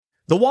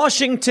The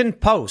Washington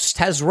Post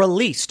has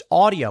released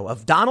audio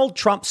of Donald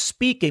Trump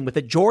speaking with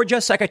the Georgia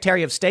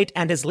Secretary of State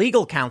and his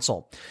legal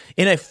counsel.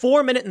 In a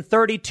 4-minute and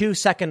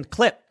 32-second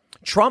clip,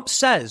 Trump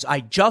says, "I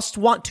just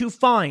want to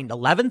find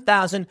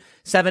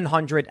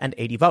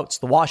 11,780 votes."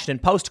 The Washington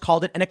Post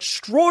called it an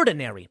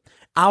extraordinary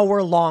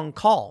hour-long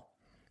call.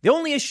 The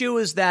only issue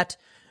is that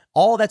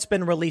all that's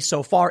been released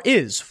so far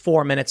is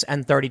 4 minutes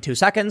and 32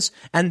 seconds,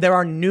 and there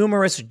are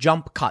numerous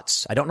jump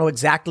cuts. I don't know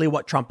exactly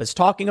what Trump is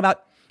talking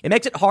about. It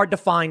makes it hard to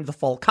find the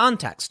full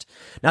context.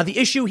 Now, the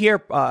issue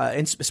here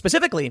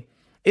specifically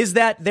is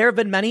that there have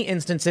been many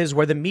instances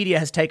where the media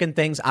has taken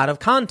things out of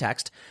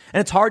context,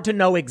 and it's hard to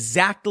know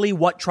exactly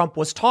what Trump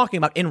was talking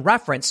about in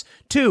reference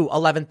to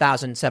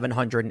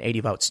 11,780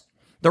 votes.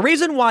 The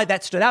reason why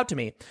that stood out to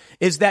me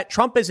is that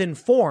Trump is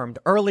informed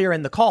earlier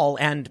in the call,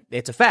 and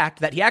it's a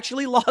fact, that he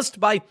actually lost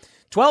by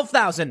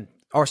 12,000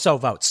 or so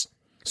votes.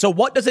 So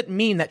what does it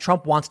mean that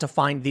Trump wants to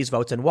find these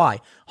votes and why?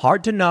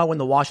 Hard to know when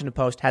the Washington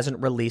Post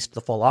hasn't released the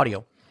full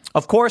audio.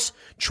 Of course,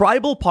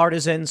 tribal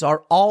partisans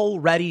are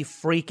already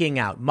freaking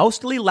out,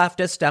 mostly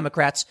leftist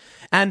Democrats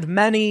and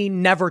many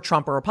never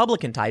Trump or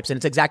Republican types, and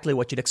it's exactly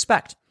what you'd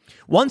expect.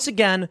 Once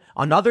again,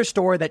 another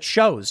story that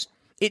shows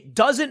it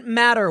doesn't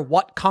matter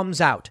what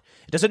comes out.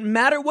 It doesn't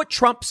matter what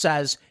Trump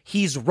says,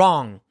 he's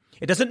wrong.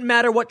 It doesn't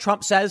matter what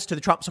Trump says to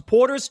the Trump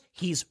supporters,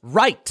 he's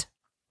right.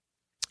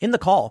 In the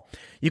call,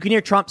 you can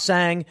hear Trump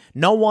saying,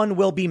 "No one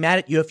will be mad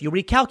at you if you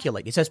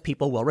recalculate." He says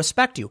people will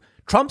respect you.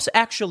 Trump's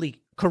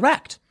actually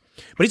correct,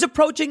 but he's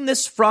approaching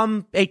this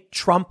from a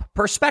Trump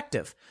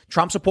perspective.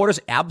 Trump supporters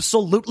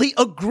absolutely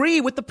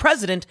agree with the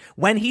president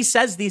when he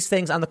says these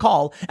things on the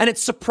call, and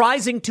it's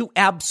surprising to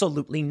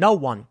absolutely no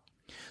one.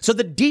 So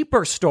the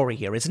deeper story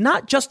here is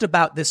not just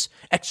about this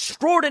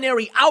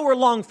extraordinary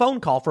hour-long phone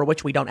call for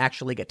which we don't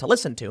actually get to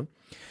listen to.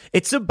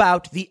 It's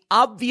about the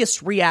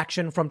obvious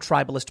reaction from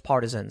tribalist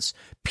partisans.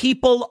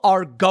 People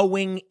are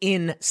going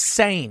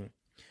insane.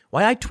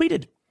 Why, I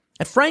tweeted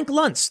at Frank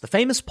Luntz, the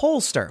famous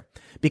pollster,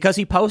 because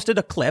he posted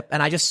a clip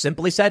and I just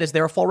simply said, "Is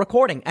there a full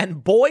recording?"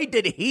 And boy,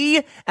 did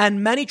he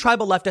and many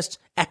tribal leftists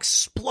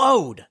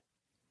explode.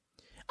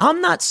 I'm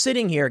not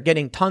sitting here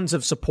getting tons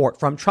of support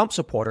from Trump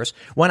supporters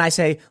when I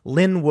say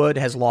Lin Wood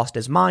has lost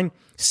his mind,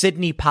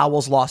 Sidney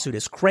Powell's lawsuit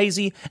is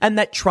crazy, and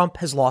that Trump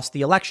has lost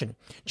the election.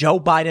 Joe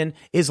Biden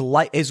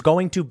is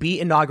going to be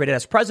inaugurated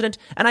as president,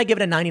 and I give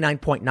it a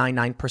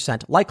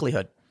 99.99%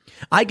 likelihood.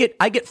 I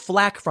get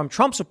flack from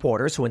Trump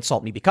supporters who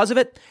insult me because of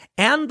it,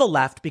 and the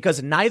left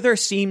because neither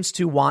seems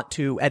to want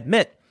to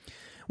admit.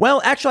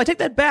 Well, actually, I take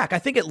that back. I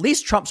think at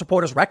least Trump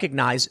supporters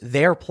recognize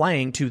they're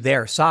playing to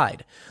their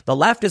side. The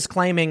left is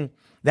claiming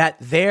that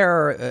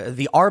they're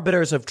the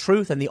arbiters of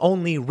truth and the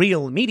only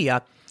real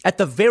media. At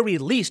the very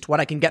least, what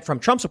I can get from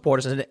Trump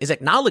supporters is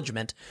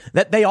acknowledgement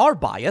that they are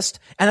biased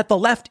and that the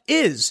left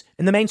is,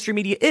 and the mainstream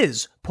media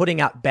is, putting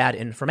out bad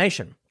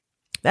information.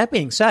 That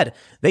being said,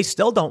 they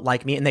still don't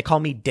like me and they call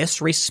me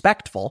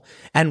disrespectful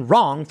and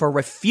wrong for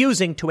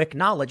refusing to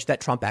acknowledge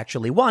that Trump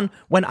actually won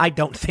when I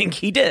don't think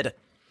he did.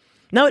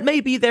 Now, it may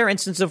be their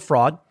instance of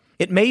fraud.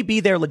 It may be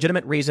their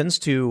legitimate reasons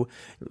to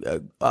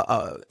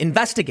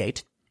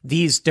investigate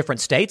these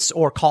different states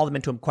or call them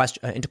into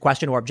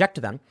question or object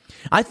to them.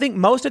 I think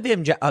most of the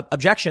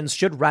objections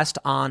should rest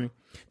on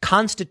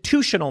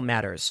constitutional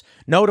matters,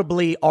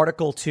 notably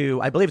Article 2,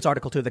 I believe it's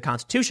Article 2 of the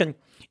Constitution,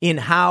 in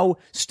how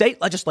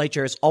state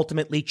legislatures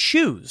ultimately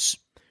choose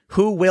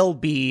who will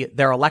be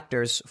their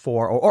electors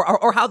for,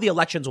 or how the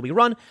elections will be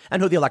run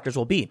and who the electors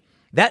will be.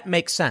 That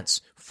makes sense.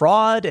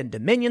 Fraud and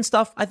Dominion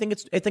stuff, I think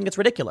it's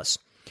ridiculous.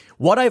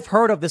 What I've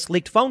heard of this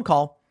leaked phone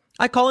call,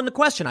 I call into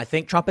question. I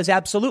think Trump is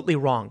absolutely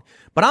wrong,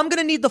 but I'm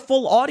going to need the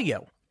full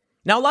audio.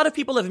 Now, a lot of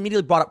people have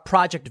immediately brought up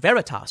Project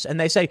Veritas, and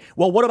they say,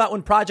 well, what about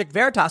when Project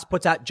Veritas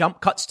puts out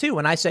jump cuts too?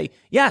 And I say,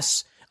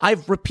 yes,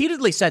 I've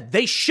repeatedly said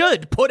they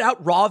should put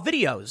out raw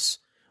videos.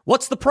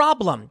 What's the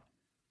problem?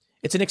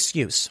 It's an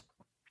excuse.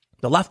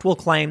 The left will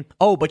claim,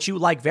 oh, but you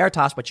like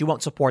Veritas, but you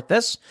won't support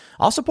this.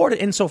 I'll support it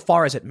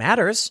insofar as it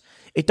matters.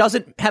 It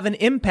doesn't have an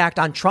impact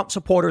on Trump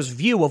supporters'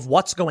 view of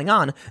what's going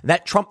on,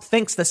 that Trump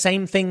thinks the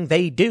same thing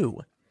they do.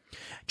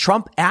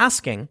 Trump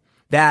asking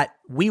that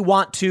we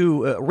want to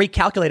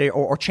recalculate it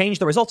or change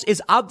the results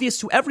is obvious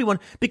to everyone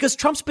because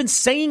Trump's been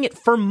saying it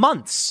for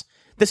months.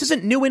 This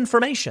isn't new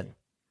information,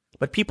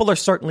 but people are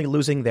certainly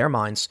losing their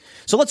minds.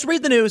 So let's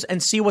read the news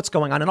and see what's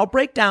going on. And I'll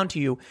break down to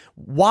you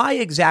why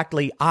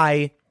exactly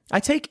I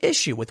take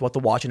issue with what the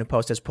Washington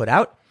Post has put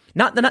out.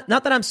 Not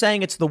that I'm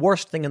saying it's the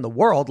worst thing in the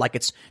world, like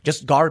it's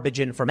just garbage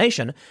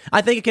information.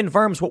 I think it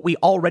confirms what we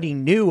already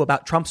knew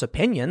about Trump's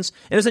opinions.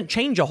 It doesn't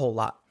change a whole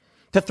lot.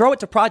 To throw it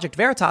to Project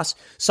Veritas,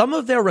 some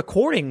of their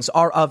recordings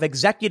are of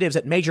executives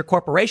at major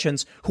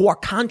corporations who are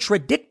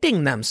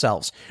contradicting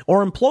themselves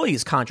or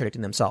employees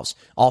contradicting themselves.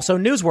 Also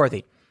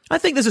newsworthy. I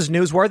think this is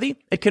newsworthy.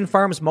 It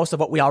confirms most of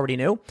what we already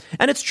knew.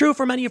 And it's true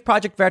for many of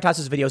Project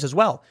Veritas's videos as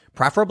well.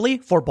 Preferably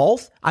for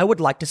both, I would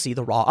like to see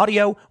the raw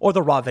audio or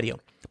the raw video.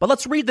 But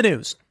let's read the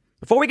news.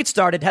 Before we get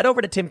started, head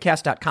over to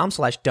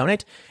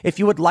timcast.com/donate. If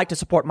you would like to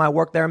support my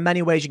work, there are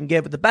many ways you can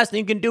give, but the best thing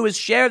you can do is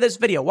share this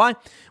video. Why?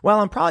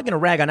 Well, I'm probably going to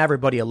rag on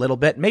everybody a little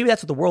bit. Maybe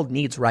that's what the world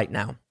needs right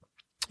now.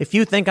 If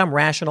you think I'm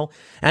rational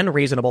and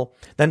reasonable,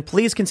 then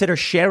please consider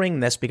sharing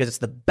this because it's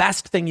the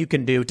best thing you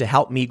can do to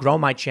help me grow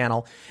my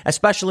channel,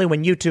 especially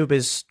when YouTube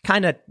is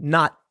kind of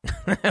not,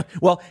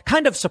 well,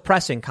 kind of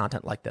suppressing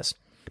content like this.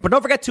 But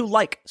don't forget to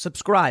like,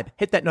 subscribe,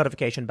 hit that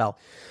notification bell.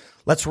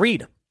 Let's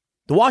read.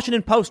 The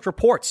Washington Post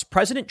reports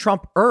President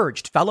Trump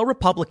urged fellow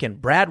Republican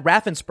Brad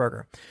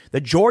Raffensperger, the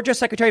Georgia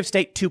Secretary of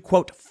State, to,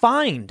 quote,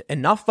 find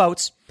enough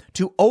votes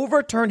to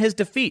overturn his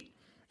defeat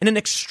in an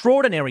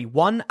extraordinary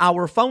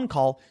 1-hour phone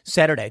call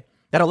Saturday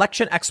that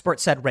election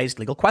experts said raised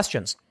legal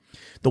questions.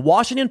 The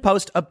Washington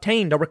Post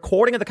obtained a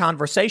recording of the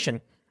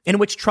conversation in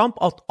which Trump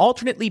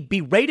alternately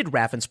berated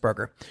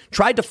Raffensperger,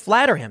 tried to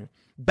flatter him,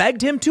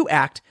 begged him to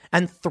act,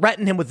 and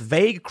threatened him with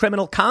vague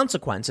criminal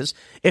consequences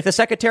if the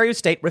Secretary of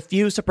State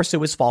refused to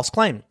pursue his false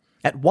claim,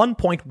 at one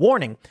point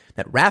warning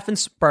that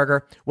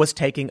Raffensperger was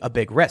taking a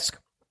big risk.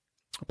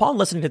 Upon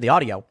listening to the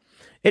audio,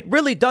 it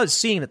really does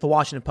seem that the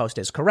Washington Post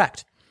is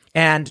correct.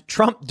 And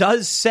Trump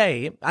does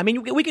say, I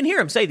mean, we can hear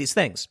him say these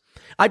things.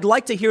 I'd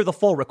like to hear the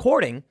full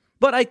recording,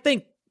 but I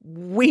think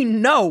we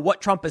know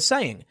what Trump is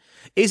saying.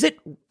 Is it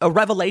a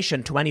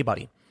revelation to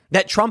anybody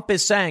that Trump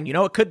is saying, you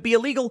know, it could be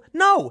illegal?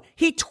 No,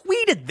 he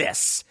tweeted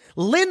this.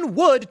 Lynn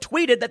Wood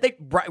tweeted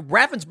that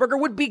Raffensperger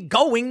would be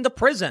going to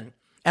prison.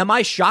 Am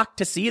I shocked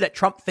to see that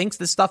Trump thinks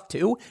this stuff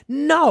too?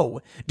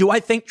 No. Do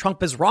I think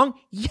Trump is wrong?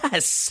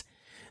 Yes.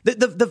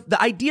 The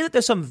idea that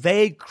there's some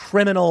vague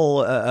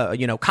criminal,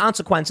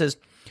 consequences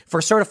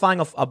for certifying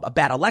a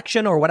bad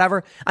election or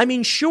whatever. I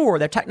mean, sure,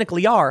 there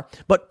technically are,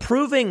 but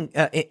proving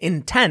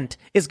intent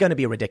is going to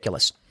be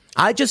ridiculous.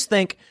 I just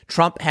think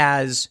Trump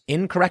has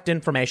incorrect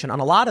information on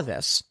a lot of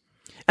this.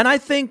 And I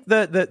think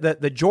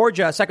the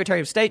Georgia Secretary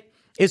of State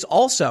is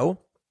also,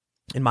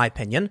 in my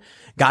opinion,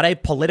 got a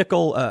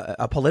political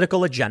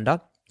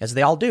agenda, as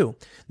they all do.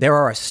 There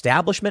are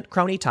establishment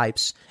crony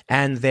types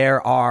and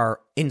there are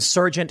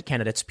insurgent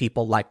candidates,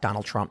 people like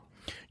Donald Trump.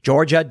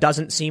 Georgia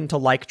doesn't seem to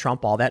like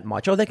Trump all that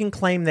much. Oh, they can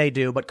claim they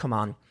do, but come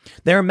on.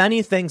 There are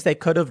many things they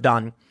could have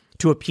done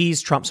to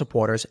appease Trump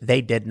supporters.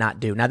 They did not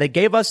do. Now, they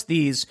gave us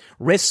these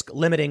risk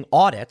limiting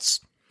audits,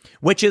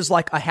 which is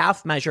like a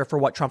half measure for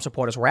what Trump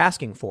supporters were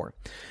asking for.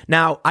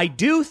 Now, I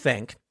do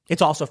think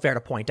it's also fair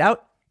to point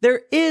out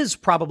there is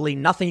probably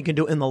nothing you can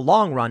do in the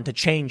long run to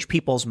change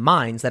people's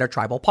minds that are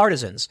tribal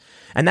partisans.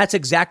 And that's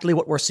exactly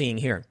what we're seeing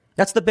here.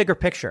 That's the bigger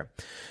picture.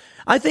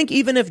 I think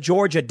even if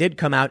Georgia did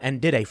come out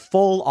and did a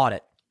full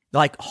audit,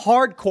 like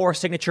hardcore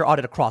signature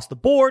audit across the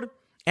board,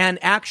 and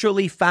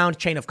actually found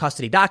chain of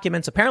custody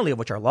documents, apparently of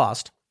which are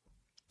lost,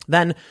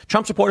 then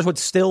Trump supporters would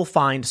still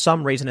find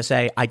some reason to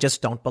say, I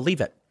just don't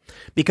believe it,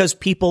 because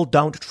people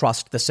don't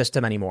trust the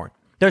system anymore.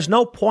 There's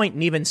no point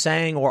in even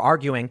saying or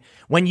arguing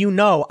when you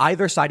know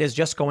either side is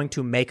just going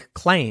to make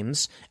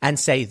claims and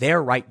say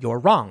they're right, you're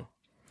wrong.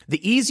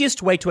 The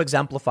easiest way to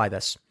exemplify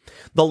this,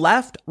 the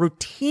left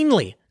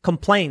routinely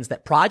complains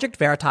that Project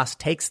Veritas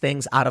takes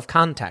things out of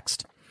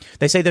context.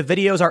 They say the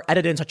videos are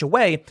edited in such a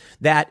way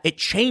that it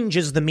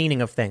changes the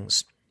meaning of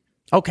things.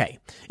 Okay,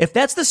 if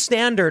that's the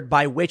standard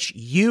by which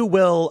you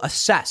will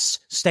assess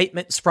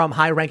statements from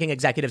high-ranking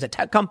executives at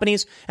tech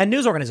companies and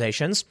news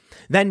organizations,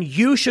 then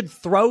you should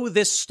throw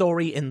this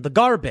story in the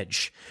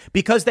garbage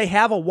because they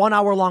have a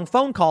 1-hour-long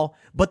phone call,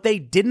 but they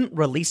didn't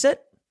release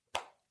it.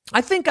 I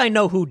think I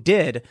know who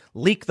did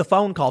leak the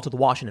phone call to the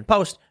Washington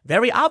Post.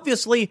 Very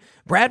obviously,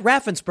 Brad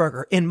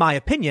Raffensperger, in my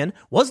opinion,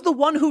 was the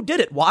one who did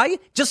it. Why?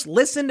 Just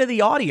listen to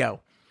the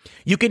audio.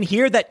 You can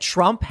hear that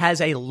Trump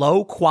has a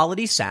low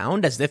quality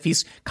sound as if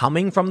he's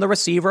coming from the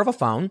receiver of a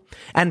phone.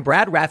 And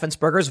Brad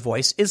Raffensperger's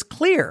voice is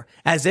clear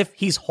as if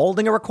he's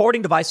holding a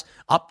recording device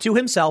up to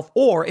himself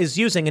or is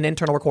using an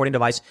internal recording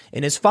device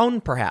in his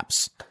phone,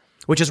 perhaps,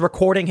 which is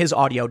recording his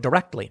audio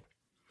directly.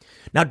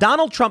 Now,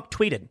 Donald Trump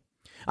tweeted,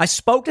 I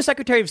spoke to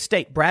Secretary of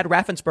State Brad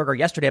Raffensperger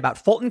yesterday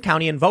about Fulton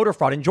County and voter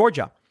fraud in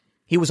Georgia.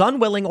 He was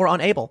unwilling or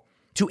unable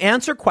to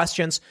answer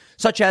questions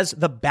such as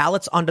the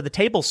ballots under the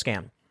table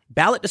scam,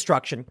 ballot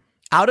destruction,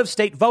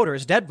 out-of-state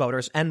voters, dead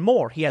voters, and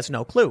more. He has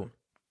no clue.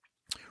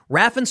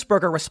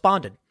 Raffensperger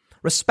responded,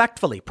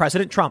 respectfully,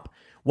 President Trump,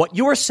 what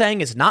you are saying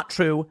is not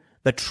true.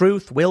 The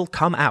truth will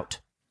come out.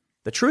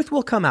 The truth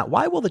will come out.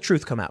 Why will the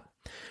truth come out?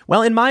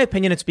 Well, in my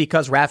opinion, it's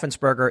because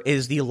Raffensperger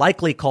is the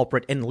likely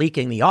culprit in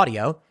leaking the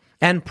audio,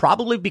 and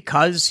probably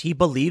because he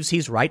believes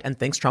he's right and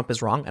thinks Trump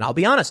is wrong. And I'll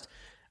be honest,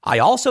 I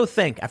also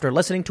think after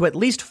listening to at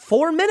least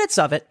 4 minutes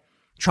of it,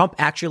 Trump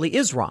actually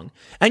is wrong.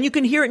 And you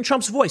can hear it in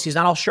Trump's voice. He's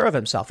not all sure of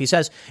himself. He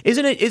says,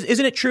 isn't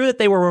it true that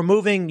they were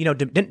removing,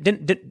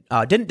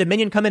 didn't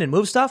Dominion come in and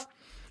move stuff?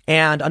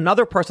 And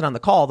another person on the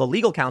call, the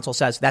legal counsel,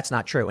 says that's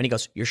not true. And he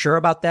goes, you're sure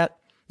about that?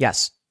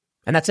 Yes.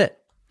 And that's it.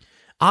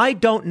 I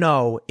don't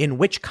know in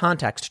which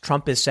context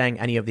Trump is saying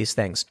any of these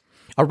things.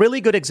 A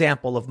really good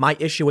example of my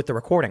issue with the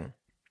recording.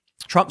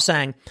 Trump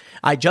saying,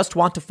 I just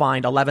want to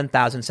find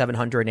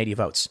 11,780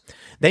 votes.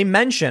 They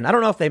mention, I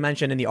don't know if they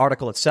mentioned in the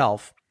article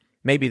itself,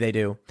 maybe they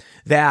do,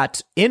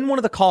 that in one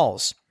of the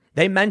calls,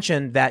 they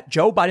mentioned that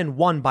Joe Biden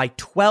won by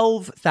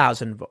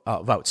 12,000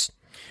 votes.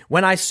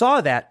 When I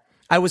saw that,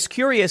 I was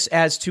curious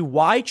as to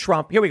why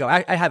Trump, here we go,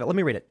 I have it, let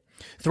me read it.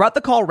 Throughout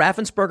the call,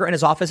 Raffensperger and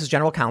his office as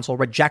general counsel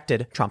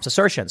rejected Trump's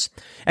assertions,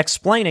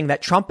 explaining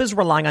that Trump is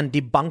relying on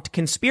debunked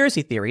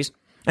conspiracy theories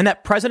and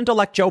that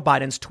President-elect Joe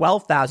Biden's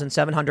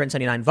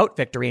 12,779 vote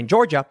victory in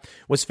Georgia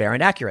was fair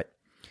and accurate.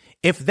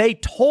 If they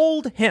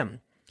told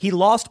him he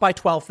lost by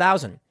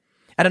 12,000,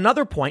 at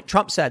another point,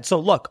 Trump said, so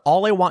look,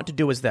 all I want to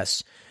do is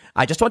this.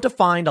 I just want to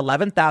find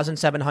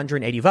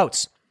 11,780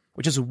 votes,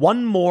 which is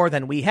one more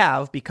than we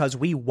have because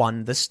we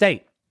won the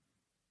state.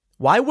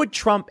 Why would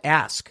Trump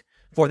ask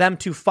for them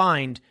to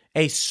find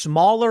a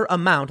smaller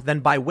amount than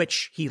by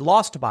which he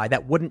lost by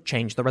that wouldn't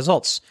change the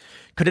results?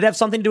 Could it have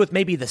something to do with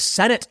maybe the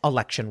Senate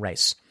election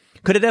race?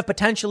 Could it have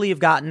potentially have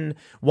gotten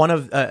one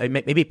of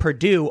maybe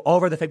Purdue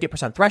over the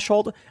 50%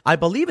 threshold? I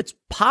believe it's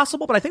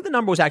possible, but I think the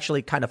number was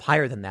actually kind of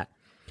higher than that.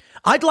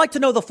 I'd like to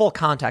know the full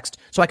context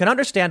so I can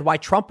understand why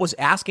Trump was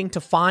asking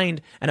to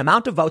find an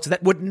amount of votes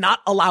that would not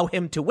allow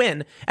him to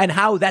win and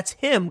how that's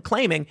him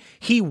claiming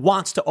he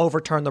wants to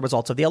overturn the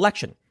results of the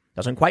election.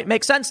 Doesn't quite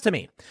make sense to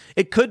me.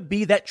 It could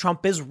be that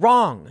Trump is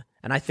wrong,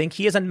 and I think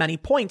he is on many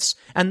points,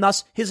 and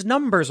thus his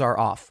numbers are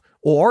off.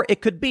 Or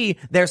it could be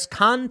there's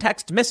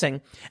context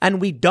missing, and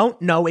we don't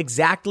know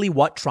exactly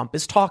what Trump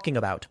is talking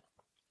about.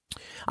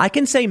 I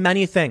can say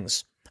many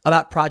things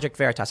about Project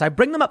Veritas. I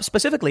bring them up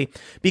specifically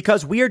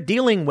because we are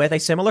dealing with a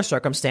similar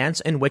circumstance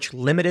in which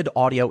limited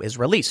audio is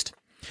released.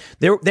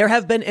 There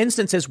have been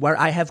instances where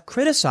I have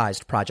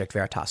criticized Project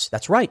Veritas.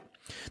 That's right.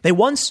 They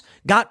once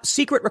got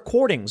secret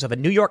recordings of a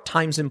New York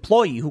Times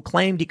employee who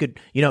claimed he could,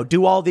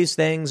 do all these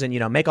things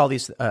and, make all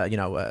these,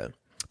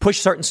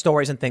 push certain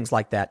stories and things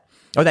like that,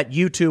 or that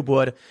YouTube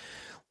would.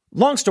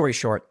 Long story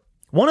short,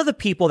 one of the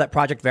people that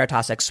Project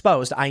Veritas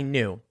exposed, I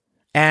knew,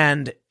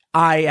 and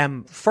I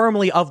am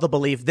firmly of the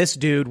belief this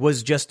dude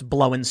was just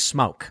blowing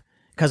smoke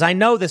because I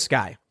know this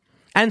guy.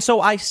 And so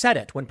I said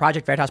it when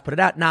Project Veritas put it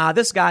out. Nah,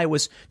 this guy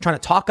was trying to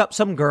talk up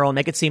some girl and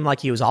make it seem like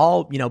he was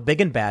all,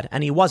 big and bad,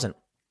 and he wasn't.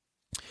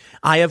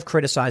 I have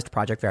criticized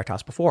Project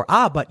Veritas before.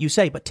 But you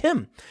say, but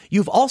Tim,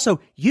 you've also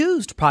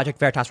used Project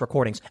Veritas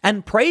recordings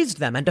and praised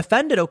them and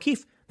defended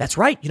O'Keefe. That's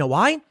right. You know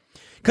why?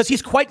 Because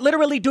he's quite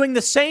literally doing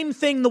the same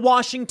thing the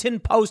Washington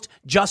Post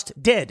just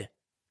did.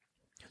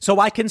 So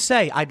I can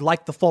say I'd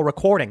like the full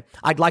recording.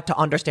 I'd like to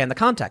understand the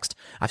context.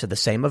 I've said the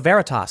same of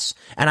Veritas,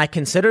 and I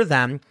consider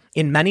them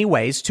in many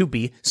ways to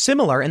be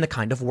similar in the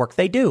kind of work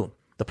they do.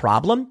 The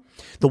problem?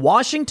 The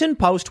Washington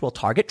Post will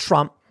target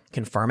Trump,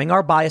 confirming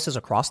our biases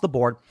across the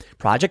board.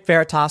 Project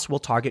Veritas will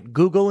target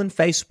Google and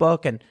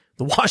Facebook and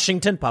the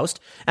Washington Post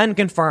and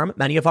confirm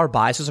many of our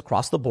biases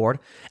across the board.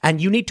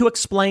 And you need to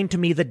explain to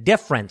me the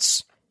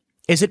difference.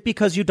 Is it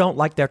because you don't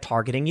like their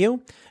targeting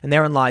you? And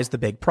therein lies the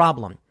big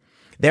problem.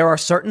 There are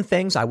certain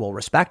things I will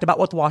respect about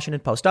what the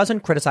Washington Post does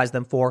and criticize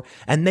them for,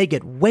 and they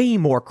get way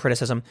more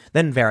criticism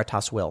than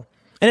Veritas will.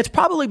 And it's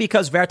probably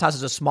because Veritas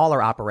is a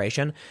smaller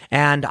operation,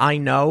 and I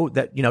know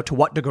that, to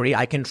what degree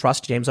I can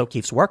trust James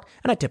O'Keefe's work,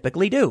 and I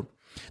typically do.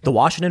 The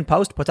Washington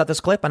Post puts out this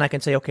clip, and I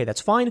can say, okay,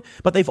 that's fine,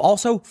 but they've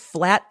also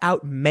flat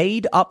out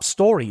made up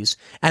stories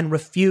and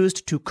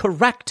refused to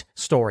correct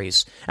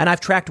stories. And I've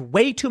tracked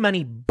way too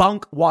many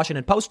bunk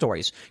Washington Post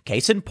stories.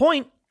 Case in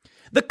point,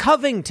 the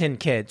Covington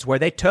kids, where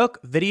they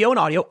took video and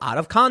audio out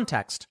of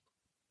context.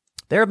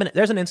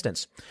 There's an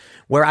instance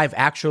where I've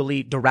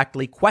actually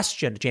directly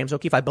questioned James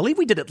O'Keefe. I believe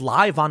we did it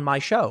live on my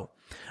show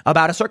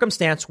about a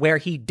circumstance where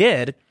he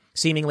did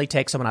seemingly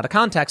take someone out of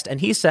context,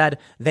 and he said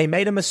they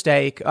made a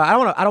mistake. I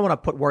don't want to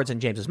put words in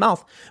James's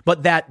mouth,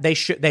 but that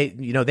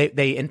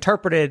they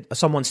interpreted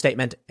someone's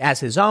statement as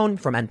his own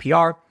from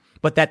NPR,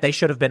 but that they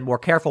should have been more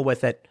careful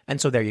with it. And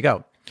so there you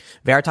go.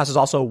 Veritas has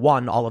also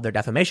won all of their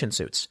defamation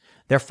suits.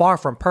 They're far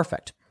from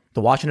perfect.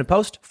 The Washington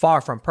Post,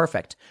 far from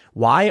perfect.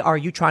 Why are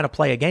you trying to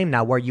play a game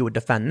now where you would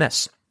defend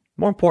this?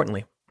 More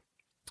importantly,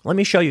 let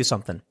me show you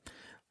something.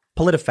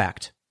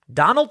 PolitiFact.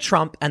 Donald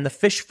Trump and the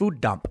fish food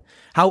dump.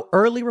 How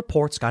early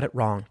reports got it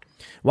wrong.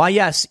 Why,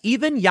 yes,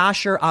 even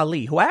Yashar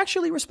Ali, who I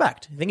actually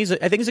respect. I think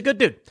he's a good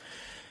dude.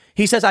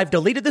 He says, I've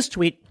deleted this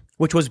tweet,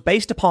 which was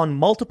based upon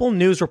multiple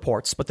news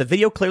reports, but the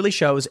video clearly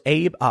shows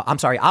Abe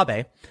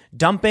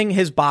dumping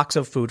his box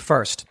of food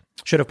first.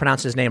 Should have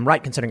pronounced his name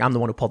right, considering I'm the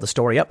one who pulled the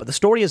story up. But the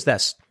story is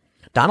this.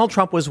 Donald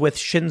Trump was with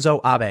Shinzo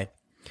Abe,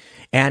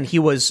 and he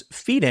was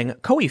feeding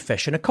koi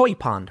fish in a koi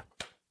pond.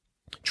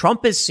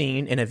 Trump is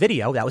seen in a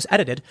video that was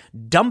edited,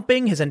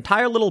 dumping his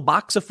entire little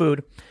box of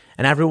food,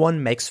 and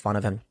everyone makes fun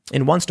of him.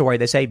 In one story,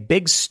 they say,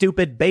 big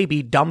stupid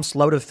baby dumps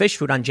load of fish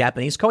food on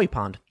Japanese koi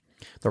pond.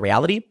 The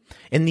reality?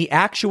 In the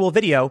actual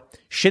video,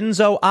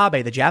 Shinzo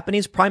Abe, the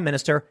Japanese prime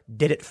minister,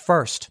 did it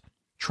first.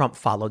 Trump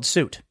followed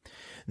suit.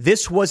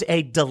 This was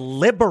a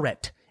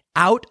deliberate,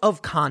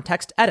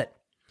 out-of-context edit.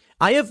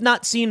 I have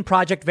not seen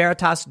Project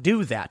Veritas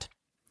do that.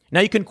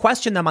 Now, you can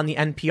question them on the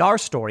NPR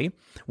story,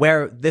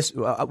 where this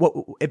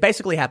what it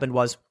basically happened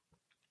was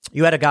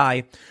you had a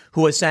guy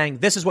who was saying,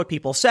 this is what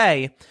people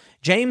say.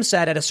 James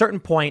said at a certain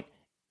point,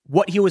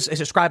 what he was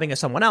describing as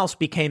someone else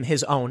became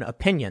his own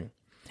opinion,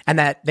 and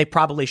that they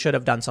probably should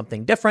have done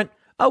something different.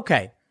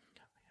 Okay.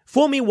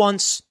 Fool me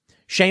once,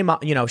 shame on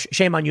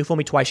you. Fool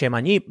me twice, shame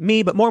on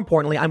me. But more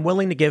importantly, I'm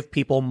willing to give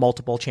people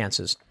multiple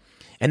chances.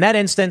 In that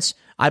instance,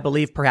 I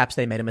believe perhaps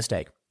they made a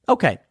mistake.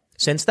 Okay.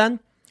 Since then,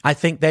 I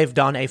think they've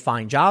done a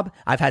fine job.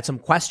 I've had some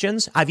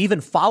questions. I've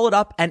even followed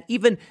up, and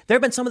even there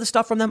have been some of the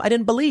stuff from them I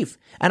didn't believe,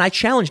 and I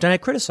challenged and I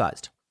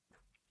criticized.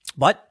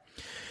 But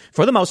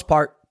for the most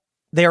part,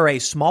 they are a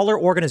smaller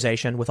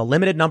organization with a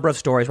limited number of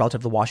stories relative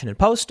to the Washington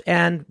Post,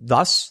 and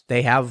thus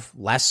they have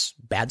less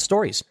bad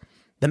stories.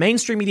 The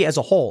mainstream media as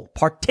a whole,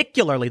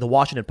 particularly the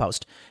Washington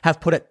Post,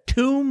 have put out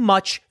too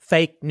much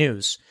fake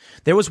news.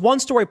 There was one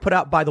story put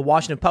out by the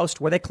Washington Post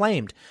where they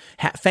claimed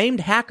famed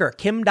hacker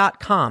Kim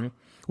Dotcom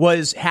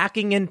was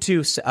hacking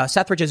into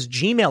Sethridge's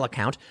Gmail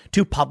account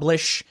to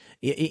publish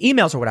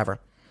emails or whatever.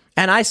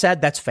 And I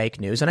said, that's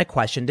fake news, and I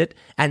questioned it.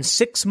 And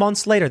 6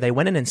 months later, they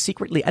went in and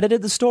secretly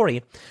edited the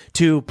story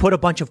to put a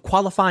bunch of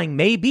qualifying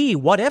maybe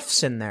what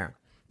ifs in there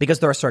because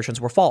their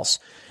assertions were false.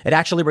 It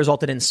actually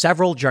resulted in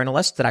several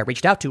journalists that I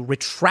reached out to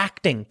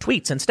retracting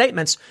tweets and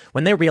statements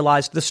when they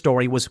realized the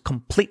story was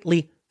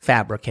completely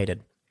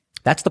fabricated.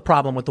 That's the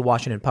problem with the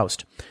Washington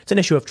Post. It's an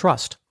issue of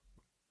trust.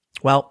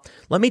 Well,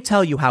 let me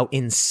tell you how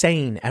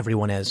insane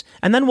everyone is,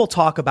 and then we'll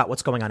talk about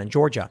what's going on in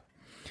Georgia.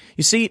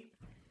 You see,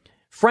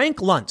 Frank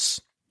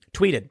Luntz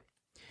tweeted,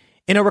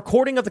 in a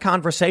recording of the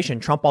conversation,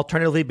 Trump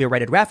alternatively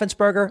berated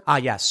Raffensperger. Ah,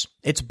 yes,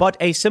 it's but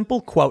a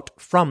simple quote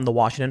from the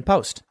Washington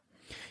Post.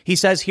 He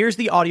says, here's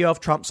the audio of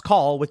Trump's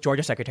call with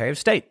Georgia Secretary of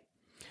State.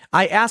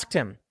 I asked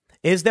him,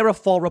 is there a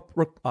full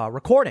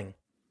recording?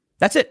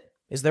 That's it.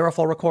 Is there a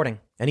full recording?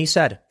 And he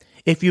said,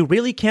 if you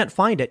really can't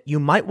find it, you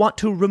might want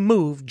to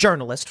remove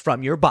journalist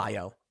from your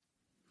bio.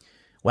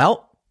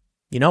 Well,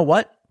 you know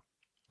what?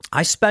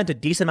 I spent a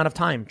decent amount of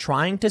time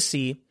trying to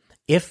see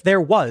if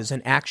there was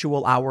an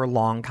actual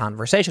hour-long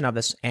conversation of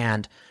this,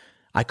 and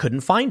I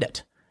couldn't find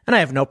it. And I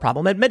have no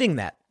problem admitting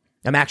that.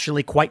 I'm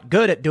actually quite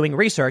good at doing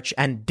research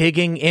and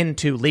digging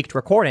into leaked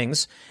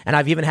recordings, and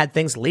I've even had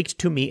things leaked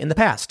to me in the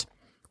past.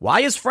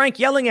 Why is Frank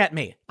yelling at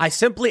me? I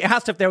simply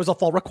asked if there was a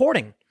full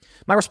recording.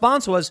 My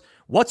response was,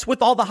 what's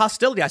with all the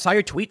hostility? I saw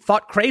your tweet,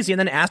 thought crazy, and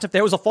then asked if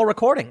there was a full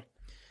recording.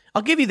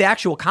 I'll give you the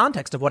actual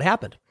context of what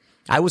happened.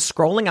 I was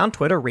scrolling on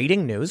Twitter,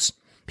 reading news.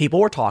 People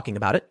were talking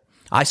about it.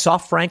 I saw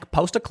Frank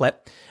post a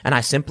clip, and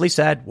I simply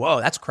said, whoa,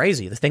 that's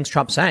crazy, the things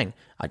Trump's saying.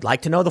 I'd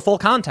like to know the full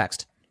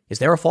context. Is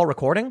there a full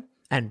recording?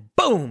 And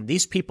boom,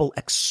 these people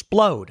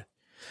explode.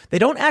 They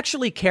don't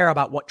actually care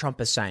about what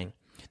Trump is saying.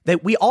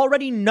 We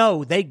already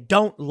know they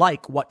don't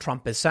like what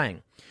Trump is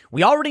saying.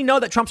 We already know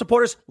that Trump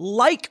supporters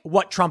like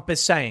what Trump is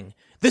saying.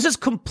 This is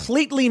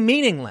completely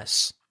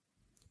meaningless.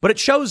 But it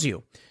shows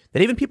you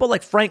that even people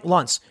like Frank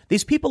Luntz,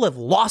 these people have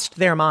lost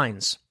their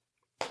minds.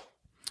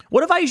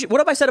 What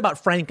have I said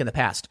about Frank in the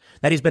past?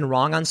 That he's been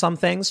wrong on some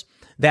things?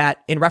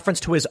 That in reference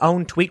to his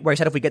own tweet where he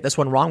said, if we get this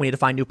one wrong, we need to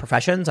find new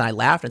professions. And I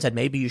laughed and said,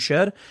 maybe you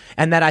should.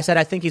 And that I said,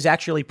 I think he's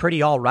actually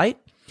pretty all right.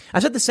 I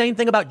said the same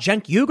thing about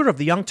Cenk Uygur of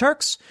the Young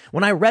Turks.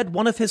 When I read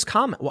one of his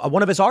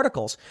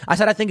articles, I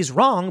said, I think he's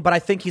wrong, but I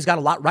think he's got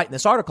a lot right in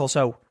this article.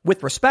 So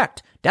with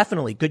respect,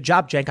 definitely good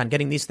job, Cenk, on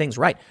getting these things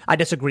right. I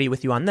disagree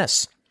with you on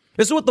this.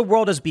 This is what the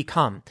world has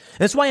become. And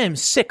that's why I'm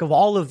sick of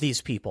all of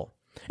these people.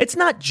 It's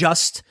not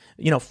just,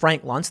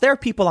 Frank Luntz. There are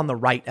people on the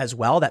right as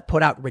well that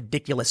put out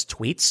ridiculous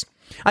tweets.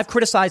 I've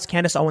criticized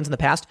Candace Owens in the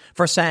past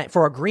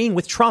for agreeing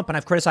with Trump, and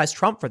I've criticized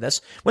Trump for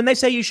this when they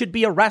say you should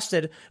be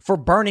arrested for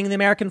burning the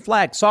American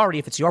flag. Sorry,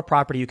 if it's your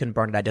property, you can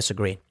burn it. I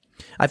disagree.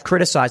 I've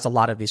criticized a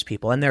lot of these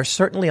people, and there's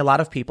certainly a lot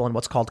of people in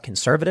what's called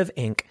Conservative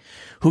Inc.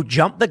 who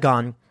jump the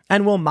gun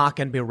and will mock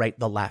and berate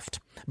the left.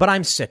 But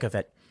I'm sick of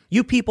it.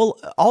 You people,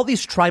 all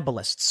these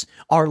tribalists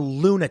are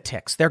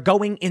lunatics. They're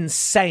going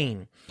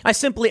insane. I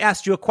simply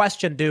asked you a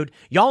question, dude.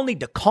 Y'all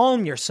need to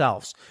calm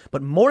yourselves.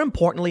 But more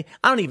importantly,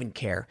 I don't even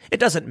care. It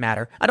doesn't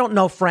matter. I don't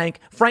know Frank.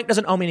 Frank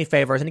doesn't owe me any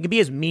favors, and he can be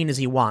as mean as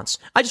he wants.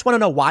 I just want to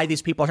know why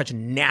these people are such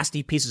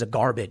nasty pieces of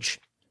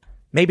garbage.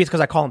 Maybe it's because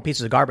I call them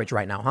pieces of garbage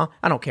right now, huh?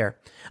 I don't care.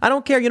 I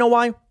don't care. You know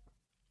why?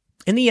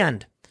 In the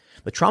end,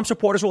 the Trump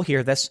supporters will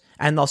hear this,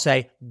 and they'll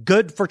say,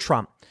 good for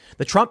Trump.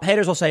 The Trump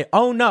haters will say,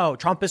 oh no,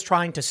 Trump is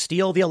trying to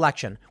steal the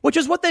election, which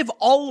is what they've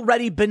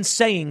already been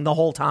saying the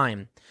whole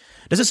time.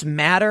 Does this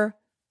matter?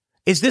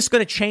 Is this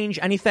going to change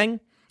anything?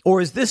 Or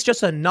is this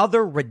just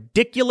another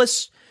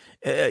ridiculous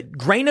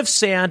grain of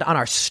sand on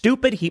our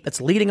stupid heap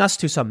that's leading us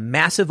to some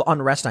massive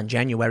unrest on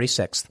January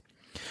 6th?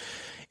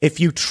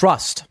 If you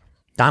trust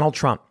Donald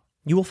Trump,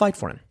 you will fight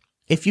for him.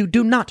 If you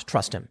do not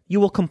trust him, you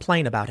will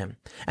complain about him.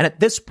 And at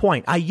this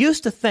point, I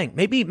used to think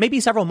maybe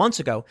several months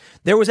ago,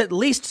 there was at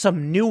least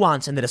some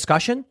nuance in the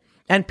discussion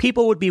and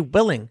people would be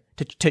willing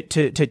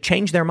to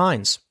change their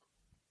minds.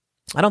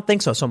 I don't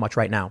think so much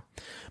right now.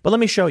 But let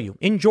me show you.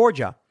 In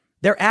Georgia,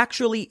 there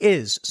actually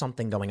is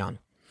something going on.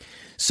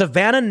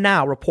 Savannah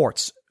Now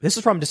reports, this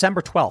is from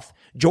December 12th,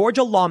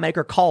 Georgia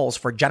lawmaker calls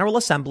for General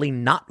Assembly,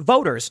 not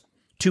voters,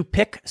 to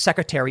pick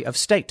Secretary of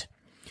State.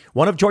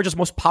 One of Georgia's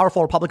most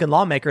powerful Republican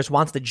lawmakers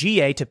wants the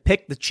GA to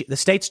pick the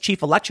state's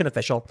chief election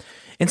official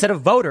instead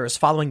of voters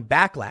following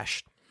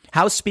backlash.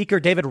 House Speaker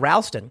David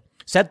Ralston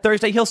said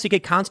Thursday he'll seek a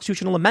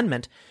constitutional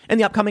amendment in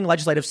the upcoming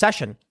legislative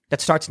session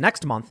that starts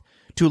next month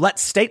to let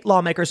state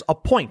lawmakers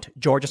appoint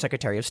Georgia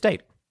Secretary of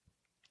State.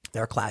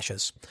 There are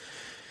clashes.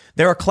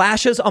 There are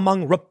clashes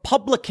among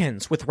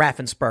Republicans with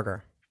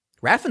Raffensperger.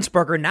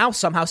 Raffensperger now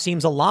somehow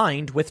seems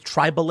aligned with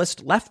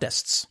tribalist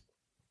leftists.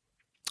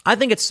 I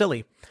think it's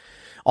silly,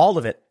 all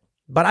of it,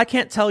 but I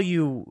can't tell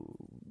you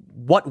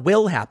what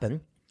will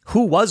happen,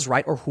 who was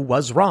right or who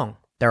was wrong.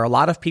 There are a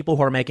lot of people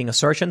who are making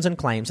assertions and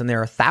claims, and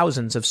there are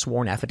thousands of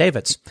sworn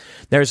affidavits.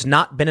 There's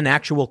not been an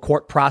actual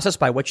court process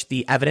by which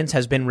the evidence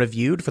has been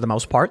reviewed for the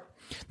most part.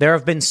 There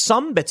have been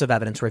some bits of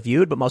evidence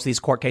reviewed, but most of these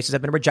court cases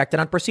have been rejected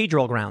on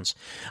procedural grounds.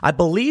 I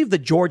believe the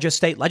Georgia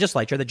State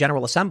Legislature, the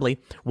General Assembly,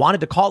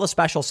 wanted to call a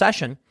special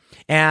session,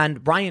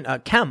 and Brian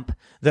Kemp,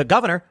 the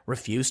governor,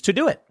 refused to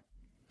do it.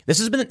 This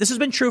has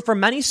been true for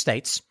many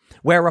states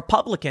where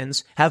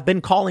Republicans have been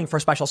calling for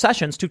special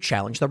sessions to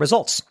challenge the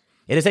results.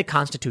 It is a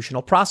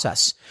constitutional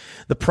process.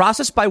 The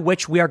process by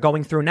which we are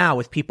going through now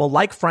with people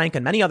like Frank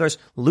and many others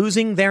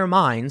losing their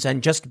minds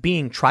and just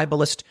being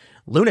tribalist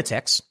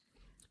lunatics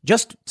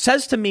just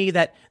says to me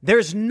that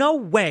there's no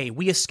way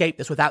we escape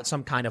this without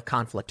some kind of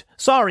conflict.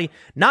 Sorry,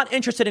 not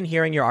interested in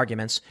hearing your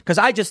arguments because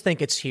I just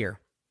think it's here.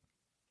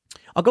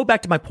 I'll go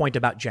back to my point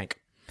about Cenk.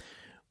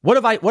 What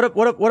have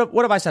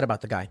I said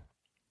about the guy?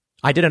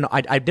 I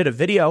did a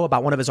video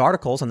about one of his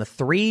articles on the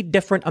three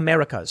different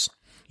Americas.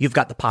 You've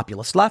got the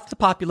populist left, the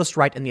populist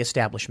right, and the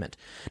establishment.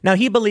 Now,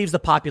 he believes the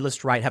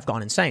populist right have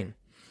gone insane,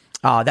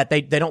 that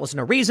they don't listen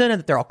to reason and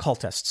that they're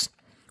occultists.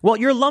 Well,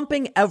 you're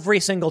lumping every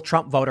single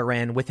Trump voter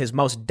in with his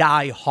most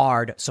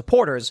die-hard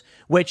supporters,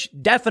 which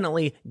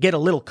definitely get a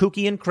little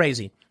kooky and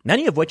crazy,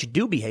 many of which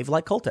do behave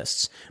like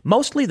cultists.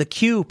 Mostly the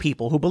Q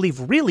people who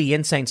believe really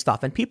insane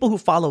stuff and people who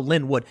follow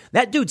Lin Wood.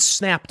 That dude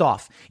snapped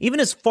off. Even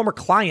his former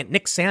client,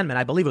 Nick Sandmann,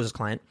 I believe it was his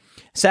client,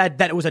 said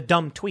that it was a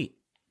dumb tweet.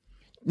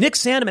 Nick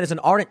Sandmann is an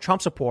ardent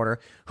Trump supporter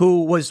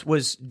who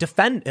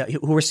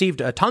who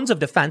received tons of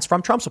defense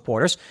from Trump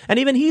supporters, and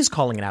even he's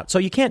calling it out. So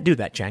you can't do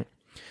that, Cenk.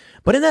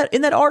 But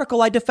in that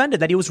article, I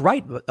defended that he was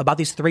right about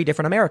these three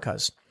different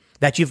Americas,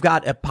 that you've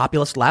got a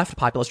populist left,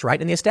 populist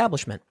right, and the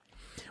establishment.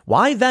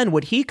 Why then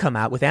would he come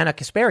out with Ana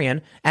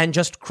Kasparian and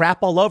just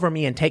crap all over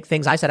me and take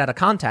things I said out of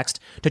context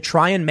to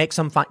try and make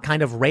some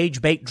kind of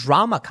rage bait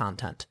drama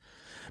content?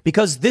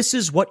 Because this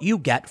is what you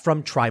get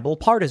from tribal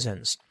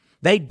partisans.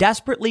 They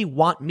desperately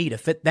want me to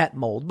fit that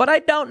mold, but I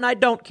don't, and I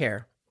don't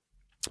care.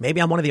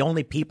 Maybe I'm one of the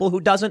only people who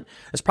doesn't.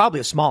 There's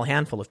probably a small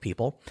handful of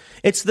people.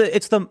 It's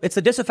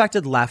the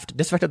disaffected left,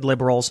 disaffected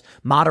liberals,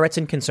 moderates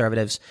and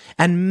conservatives,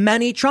 and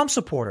many Trump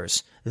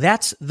supporters.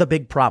 That's the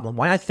big problem.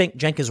 Why I think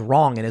Cenk is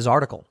wrong in his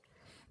article.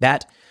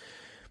 That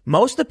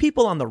most of the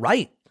people on the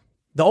right,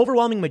 the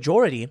overwhelming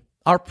majority,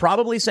 are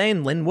probably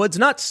saying Lin Wood's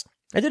nuts.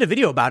 I did a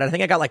video about it. I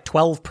think I got like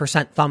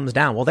 12% thumbs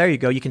down. Well, there you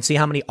go. You can see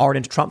how many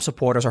ardent Trump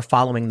supporters are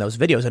following those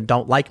videos and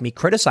don't like me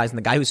criticizing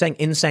the guy who's saying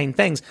insane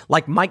things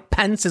like Mike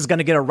Pence is going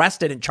to get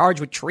arrested and charged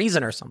with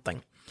treason or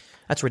something.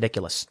 That's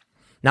ridiculous.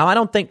 Now, I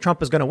don't think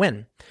Trump is going to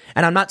win.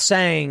 And I'm not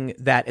saying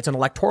that it's an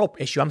electoral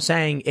issue. I'm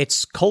saying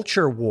it's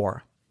culture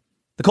war.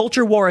 The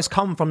culture war has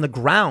come from the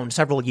ground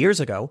several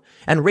years ago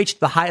and reached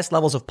the highest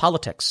levels of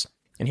politics.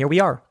 And here we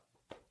are.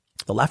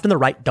 The left and the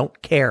right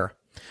don't care.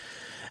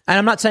 And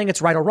I'm not saying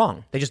it's right or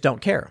wrong. They just don't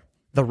care.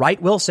 The right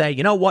will say,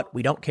 you know what?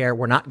 We don't care.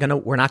 We're not going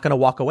to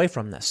walk away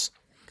from this.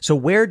 So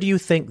where do you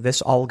think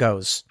this all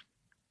goes?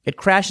 It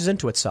crashes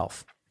into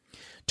itself.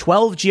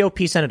 12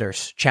 GOP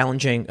senators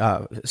challenging,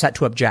 set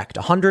to object.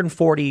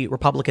 140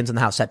 Republicans in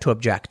the House set to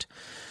object.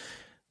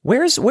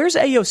 Where's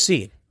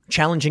AOC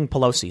challenging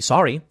Pelosi?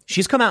 Sorry.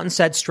 She's come out and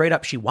said straight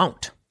up she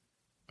won't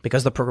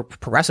because the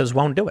progressives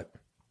won't do it.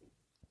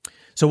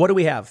 So what do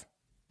we have?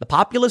 The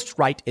populist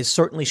right is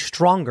certainly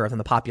stronger than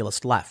the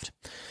populist left.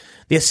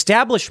 The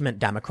establishment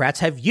Democrats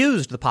have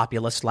used the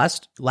populist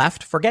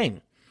left for gain.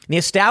 And the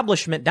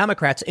establishment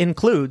Democrats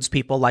includes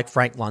people like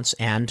Frank Luntz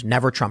and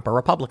Never Trumper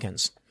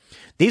Republicans.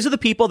 These are the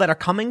people that are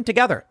coming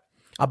together,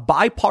 a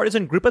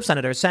bipartisan group of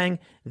senators saying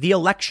the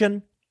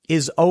election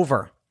is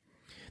over.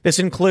 This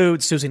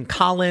includes Susan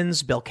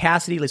Collins, Bill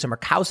Cassidy, Lisa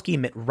Murkowski,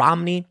 Mitt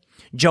Romney,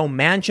 Joe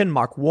Manchin,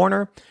 Mark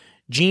Warner,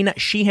 Jeanne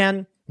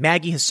Sheehan,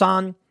 Maggie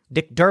Hassan,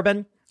 Dick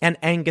Durbin, and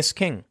Angus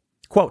King.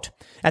 Quote,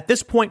 at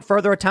this point,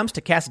 further attempts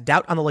to cast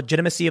doubt on the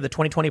legitimacy of the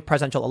 2020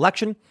 presidential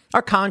election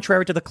are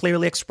contrary to the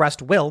clearly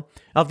expressed will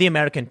of the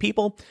American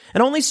people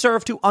and only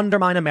serve to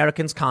undermine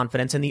Americans'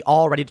 confidence in the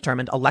already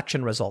determined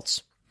election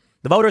results.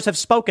 The voters have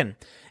spoken,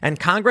 and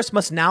Congress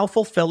must now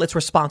fulfill its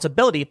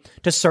responsibility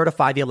to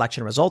certify the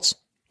election results.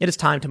 It is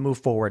time to move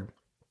forward.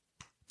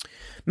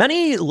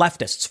 Many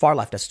leftists, far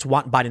leftists,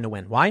 want Biden to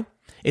win. Why?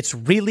 It's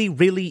really,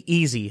 really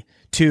easy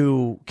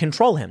to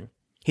control him.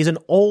 He's an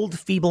old,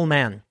 feeble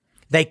man.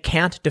 They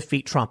can't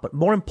defeat Trump. But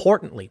more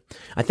importantly,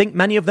 I think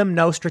many of them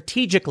know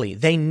strategically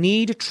they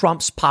need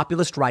Trump's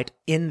populist right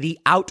in the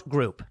out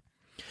group.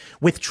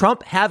 With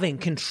Trump having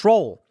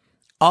control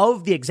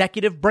of the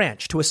executive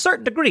branch to a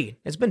certain degree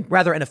has been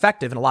rather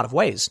ineffective in a lot of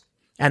ways.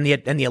 And the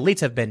elites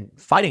have been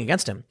fighting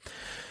against him.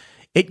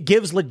 It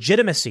gives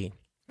legitimacy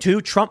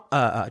to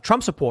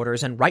Trump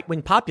supporters and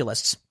right-wing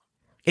populists.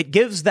 It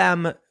gives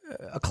them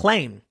a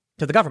claim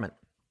to the government.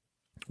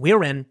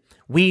 We're in,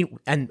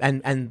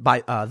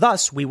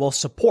 thus we will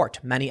support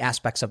many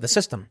aspects of the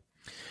system.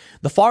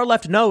 The far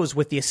left knows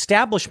with the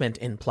establishment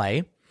in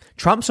play,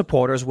 Trump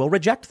supporters will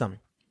reject them.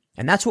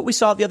 And that's what we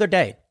saw the other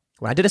day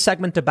when I did a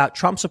segment about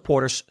Trump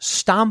supporters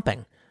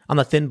stomping on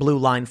the thin blue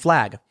line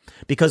flag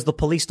because the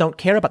police don't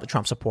care about the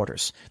Trump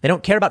supporters. They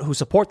don't care about who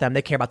support them.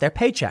 They care about their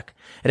paycheck.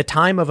 At a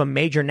time of a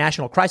major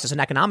national crisis, an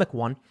economic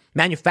one,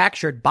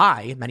 manufactured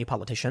by many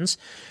politicians,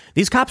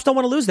 these cops don't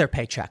want to lose their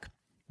paycheck.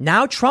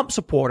 Now Trump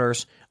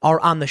supporters are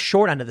on the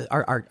short end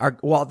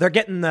of they're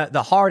getting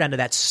the hard end of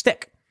that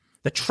stick,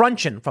 the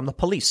truncheon from the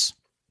police.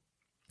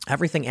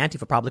 Everything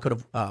Antifa probably could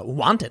have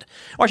wanted,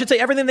 or I should say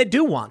everything they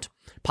do want.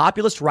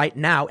 Populists right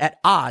now at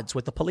odds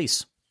with the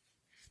police.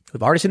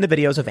 We've already seen the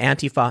videos of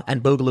Antifa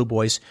and Boogaloo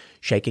Boys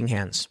shaking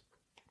hands.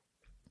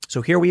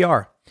 So here we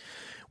are,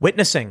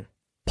 witnessing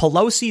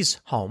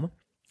Pelosi's home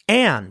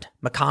and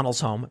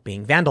McConnell's home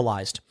being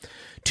vandalized.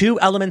 Two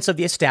elements of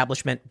the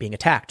establishment being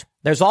attacked.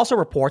 There's also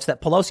reports that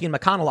Pelosi and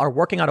McConnell are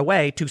working out a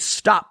way to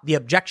stop the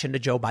objection to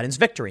Joe Biden's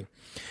victory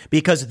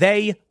because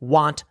they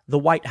want the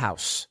White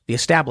House. The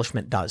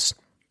establishment does.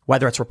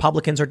 Whether it's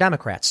Republicans or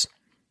Democrats,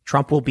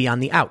 Trump will be on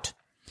the out.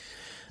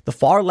 The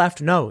far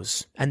left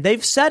knows, and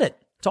they've said it.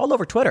 It's all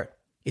over Twitter.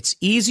 It's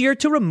easier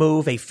to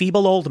remove a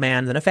feeble old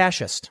man than a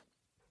fascist.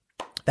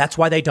 That's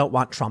why they don't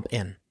want Trump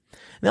in. And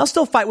they'll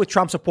still fight with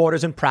Trump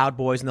supporters and Proud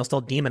Boys, and they'll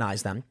still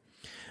demonize them.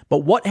 But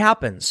what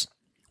happens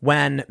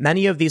when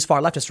many of these far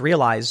leftists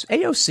realize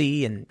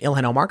AOC and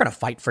Ilhan Omar are going to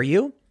fight for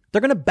you?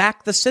 They're going to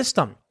back the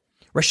system.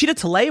 Rashida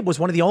Tlaib was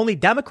one of the only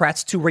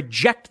Democrats to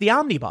reject the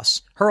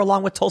omnibus, her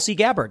along with Tulsi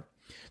Gabbard.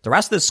 The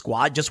rest of the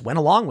squad just went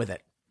along with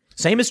it.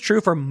 Same is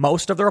true for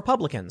most of the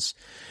Republicans.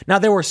 Now,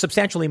 there were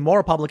substantially more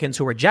Republicans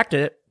who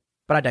rejected it,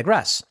 but I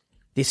digress.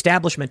 The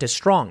establishment is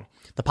strong.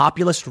 The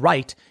populist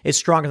right is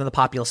stronger than the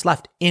populist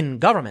left in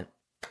government.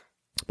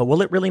 But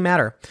will it really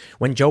matter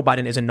when Joe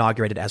Biden is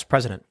inaugurated as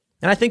president?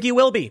 And I think he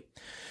will be.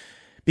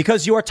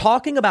 Because you are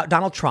talking about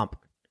Donald Trump,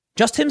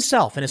 just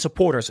himself and his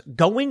supporters,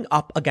 going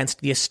up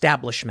against the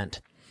establishment,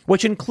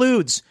 which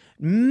includes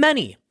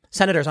many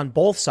senators on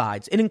both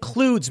sides. It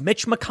includes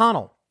Mitch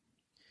McConnell.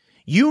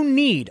 You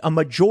need a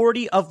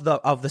majority of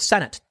the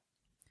Senate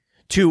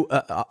to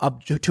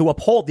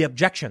uphold the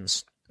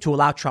objections to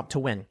allow Trump to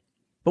win.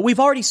 But we've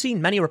already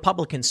seen many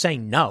Republicans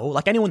saying no.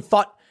 Like anyone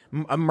thought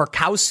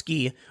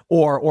Murkowski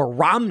or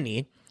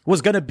Romney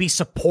was going to be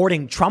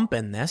supporting Trump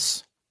in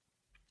this.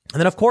 And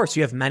then, of course,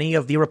 you have many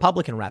of the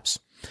Republican reps.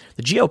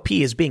 The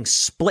GOP is being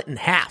split in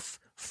half,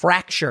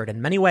 fractured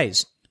in many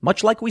ways,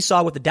 much like we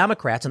saw with the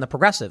Democrats and the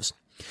progressives.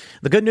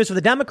 The good news for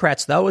the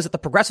Democrats, though, is that the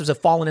progressives have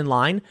fallen in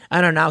line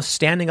and are now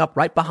standing up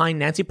right behind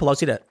Nancy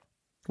Pelosi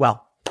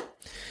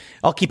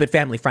I'll keep it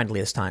family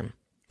friendly this time.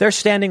 They're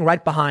standing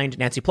right behind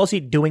Nancy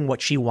Pelosi doing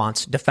what she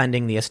wants,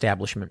 defending the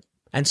establishment.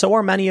 And so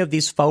are many of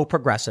these faux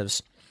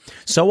progressives.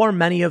 So are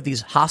many of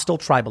these hostile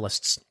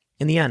tribalists.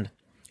 In the end,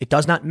 it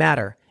does not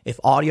matter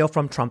if audio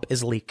from Trump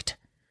is leaked.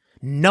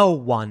 No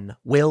one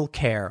will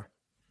care.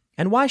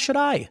 And why should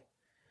I?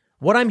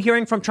 What I'm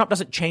hearing from Trump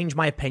doesn't change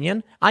my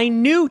opinion. I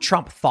knew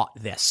Trump thought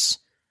this.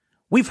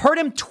 We've heard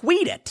him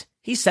tweet it.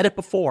 He said it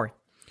before.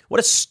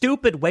 What a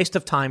stupid waste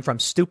of time from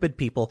stupid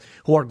people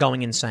who are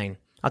going insane.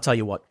 I'll tell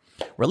you what.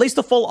 Release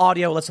the full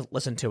audio. Let's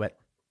listen to it.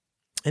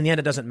 In the end,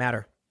 it doesn't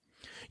matter.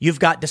 You've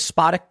got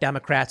despotic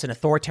Democrats and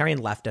authoritarian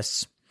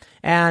leftists,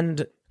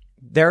 and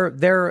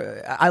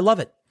they're I love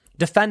it,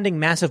 defending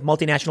massive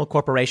multinational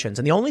corporations.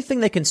 And the only thing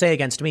they can say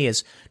against me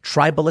is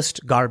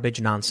tribalist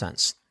garbage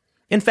nonsense.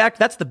 In fact,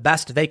 that's the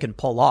best they can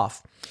pull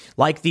off.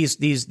 Like these,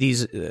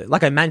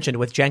 like I mentioned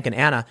with Cenk and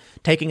Anna,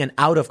 taking an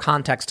out of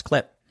context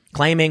clip,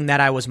 claiming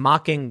that I was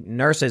mocking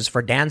nurses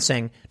for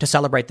dancing to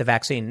celebrate the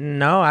vaccine.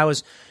 No, I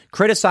was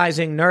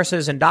criticizing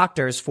nurses and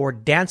doctors for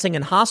dancing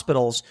in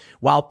hospitals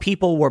while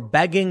people were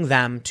begging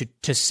them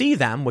to see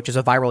them, which is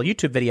a viral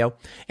YouTube video,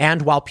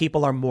 and while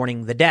people are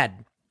mourning the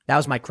dead. That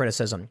was my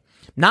criticism.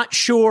 Not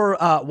sure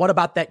what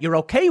about that you're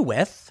okay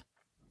with.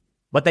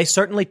 But they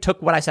certainly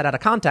took what I said out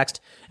of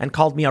context and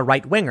called me a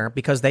right winger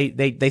because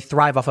they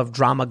thrive off of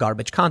drama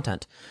garbage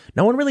content.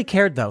 No one really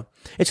cared, though.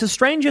 It's the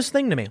strangest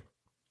thing to me.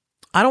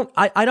 I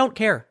don't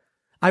care.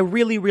 I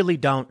really, really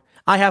don't.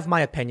 I have my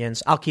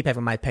opinions. I'll keep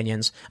having my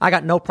opinions. I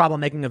got no problem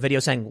making a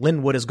video saying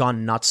Lin Wood has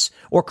gone nuts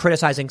or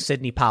criticizing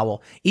Sidney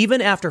Powell. Even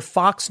after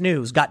Fox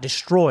News got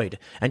destroyed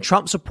and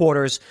Trump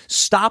supporters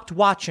stopped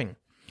watching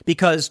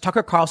because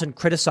Tucker Carlson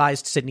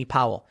criticized Sidney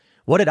Powell.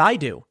 What did I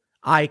do?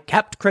 I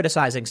kept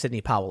criticizing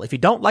Sidney Powell. If you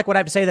don't like what I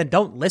have to say, then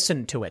don't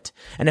listen to it.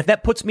 And if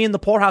that puts me in the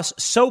poorhouse,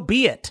 so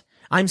be it.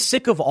 I'm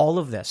sick of all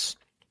of this.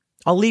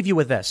 I'll leave you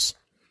with this.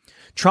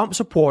 Trump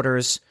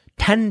supporters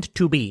tend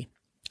to be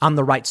on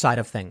the right side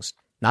of things.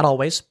 Not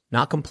always,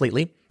 not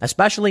completely.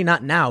 especially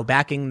not now,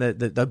 backing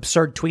the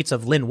absurd tweets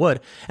of Lynn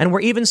Wood. And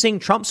we're even seeing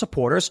Trump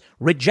supporters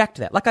reject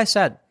that. Like I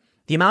said,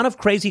 the amount of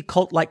crazy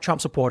cult-like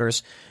Trump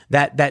supporters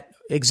that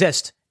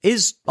exist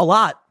is a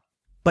lot,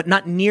 but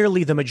not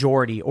nearly the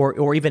majority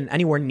or even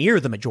anywhere near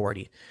the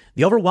majority.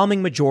 The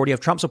overwhelming majority of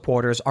Trump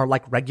supporters are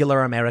like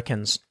regular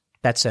Americans.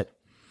 That's it.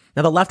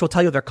 Now, the left will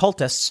tell you they're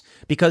cultists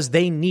because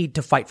they need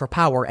to fight for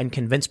power and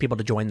convince people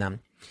to join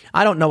them.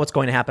 I don't know what's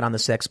going to happen on the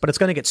 6th, but it's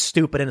going to get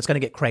stupid and it's going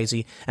to get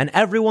crazy. And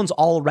everyone's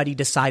already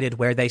decided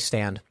where they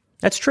stand.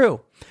 That's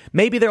true.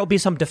 Maybe there will be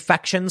some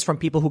defections from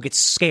people who get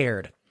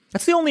scared.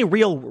 That's the only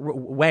real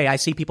way I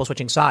see people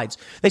switching sides.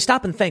 They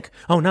stop and think,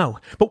 oh no,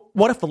 but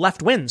what if the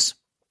left wins?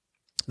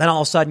 Then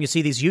all of a sudden you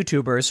see these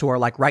YouTubers who are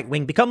like right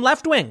wing become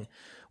left wing,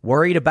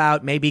 worried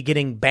about maybe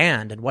getting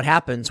banned and what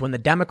happens when the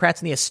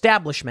Democrats and the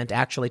establishment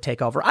actually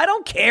take over. I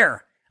don't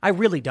care. I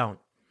really don't.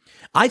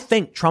 I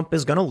think Trump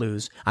is going to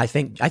lose. I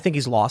think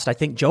he's lost. I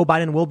think Joe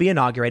Biden will be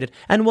inaugurated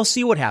and we'll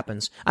see what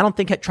happens. I don't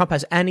think Trump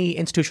has any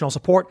institutional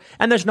support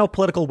and there's no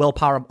political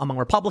willpower among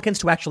Republicans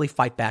to actually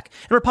fight back.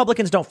 And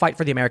Republicans don't fight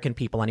for the American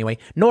people anyway,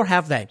 nor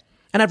have they.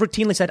 And I've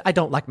routinely said I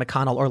don't like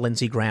McConnell or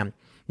Lindsey Graham.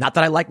 Not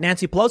that I like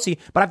Nancy Pelosi,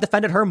 but I've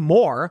defended her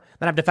more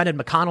than I've defended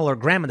McConnell or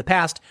Graham in the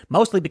past,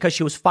 mostly because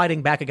she was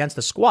fighting back against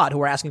the squad who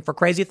were asking for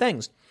crazy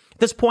things. At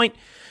this point,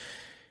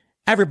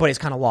 everybody's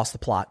kind of lost the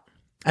plot.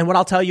 And what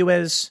I'll tell you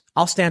is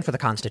I'll stand for the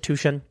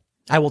Constitution.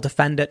 I will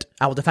defend it.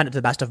 I will defend it to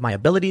the best of my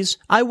abilities.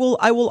 I will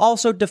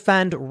also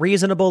defend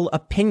reasonable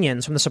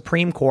opinions from the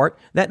Supreme Court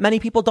that many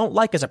people don't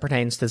like as it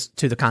pertains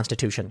to the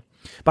Constitution.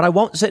 But I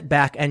won't sit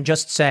back and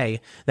just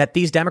say that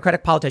these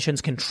Democratic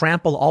politicians can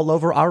trample all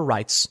over our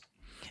rights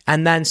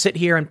and then sit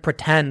here and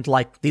pretend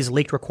like these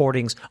leaked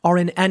recordings are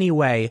in any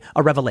way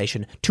a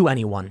revelation to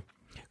anyone.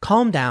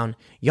 Calm down.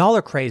 Y'all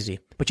are crazy.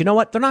 But you know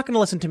what? They're not going to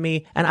listen to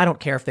me, and I don't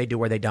care if they do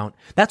or they don't.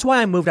 That's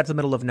why I moved out to the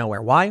middle of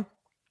nowhere. Why?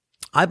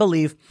 I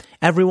believe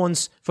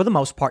everyone's, for the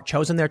most part,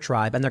 chosen their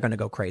tribe, and they're going to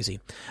go crazy.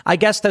 I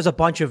guess there's a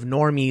bunch of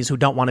normies who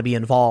don't want to be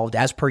involved,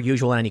 as per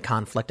usual, in any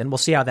conflict, and we'll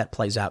see how that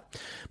plays out.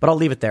 But I'll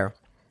leave it there.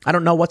 I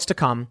don't know what's to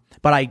come,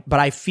 but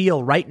I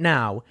feel right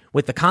now,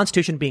 with the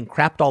Constitution being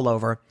crapped all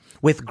over,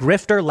 with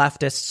grifter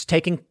leftists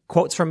taking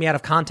quotes from me out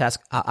of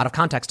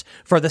context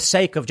for the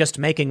sake of just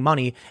making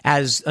money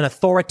as an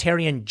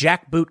authoritarian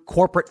jackboot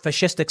corporate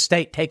fascistic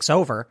state takes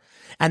over,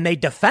 and they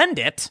defend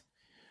it.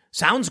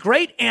 Sounds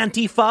great,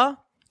 Antifa.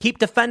 Keep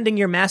defending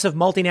your massive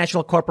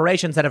multinational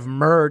corporations that have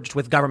merged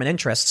with government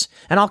interests,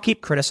 and I'll keep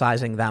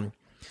criticizing them.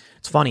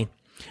 It's funny.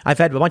 I've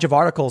had a bunch of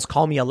articles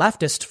call me a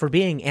leftist for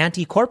being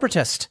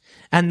anti-corporatist,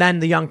 and then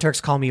the Young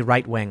Turks call me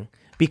right-wing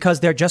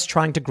because they're just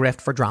trying to grift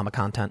for drama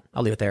content.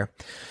 I'll leave it there.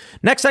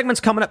 Next segment's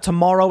coming up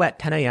tomorrow at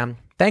 10 a.m.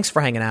 Thanks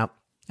for hanging out,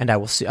 and I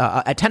will see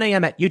at 10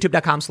 a.m. at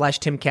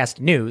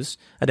youtube.com/TimCastNews,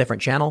 a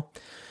different channel.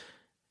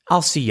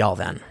 I'll see y'all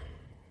then.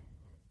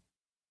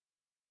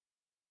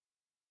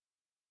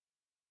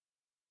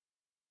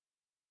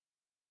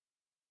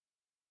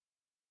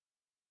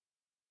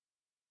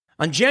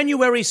 On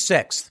January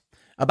 6th,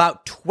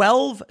 about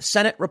 12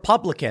 Senate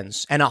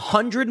Republicans and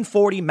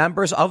 140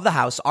 members of the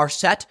House are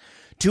set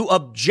to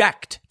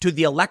object to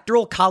the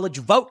Electoral College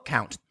vote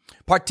count,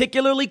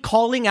 particularly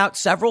calling out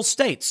several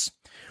states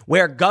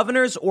where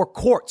governors or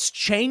courts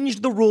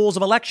changed the rules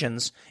of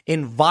elections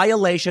in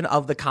violation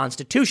of the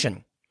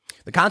Constitution.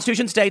 The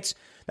Constitution states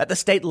that the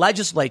state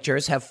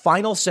legislatures have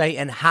final say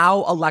in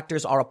how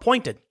electors are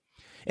appointed.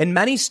 In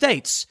many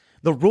states,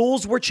 the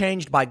rules were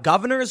changed by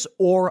governors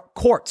or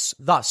courts.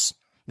 Thus,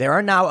 there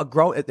are now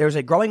there's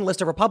a growing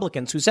list of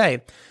Republicans who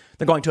say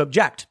they're going to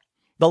object.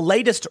 The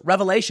latest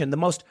revelation, the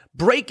most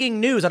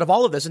breaking news out of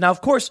all of this. And now, of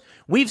course,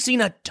 we've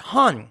seen a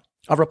ton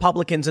of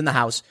Republicans in the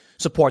House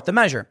support the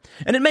measure.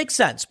 And it makes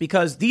sense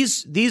because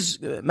these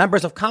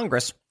members of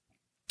Congress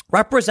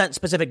represent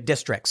specific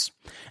districts.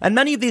 And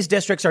many of these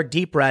districts are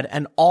deep red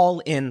and all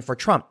in for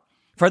Trump.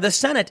 For the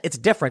Senate, it's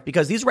different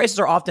because these races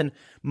are often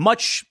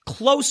much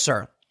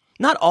closer.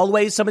 Not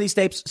always. Some of these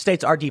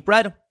states are deep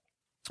red.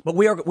 But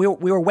we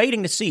were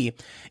waiting to see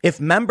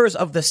if members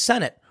of the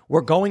Senate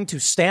were going to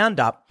stand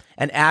up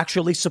and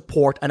actually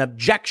support an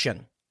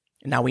objection.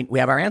 And now we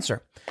have our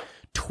answer.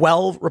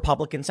 12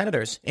 Republican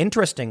senators.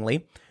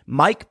 Interestingly,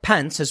 Mike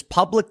Pence has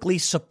publicly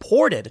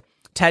supported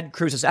Ted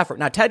Cruz's effort.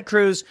 Now, Ted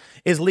Cruz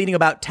is leading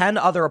about 10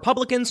 other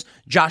Republicans.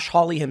 Josh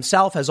Hawley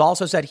himself has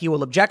also said he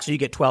will object, so you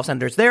get 12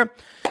 senators there.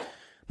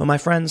 But my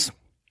friends,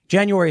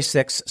 January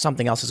 6th,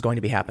 something else is going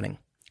to be happening.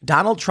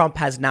 Donald Trump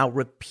has now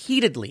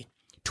repeatedly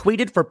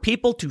tweeted for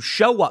people to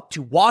show up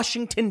to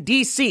Washington,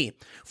 D.C.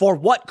 for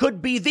what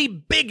could be the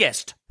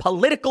biggest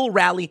political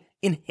rally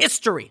in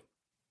history.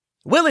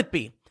 Will it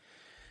be?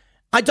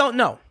 I don't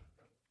know.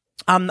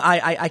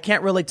 I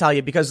can't really tell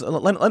you because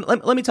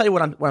let me tell you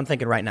what I'm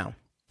thinking right now.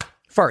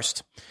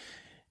 First,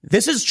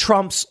 this is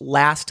Trump's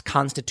last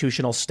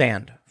constitutional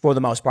stand for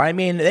the most part. I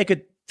mean, they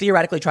could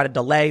theoretically try to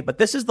delay, but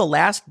this is the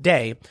last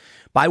day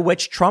by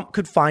which Trump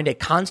could find a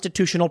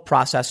constitutional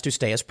process to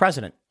stay as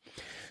president.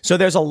 So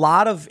there's a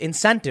lot of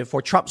incentive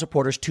for Trump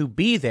supporters to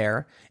be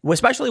there,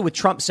 especially with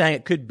Trump saying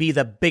it could be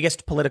the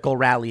biggest political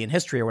rally in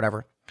history or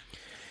whatever.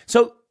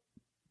 So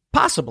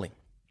possibly.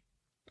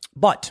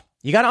 But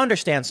you got to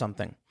understand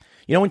something.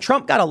 You know, when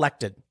Trump got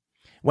elected,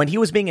 when he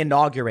was being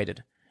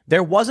inaugurated,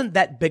 there wasn't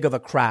that big of a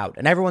crowd.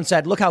 And everyone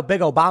said, look how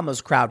big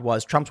Obama's crowd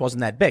was. Trump's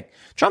wasn't that big.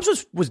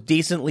 Trump's was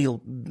decently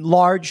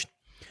large,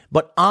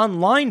 but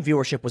online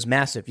viewership was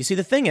massive. You see,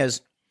 the thing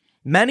is,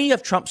 many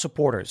of Trump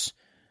supporters,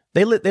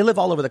 they live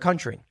all over the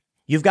country.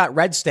 You've got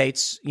red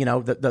states, you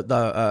know,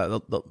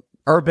 the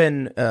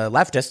urban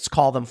leftists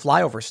call them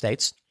flyover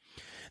states.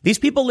 These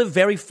people live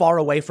very far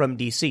away from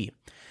D.C.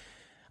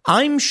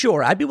 I'm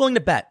sure, I'd be willing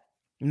to bet,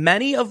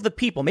 many of the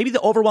people, maybe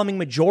the overwhelming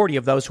majority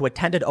of those who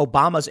attended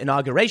Obama's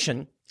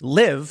inauguration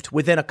lived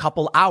within a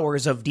couple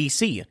hours of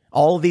D.C.,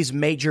 all of these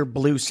major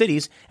blue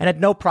cities, and had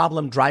no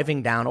problem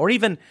driving down, or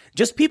even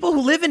just people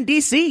who live in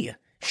D.C.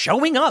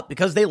 showing up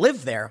because they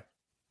live there.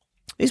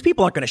 These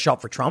people aren't going to show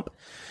up for Trump.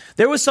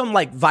 There was some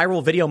like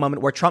viral video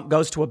moment where Trump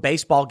goes to a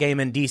baseball game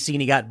in D.C.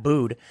 and he got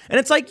booed. And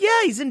it's like,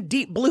 yeah, he's in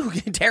deep blue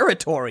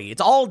territory.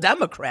 It's all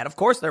Democrat. Of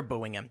course they're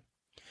booing him.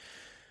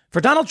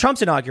 For Donald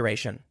Trump's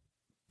inauguration,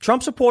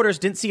 Trump supporters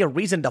didn't see a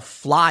reason to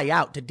fly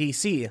out to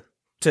D.C.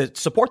 to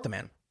support the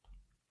man.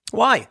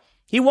 Why?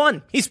 He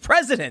won. He's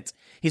president.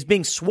 He's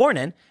being sworn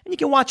in, and you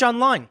can watch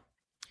online.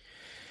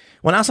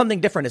 Well, now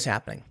something different is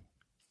happening.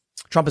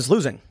 Trump is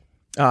losing.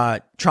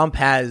 Trump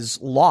has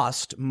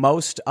lost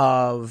most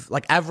of,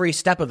 like, every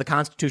step of the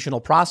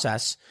constitutional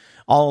process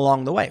all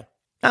along the way.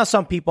 Now,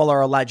 some people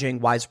are alleging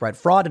widespread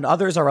fraud, and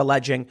others are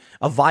alleging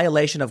a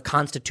violation of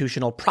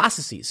constitutional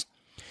processes.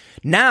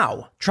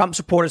 Now, Trump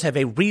supporters have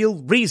a real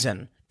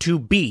reason to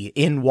be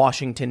in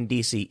Washington,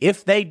 D.C.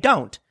 If they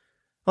don't,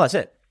 well, that's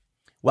it.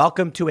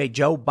 Welcome to a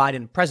Joe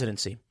Biden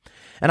presidency.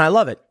 And I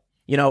love it.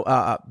 You know,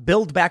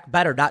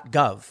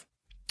 buildbackbetter.gov,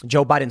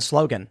 Joe Biden's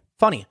slogan.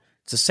 Funny.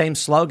 It's the same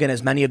slogan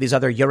as many of these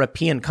other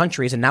European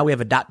countries, and now we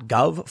have a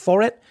 .gov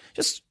for it.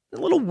 Just a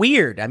little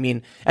weird. I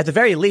mean, at the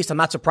very least, I'm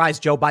not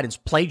surprised Joe Biden's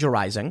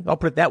plagiarizing. I'll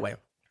put it that way.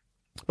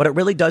 But it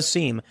really does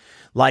seem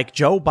like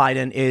Joe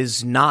Biden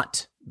is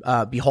not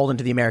beholden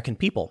to the American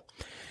people.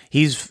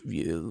 He's,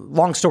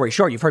 long story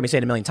short, you've heard me say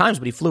it a million times,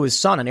 but he flew his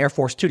son on Air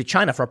Force Two to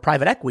China for a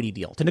private equity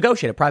deal, to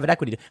negotiate a private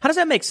equity deal. How does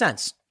that make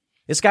sense?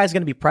 This guy's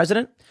going to be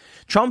president.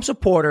 Trump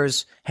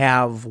supporters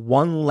have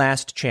one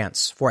last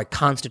chance for a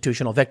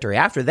constitutional victory.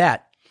 After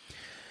that,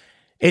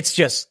 it's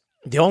just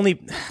the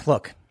only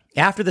look.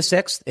 After the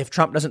 6th, if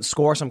Trump doesn't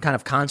score some kind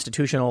of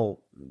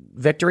constitutional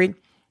victory,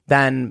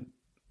 then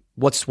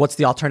what's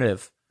the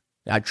alternative?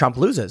 Trump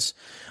loses,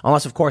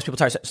 unless, of course,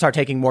 people start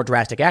taking more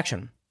drastic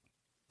action.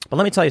 But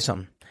let me tell you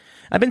something.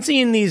 I've been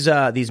seeing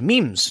these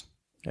memes.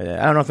 I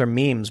don't know if they're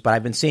memes, but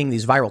I've been seeing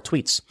these viral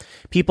tweets.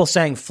 People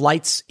saying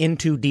flights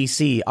into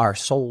D.C. are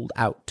sold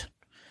out.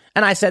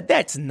 And I said,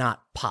 that's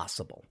not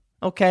possible.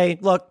 Okay,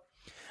 look,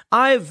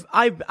 I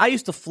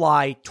used to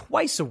fly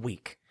twice a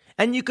week,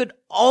 and you could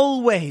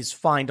always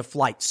find a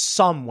flight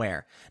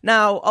somewhere.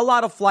 Now, a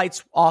lot of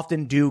flights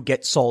often do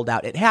get sold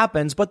out. It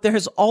happens, but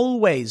there's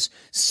always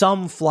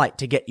some flight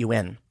to get you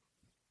in.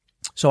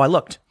 So I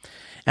looked.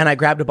 And I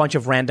grabbed a bunch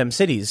of random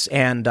cities,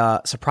 and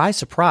surprise,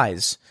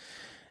 surprise,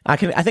 I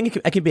think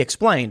it can be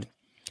explained.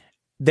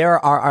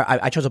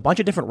 I chose a bunch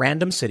of different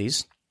random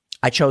cities.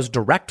 I chose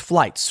direct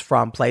flights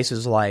from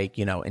places like,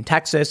 you know, in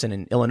Texas and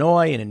in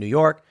Illinois and in New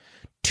York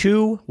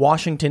to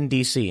Washington,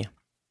 D.C.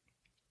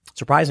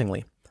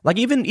 Surprisingly, like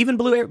even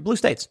blue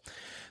states.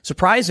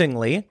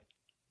 Surprisingly,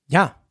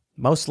 yeah,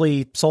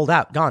 mostly sold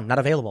out, gone, not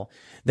available.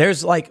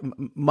 There's like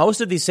most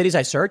of these cities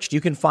I searched,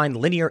 you can find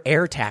linear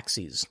air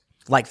taxis.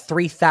 Like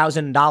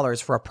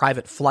 $3,000 for a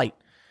private flight.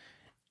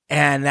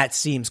 And that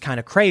seems kind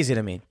of crazy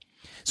to me.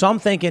 So I'm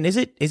thinking, is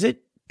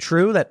it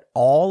true that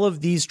all of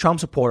these Trump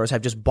supporters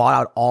have just bought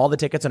out all the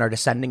tickets and are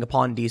descending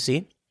upon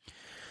DC?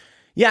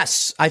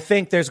 Yes, I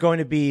think there's going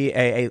to be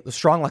a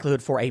strong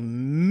likelihood for a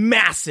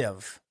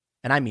massive,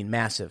 and I mean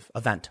massive,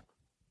 event.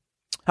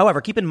 However,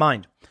 keep in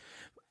mind,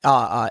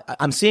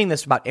 I'm seeing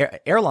this about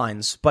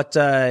airlines, but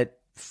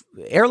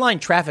airline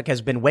traffic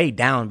has been way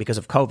down because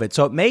of COVID.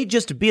 So it may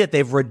just be that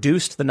they've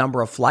reduced the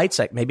number of flights.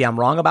 Like maybe I'm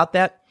wrong about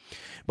that.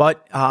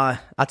 But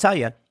I'll tell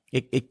you,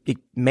 it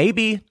may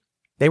be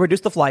they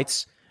reduced the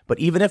flights. But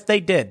even if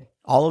they did,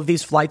 all of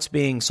these flights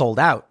being sold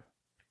out,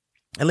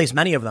 at least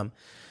many of them,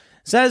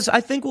 says I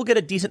think we'll get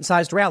a decent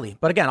sized rally.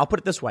 But again, I'll put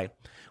it this way.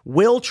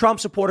 Will Trump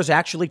supporters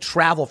actually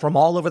travel from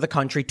all over the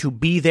country to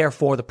be there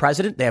for the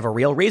president? They have a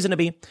real reason to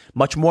be,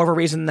 much more of a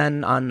reason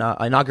than on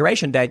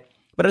Inauguration Day.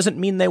 But it doesn't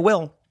mean they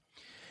will.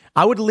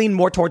 I would lean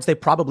more towards they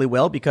probably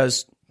will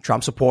because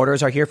Trump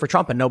supporters are here for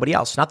Trump and nobody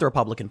else, not the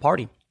Republican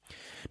Party.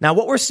 Now,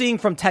 what we're seeing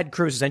from Ted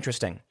Cruz is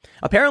interesting.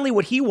 Apparently,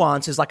 what he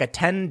wants is like a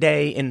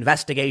 10-day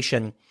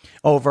investigation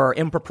over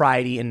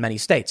impropriety in many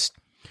states.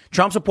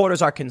 Trump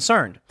supporters are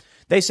concerned.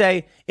 They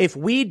say if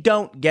we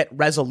don't get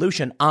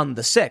resolution on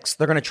the 6th,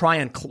 they're going to try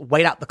and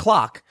wait out the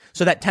clock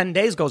so that 10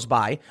 days goes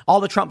by. All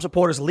the Trump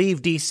supporters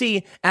leave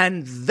D.C.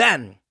 and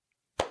then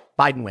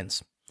Biden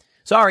wins.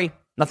 Sorry,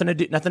 nothing to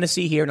do, nothing to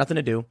see here, nothing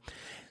to do.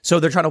 So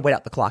they're trying to wait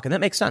out the clock. And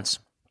that makes sense.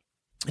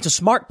 It's a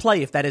smart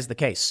play if that is the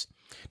case.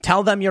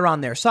 Tell them you're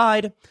on their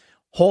side.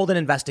 hold an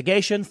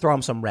investigation, throw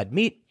them some red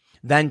meat,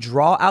 then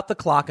draw out the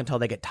clock until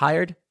they get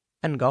tired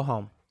and go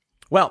home.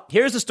 Well,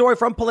 here's the story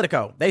from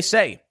Politico. They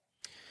say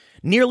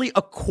nearly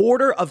a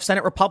quarter of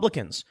Senate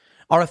Republicans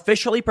are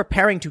officially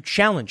preparing to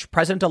challenge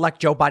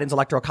President-elect Joe Biden's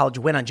Electoral College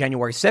win on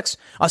January 6th,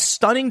 a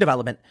stunning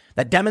development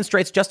that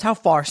demonstrates just how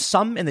far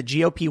some in the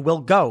GOP will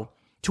go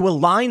to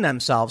align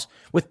themselves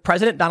with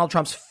President Donald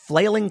Trump's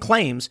flailing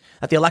claims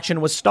that the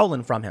election was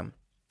stolen from him.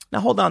 Now,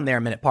 hold on there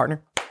a minute,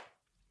 partner.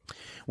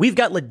 We've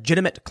got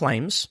legitimate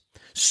claims,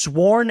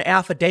 sworn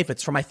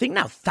affidavits from, I think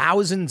now,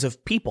 thousands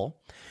of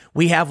people.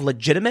 We have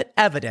legitimate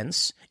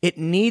evidence. It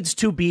needs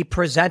to be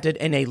presented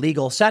in a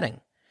legal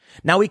setting.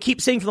 Now, we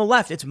keep saying from the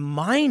left, it's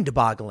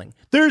mind-boggling.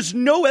 There's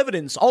no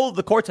evidence. All of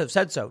the courts have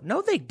said so.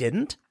 No, they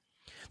didn't.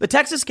 The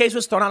Texas case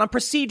was thrown out on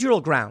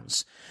procedural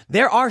grounds.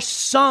 There are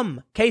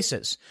some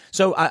cases.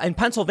 So in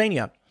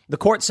Pennsylvania, the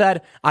court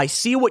said, I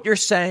see what you're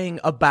saying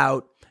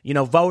about,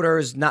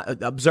 voters,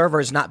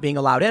 observers not being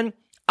allowed in.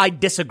 I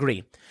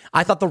disagree.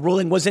 I thought the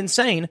ruling was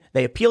insane.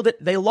 They appealed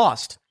it. They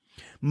lost.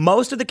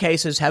 Most of the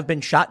cases have been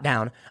shot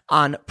down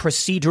on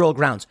procedural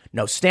grounds.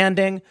 No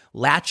standing,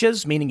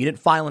 latches, meaning you didn't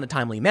file in a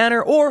timely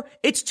manner, or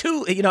it's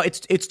too,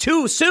 it's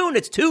too soon,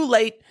 it's too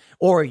late,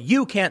 or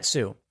you can't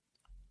sue.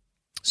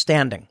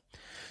 Standing.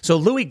 So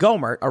Louis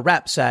Gohmert, a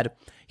rep, said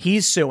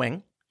he's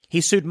suing.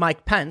 He sued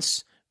Mike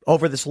Pence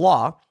over this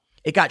law.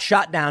 It got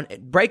shot down.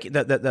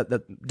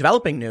 The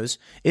developing news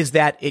is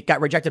that it got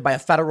rejected by a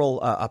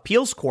federal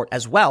appeals court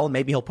as well.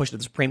 Maybe he'll push it to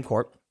the Supreme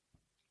Court.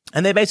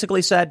 And they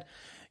basically said,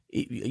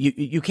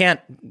 you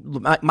can't,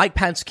 Mike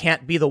Pence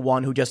can't be the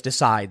one who just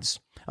decides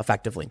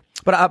effectively.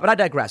 But I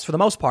digress. For the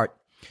most part,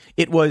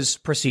 it was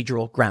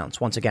procedural grounds.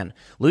 Once again,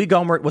 Louis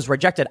Gohmert was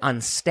rejected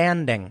on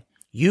standing.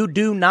 You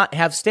do not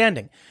have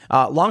standing.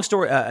 Long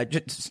story,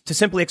 to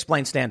simply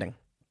explain standing.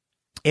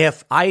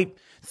 If I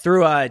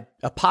threw a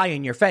pie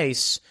in your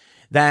face,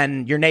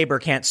 then your neighbor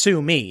can't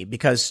sue me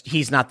because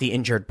he's not the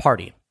injured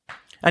party.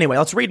 Anyway,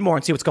 let's read more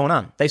and see what's going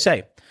on. They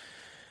say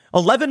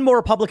 11 more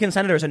Republican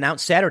senators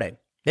announced Saturday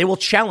they will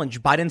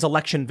challenge Biden's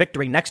election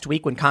victory next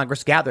week when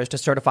Congress gathers to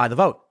certify the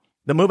vote.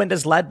 The movement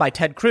is led by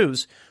Ted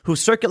Cruz, who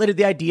circulated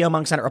the idea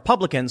among Senate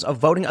Republicans of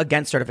voting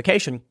against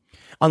certification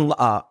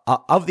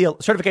of the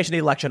certification of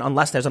the election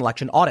unless there's an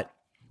election audit.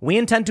 We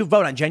intend to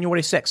vote on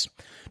January 6th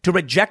to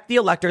reject the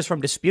electors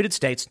from disputed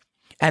states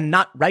and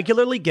not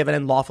regularly given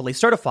and lawfully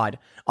certified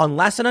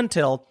unless and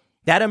until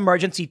that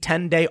emergency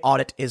 10-day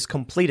audit is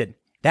completed.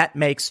 That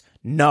makes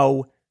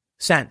no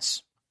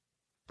sense.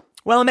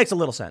 Well, it makes a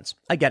little sense.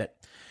 I get it.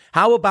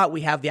 How about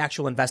we have the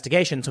actual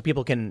investigation so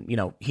people can,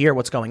 hear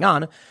what's going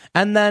on,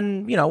 and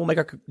then, we'll make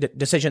our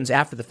decisions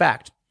after the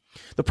fact.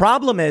 The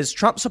problem is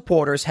Trump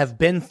supporters have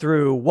been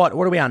through what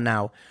are we on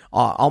now?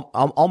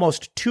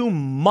 Almost 2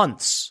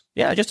 months.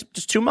 Yeah,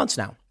 just 2 months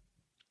now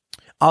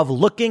of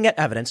looking at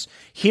evidence,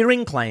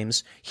 hearing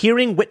claims,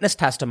 hearing witness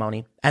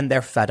testimony, and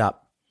they're fed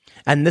up.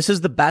 And this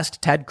is the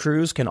best Ted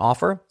Cruz can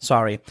offer.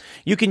 Sorry.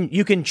 You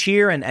can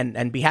cheer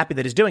and be happy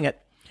that he's doing it.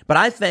 But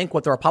I think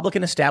what the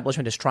Republican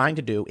establishment is trying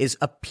to do is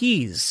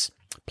appease,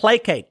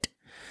 placate,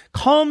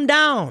 calm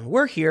down.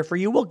 We're here for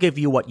you. We'll give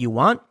you what you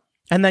want.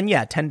 And then,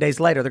 10 days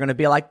later, they're going to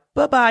be like,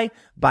 bye-bye,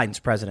 Biden's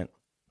president.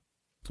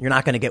 You're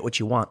not going to get what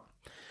you want.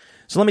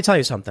 So let me tell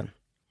you something.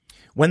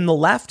 When the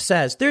left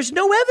says there's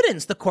no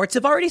evidence, the courts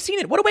have already seen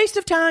it. What a waste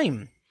of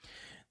time.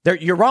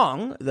 You're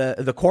wrong.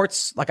 The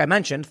courts, like I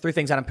mentioned, threw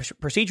things out on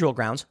procedural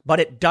grounds, but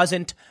it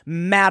doesn't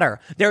matter.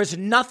 There's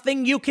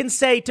nothing you can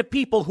say to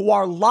people who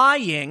are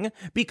lying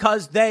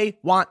because they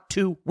want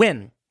to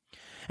win.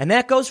 And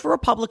that goes for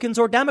Republicans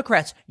or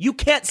Democrats. You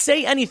can't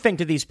say anything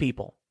to these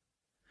people.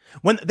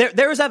 When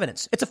there is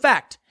evidence, it's a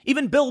fact.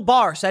 Even Bill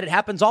Barr said it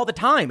happens all the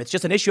time. It's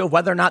just an issue of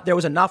whether or not there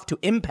was enough to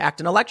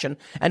impact an election,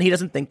 and he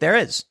doesn't think there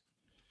is.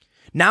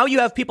 Now you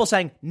have people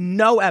saying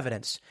no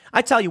evidence.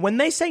 I tell you, when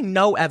they say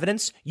no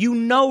evidence, you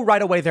know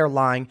right away they're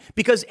lying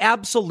because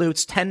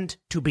absolutes tend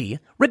to be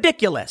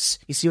ridiculous.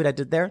 You see what I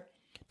did there?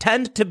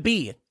 Tend to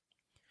be.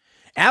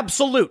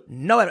 Absolute.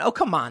 No evidence. Oh,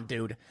 come on,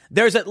 dude.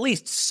 There's at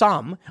least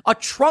some. A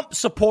Trump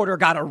supporter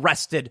got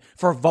arrested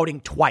for voting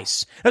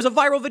twice. There's a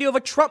viral video of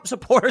a Trump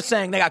supporter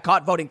saying they got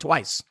caught voting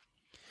twice.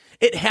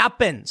 It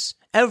happens.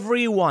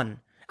 Everyone.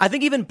 I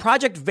think even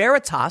Project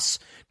Veritas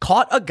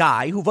caught a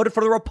guy who voted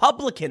for the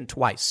Republican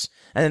twice.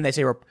 And then they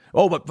say,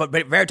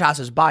 but Veritas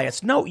is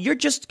biased. No, you're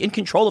just in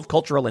control of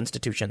cultural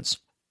institutions.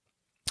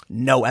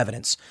 No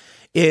evidence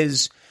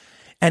is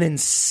an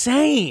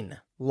insane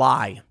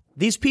lie.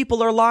 These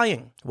people are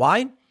lying.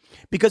 Why?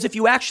 Because if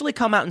you actually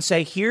come out and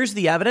say, here's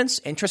the evidence,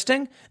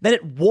 interesting, then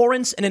it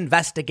warrants an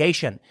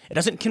investigation. It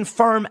doesn't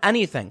confirm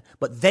anything,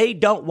 but they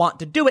don't want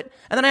to do it.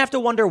 And then I have to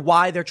wonder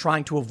why they're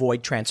trying to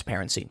avoid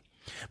transparency.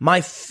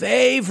 My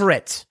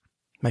favorite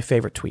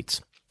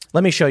tweets.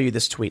 Let me show you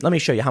this tweet. Let me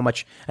show you how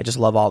much I just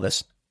love all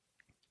this.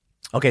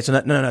 Okay,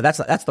 so no,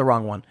 that's the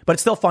wrong one, but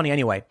it's still funny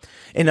anyway.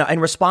 In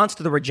response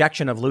to the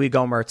rejection of Louis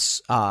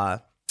Gohmert's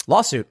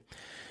lawsuit,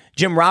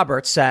 Jim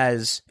Roberts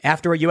says,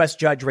 after a U.S.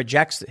 judge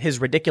rejects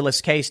his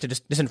ridiculous case to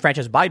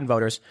disenfranchise Biden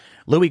voters,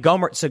 Louis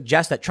Gohmert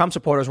suggests that Trump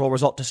supporters will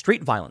resort to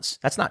street violence.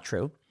 That's not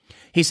true.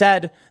 He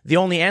said the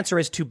only answer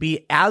is to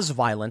be as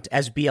violent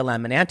as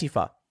BLM and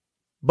Antifa.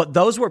 But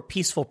those were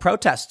peaceful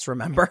protests,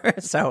 remember?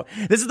 So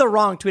this is the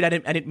wrong tweet. I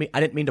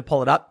didn't mean to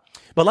pull it up.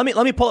 But let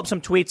me pull up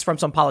some tweets from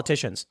some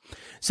politicians.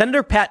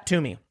 Senator Pat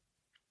Toomey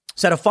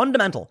said a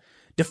fundamental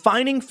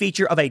defining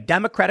feature of a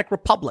democratic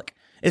republic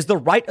is the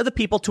right of the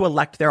people to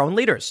elect their own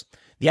leaders.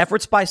 The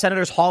efforts by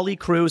Senators Hawley,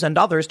 Cruz, and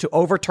others to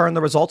overturn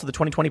the results of the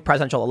 2020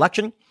 presidential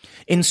election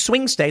in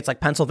swing states like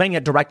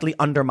Pennsylvania directly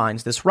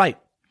undermines this right.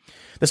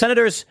 The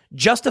senators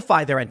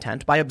justify their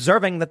intent by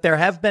observing that there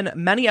have been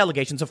many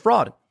allegations of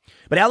fraud.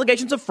 But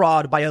allegations of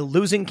fraud by a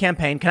losing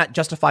campaign cannot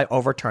justify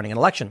overturning an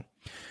election.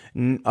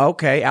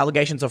 Okay,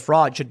 allegations of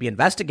fraud should be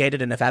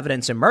investigated, and if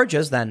evidence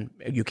emerges, then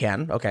you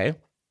can. Okay.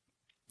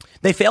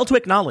 They fail to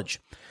acknowledge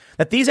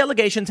that these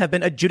allegations have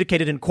been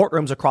adjudicated in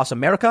courtrooms across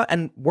America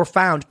and were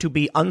found to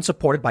be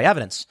unsupported by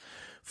evidence.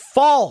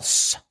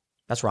 False.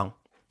 That's wrong.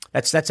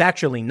 That's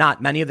actually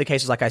not. Many of the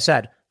cases, like I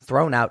said,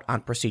 thrown out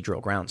on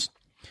procedural grounds.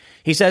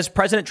 He says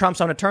President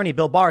Trump's own attorney,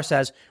 Bill Barr,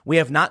 says we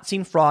have not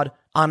seen fraud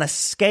on a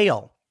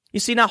scale. You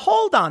see, now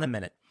hold on a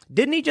minute.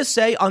 Didn't he just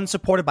say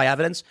unsupported by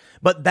evidence?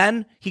 But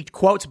then he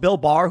quotes Bill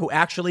Barr, who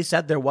actually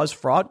said there was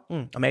fraud.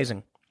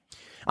 Amazing.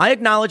 I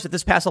acknowledge that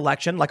this past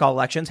election, like all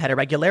elections, had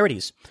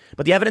irregularities,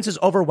 but the evidence is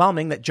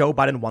overwhelming that Joe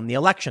Biden won the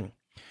election.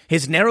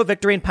 His narrow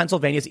victory in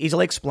Pennsylvania is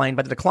easily explained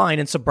by the decline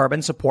in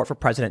suburban support for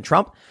President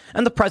Trump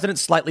and the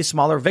president's slightly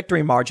smaller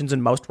victory margins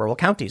in most rural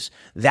counties.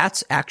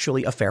 That's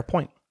actually a fair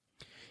point.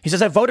 He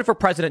says, I voted for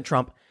President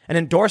Trump and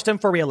endorsed him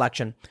for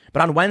re-election,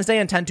 but on Wednesday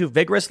intend to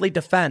vigorously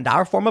defend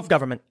our form of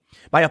government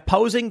by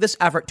opposing this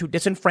effort to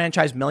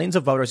disenfranchise millions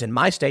of voters in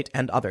my state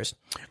and others.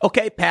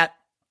 Okay, Pat,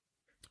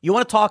 you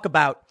want to talk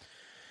about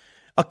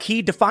a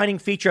key defining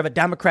feature of a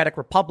democratic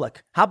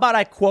republic? How about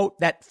I quote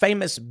that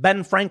famous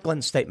Ben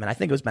Franklin statement? I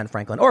think it was Ben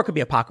Franklin, or it could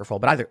be apocryphal,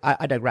 but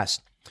I digress.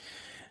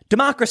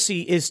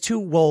 Democracy is two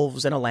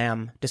wolves and a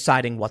lamb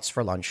deciding what's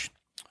for lunch.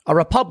 A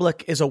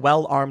republic is a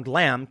well-armed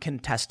lamb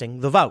contesting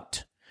the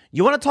vote.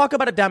 You want to talk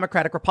about a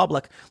democratic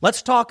republic?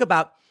 Let's talk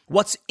about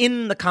what's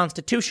in the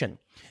Constitution.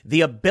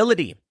 The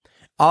ability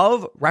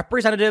of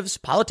representatives,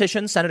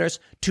 politicians, senators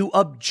to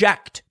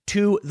object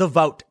to the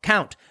vote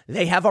count.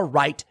 They have a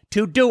right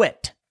to do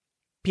it.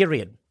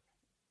 Period.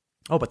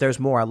 Oh, but there's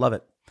more. I love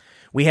it.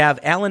 We have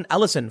Alan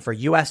Ellison for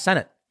U.S.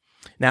 Senate.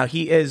 Now,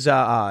 he is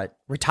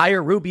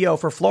retire Rubio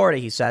for Florida,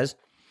 he says.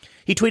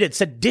 He tweeted,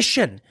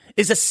 sedition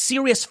is a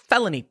serious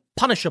felony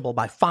punishable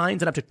by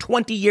fines and up to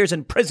 20 years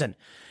in prison,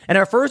 and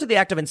refers to the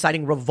act of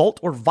inciting revolt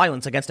or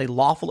violence against a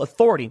lawful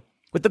authority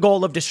with the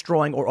goal of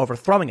destroying or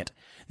overthrowing it.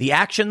 The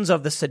actions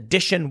of the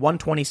Sedition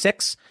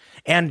 126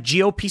 and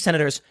GOP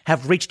senators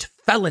have reached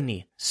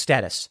felony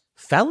status.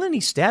 Felony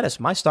status,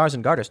 my stars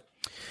and garters.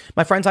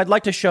 My friends, I'd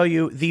like to show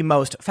you the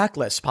most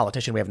feckless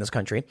politician we have in this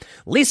country,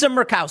 Lisa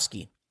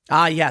Murkowski.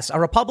 Ah, yes, a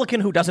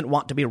Republican who doesn't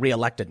want to be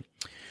reelected.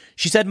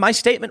 She said, my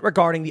statement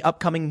regarding the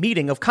upcoming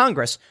meeting of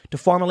Congress to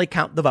formally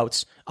count the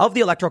votes of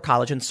the Electoral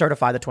College and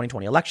certify the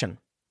 2020 election.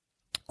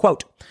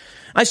 Quote,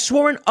 I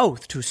swore an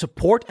oath to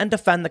support and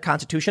defend the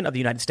Constitution of the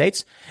United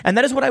States, and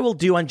that is what I will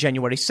do on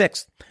January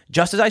 6th,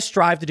 just as I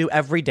strive to do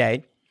every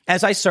day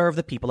as I serve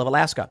the people of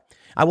Alaska.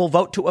 I will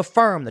vote to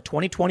affirm the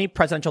 2020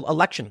 presidential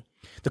election.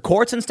 The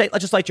courts and state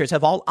legislatures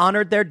have all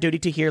honored their duty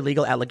to hear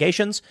legal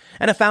allegations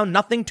and have found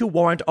nothing to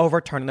warrant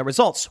overturning the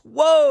results.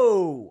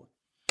 Whoa!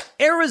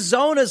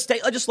 Arizona's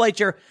state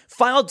legislature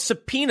filed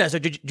subpoenas, a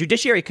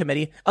judiciary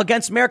committee,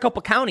 against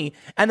Maricopa County.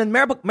 And then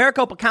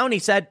Maricopa County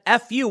said,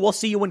 F you, we'll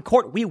see you in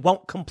court. We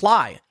won't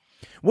comply.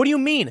 What do you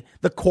mean?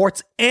 The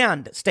courts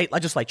and state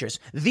legislatures.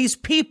 These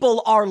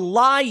people are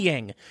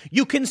lying.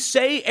 You can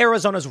say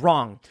Arizona's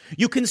wrong.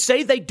 You can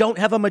say they don't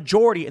have a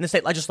majority in the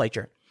state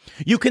legislature.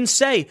 You can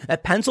say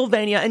that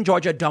Pennsylvania and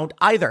Georgia don't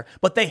either,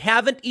 but they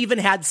haven't even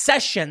had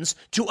sessions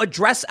to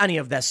address any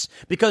of this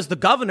because the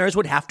governors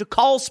would have to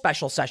call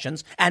special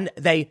sessions, and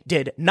they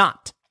did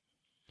not.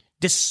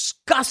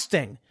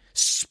 Disgusting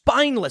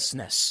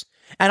spinelessness.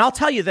 And I'll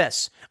tell you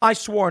this, I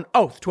swore an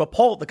oath to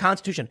uphold the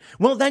Constitution.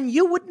 Well, then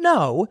you would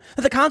know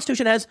that the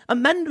Constitution has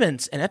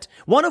amendments in it,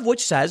 one of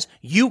which says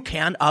you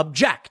can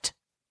object.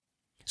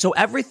 So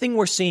everything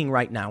we're seeing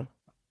right now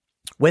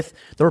with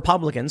the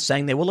Republicans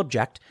saying they will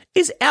object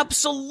is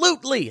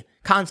absolutely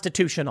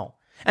constitutional.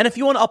 And if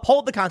you want to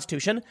uphold the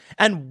Constitution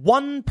and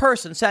one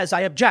person says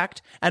I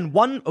object, and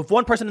one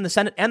person in the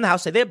Senate and the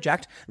House say they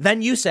object,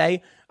 then you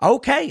say,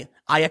 okay,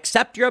 I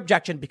accept your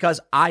objection because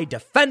I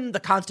defend the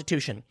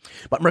Constitution.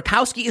 But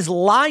Murkowski is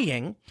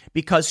lying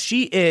because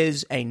she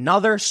is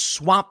another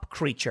swamp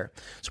creature.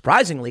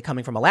 Surprisingly,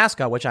 coming from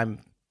Alaska, which I'm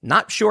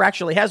not sure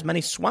actually has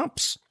many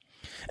swamps.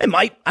 It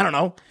might, I don't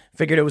know.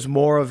 Figured it was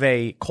more of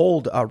a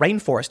cold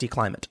rainforesty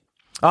climate.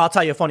 Oh, I'll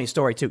tell you a funny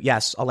story, too.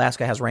 Yes,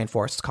 Alaska has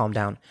rainforests. Calm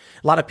down.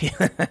 A lot of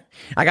people.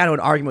 I got into an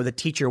argument with a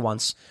teacher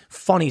once.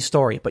 Funny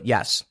story, but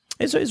yes,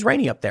 it's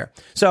rainy up there.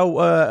 So,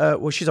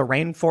 well, she's a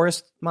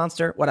rainforest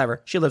monster.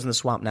 Whatever. She lives in the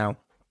swamp now.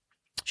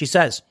 She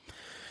says,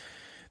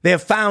 they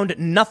have found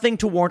nothing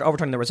to warrant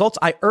overturning the results.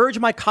 I urge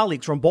my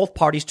colleagues from both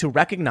parties to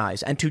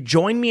recognize and to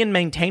join me in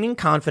maintaining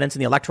confidence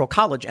in the Electoral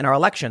College and our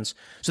elections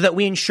so that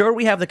we ensure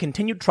we have the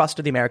continued trust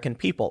of the American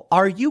people.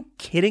 Are you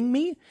kidding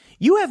me?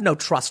 You have no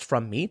trust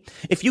from me.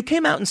 If you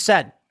came out and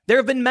said, there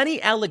have been many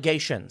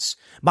allegations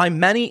by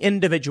many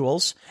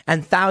individuals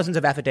and thousands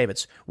of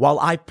affidavits. While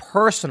I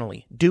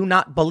personally do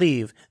not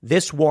believe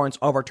this warrants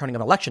overturning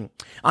of an election,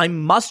 I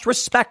must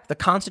respect the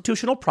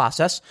constitutional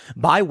process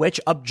by which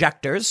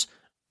objectors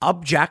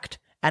object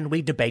and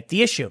we debate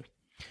the issue.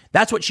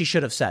 That's what she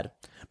should have said.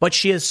 But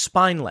she is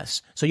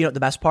spineless. So you know what the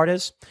best part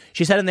is?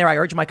 She said in there, I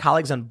urge my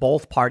colleagues on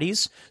both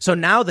parties. So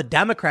now the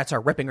Democrats are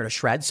ripping her to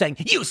shreds, saying,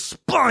 you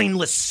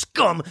spineless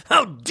scum,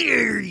 how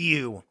dare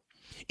you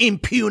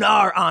impugn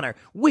our honor?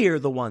 We're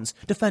the ones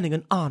defending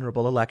an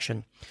honorable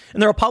election.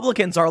 And the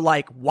Republicans are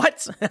like,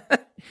 what?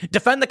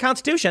 Defend the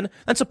Constitution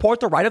and support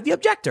the right of the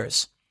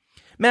objectors.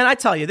 Man, I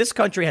tell you, this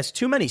country has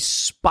too many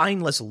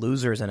spineless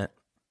losers in it.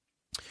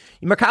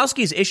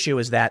 Murkowski's issue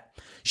is that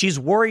she's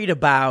worried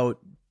about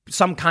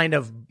some kind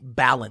of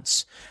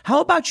balance.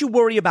 How about you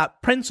worry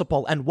about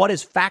principle and what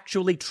is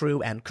factually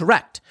true and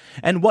correct?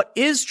 And what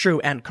is true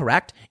and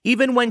correct,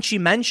 even when she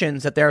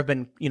mentions that there have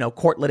been,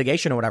 court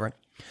litigation or whatever,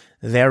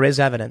 there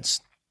is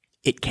evidence.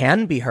 It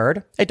can be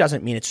heard. It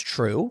doesn't mean it's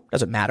true.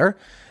 Doesn't matter.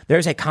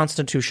 There's a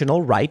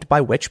constitutional right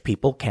by which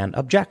people can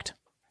object.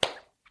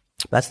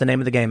 That's the name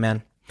of the game,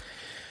 man.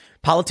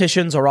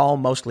 Politicians are all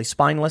mostly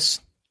spineless.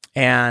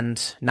 And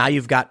now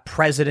you've got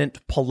President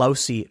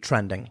Pelosi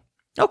trending.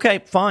 Okay,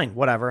 fine,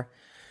 whatever.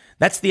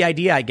 That's the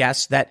idea, I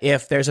guess, that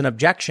if there's an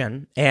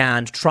objection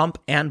and Trump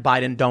and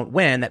Biden don't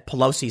win, that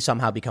Pelosi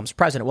somehow becomes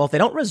president. Well, if they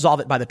don't resolve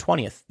it by the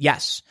 20th,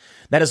 yes,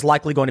 that is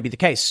likely going to be the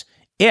case.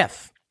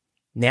 If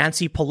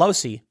Nancy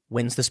Pelosi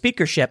wins the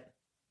speakership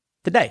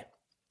today.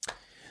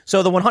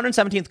 So the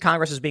 117th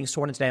Congress is being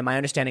sworn in today. My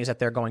understanding is that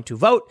they're going to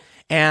vote,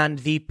 and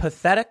the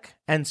pathetic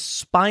and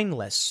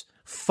spineless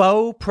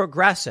faux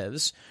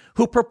progressives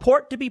who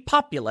purport to be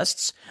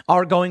populists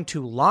are going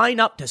to line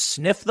up to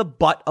sniff the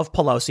butt of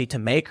Pelosi to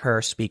make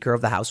her Speaker of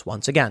the House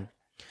once again.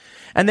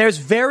 And there's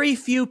very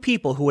few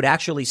people who would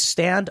actually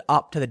stand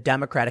up to the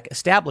Democratic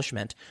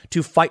establishment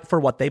to fight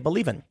for what they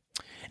believe in.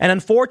 And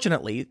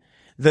unfortunately,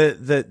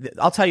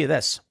 I'll tell you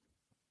this.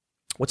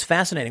 What's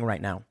fascinating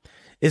right now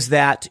is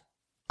that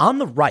on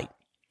the right,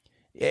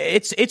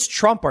 it's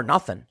Trump or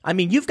nothing. I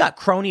mean, you've got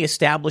crony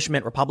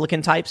establishment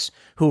Republican types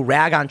who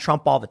rag on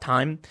Trump all the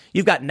time.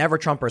 You've got never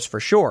Trumpers for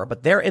sure,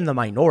 but they're in the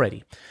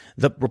minority.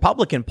 The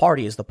Republican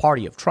Party is the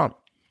party of Trump,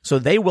 so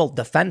they will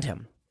defend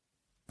him.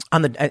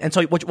 And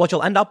so what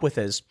you'll end up with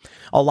is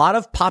a lot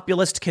of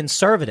populist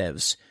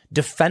conservatives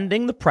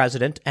defending the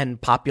president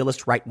and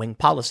populist right-wing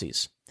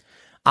policies.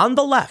 On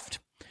the left,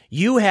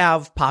 you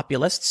have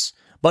populists,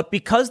 but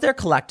because they're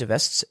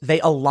collectivists, they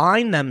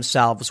align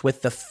themselves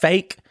with the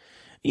fake.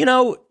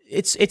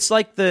 It's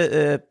like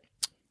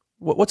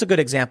what's a good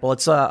example?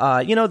 It's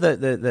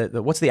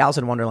what's the Alice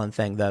in Wonderland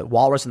thing? The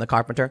walrus and the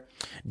carpenter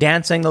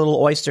dancing the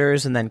little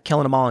oysters and then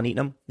killing them all and eating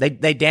them.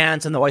 They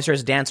dance and the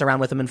oysters dance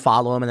around with them and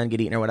follow them and then get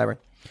eaten or whatever.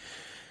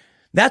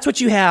 That's what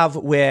you have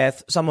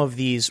with some of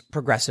these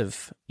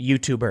progressive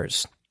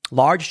YouTubers,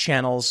 large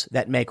channels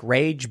that make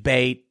rage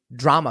bait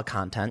drama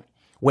content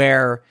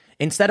where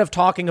instead of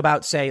talking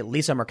about, say,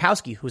 Lisa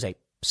Murkowski, who's a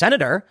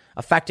senator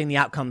affecting the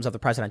outcomes of the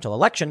presidential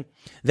election,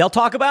 they'll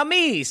talk about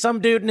me,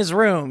 some dude in his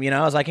room. I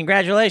was like,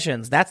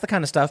 congratulations. That's the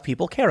kind of stuff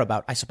people care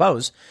about, I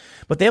suppose.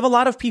 But they have a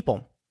lot of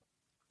people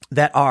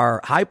that are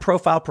high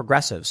profile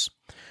progressives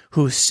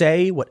who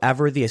say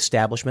whatever the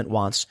establishment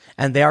wants,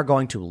 and they are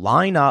going to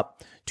line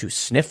up to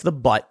sniff the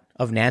butt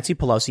of Nancy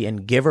Pelosi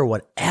and give her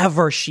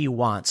whatever she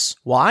wants.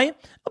 Why?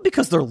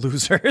 Because they're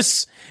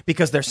losers,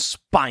 because they're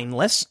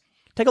spineless.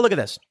 Take a look at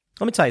this.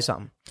 Let me tell you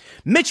something.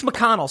 Mitch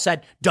McConnell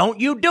said, don't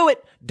you do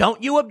it.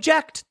 Don't you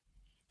object.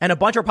 And a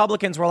bunch of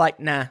Republicans were like,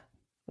 nah,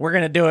 we're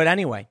going to do it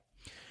anyway.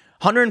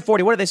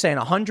 140, what are they saying?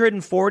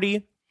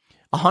 140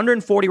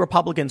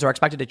 Republicans are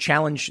expected to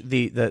challenge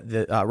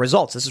the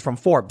results. This is from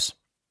Forbes.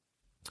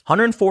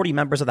 140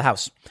 members of the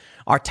House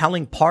are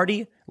telling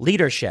party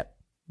leadership,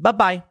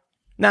 bye-bye.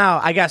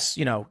 Now, I guess,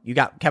 you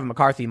got Kevin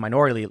McCarthy,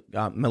 minority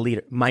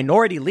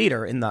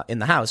leader in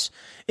the House,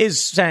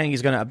 is saying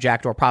he's going to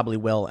object or probably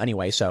will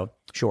anyway. So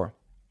sure.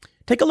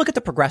 Take a look at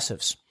the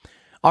progressives.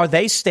 Are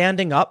they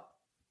standing up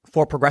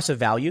for progressive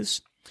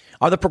values?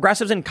 Are the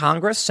progressives in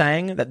Congress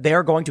saying that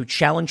they're going to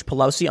challenge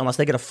Pelosi unless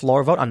they get a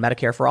floor vote on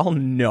Medicare for all?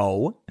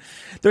 No.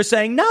 They're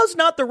saying now's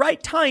not the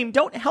right time.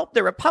 Don't help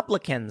the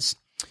Republicans.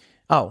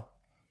 Oh.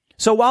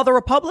 So while the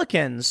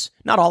Republicans,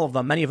 not all of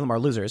them, many of them are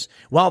losers,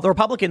 while the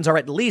Republicans are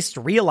at least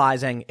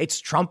realizing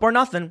it's Trump or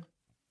nothing,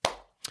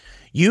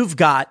 you've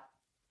got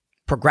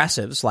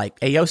progressives like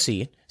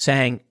AOC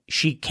saying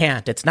she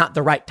can't. It's not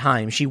the right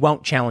time. She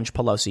won't challenge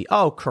Pelosi.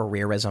 Oh,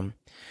 careerism.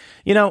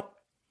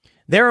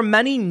 There are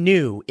many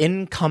new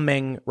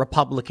incoming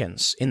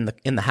Republicans in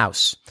the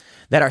House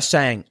that are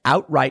saying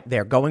outright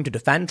they're going to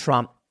defend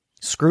Trump,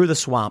 screw the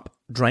swamp,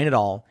 drain it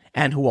all,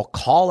 and who will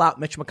call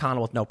out Mitch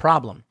McConnell with no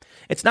problem.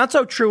 It's not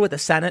so true with the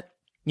Senate,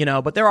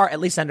 but there are at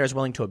least senators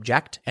willing to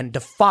object and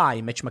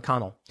defy Mitch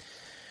McConnell.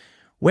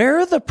 Where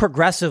are the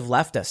progressive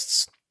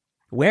leftists?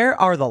 Where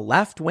are the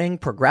left-wing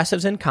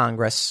progressives in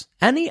Congress?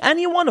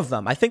 Any one of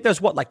them. I think there's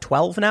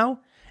 12 now?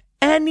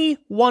 Any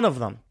one of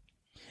them.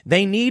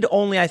 They need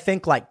only, I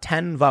think,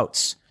 10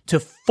 votes to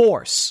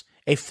force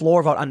a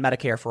floor vote on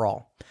Medicare for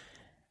all.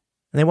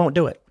 And they won't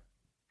do it.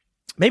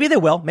 Maybe they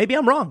will. Maybe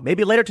I'm wrong.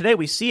 Maybe later today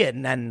we see it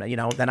and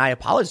then I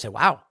apologize and say,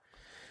 wow.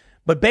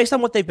 But based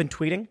on what they've been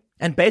tweeting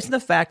and based on the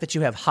fact that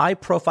you have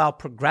high-profile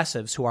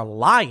progressives who are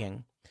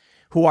lying,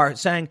 who are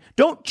saying,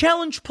 don't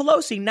challenge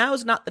Pelosi.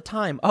 Now's not the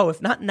time. Oh,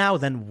 if not now,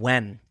 then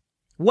when?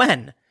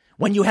 When?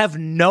 When you have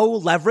no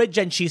leverage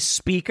and she's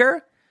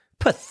speaker?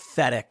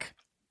 Pathetic.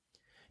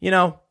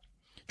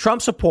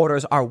 Trump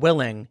supporters are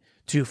willing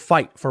to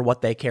fight for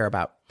what they care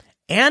about.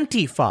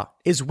 Antifa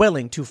is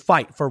willing to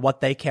fight for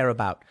what they care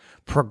about.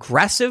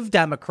 Progressive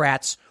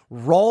Democrats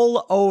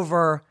roll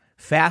over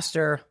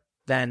faster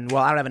than,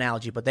 I don't have an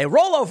analogy, but they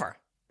roll over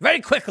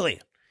very quickly.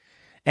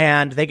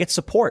 And they get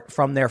support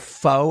from their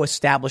faux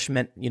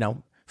establishment,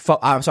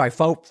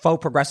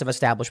 faux progressive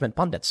establishment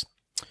pundits.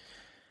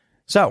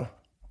 So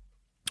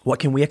what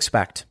can we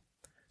expect?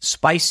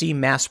 Spicy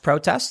mass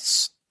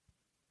protests?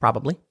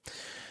 Probably.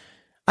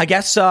 I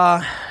guess,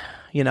 they're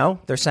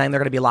saying they're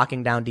going to be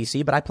locking down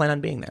D.C., but I plan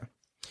on being there.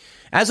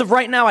 As of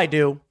right now, I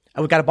do.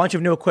 We've got a bunch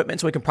of new equipment,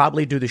 so we can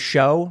probably do the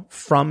show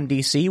from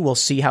D.C. We'll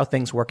see how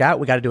things work out.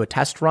 We got to do a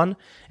test run,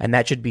 and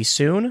that should be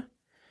soon.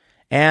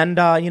 And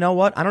you know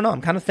what? I don't know.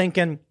 I'm kind of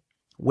thinking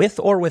with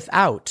or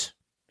without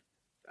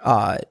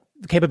the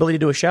capability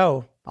to do a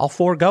show, I'll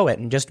forego it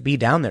and just be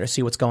down there to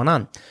see what's going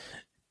on.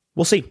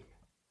 We'll see.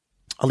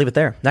 I'll leave it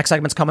there. Next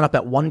segment's coming up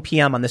at 1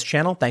 p.m. on this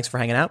channel. Thanks for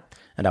hanging out,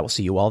 and I will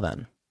see you all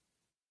then.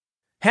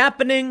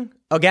 Happening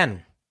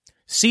again.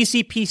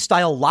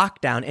 CCP-style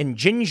lockdown in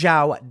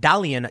Jinzhou,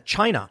 Dalian,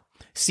 China.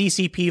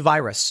 CCP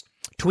virus,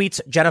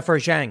 tweets Jennifer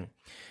Zhang.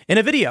 In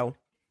a video,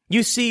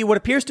 you see what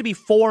appears to be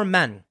 4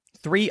 men,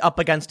 3 up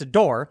against a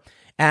door,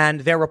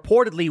 and they're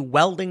reportedly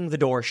welding the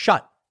door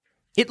shut.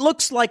 It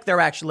looks like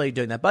they're actually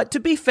doing that, but to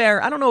be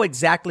fair, I don't know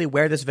exactly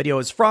where this video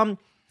is from.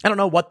 I don't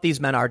know what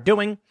these men are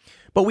doing,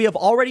 but we have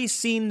already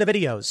seen the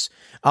videos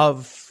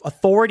of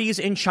authorities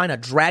in China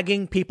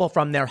dragging people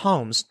from their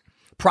homes,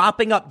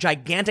 propping up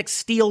gigantic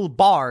steel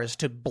bars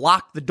to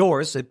block the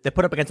doors. They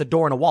put up against a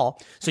door and a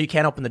wall so you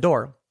can't open the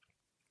door.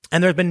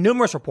 And there have been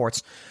numerous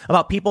reports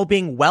about people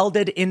being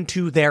welded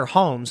into their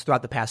homes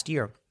throughout the past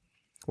year.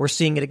 We're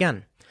seeing it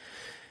again.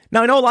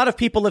 Now, I know a lot of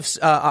people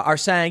are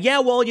saying,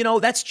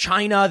 that's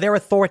China. They're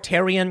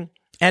authoritarian.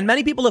 And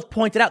many people have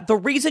pointed out the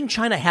reason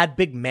China had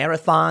big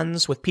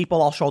marathons with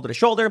people all shoulder to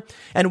shoulder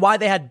and why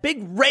they had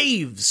big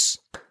raves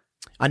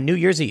on New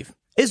Year's Eve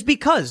is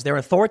because they're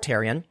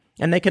authoritarian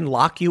and they can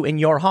lock you in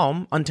your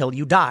home until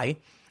you die,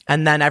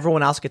 and then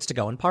everyone else gets to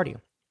go and party.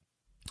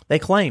 They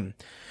claim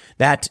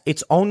that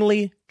it's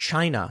only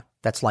China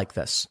that's like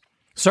this.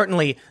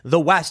 Certainly, the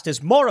West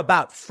is more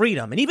about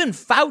freedom. And even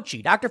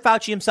Fauci, Dr.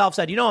 Fauci himself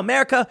said,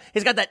 America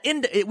has got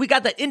we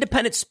got that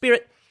independent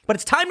spirit, but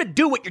it's time to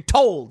do what you're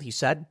told, he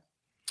said.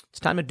 It's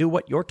time to do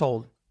what you're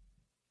told.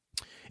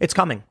 It's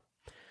coming.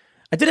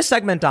 I did a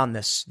segment on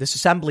this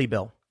assembly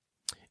bill.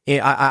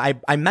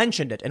 I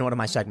mentioned it in one of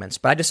my segments,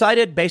 but I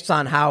decided based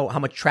on how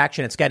much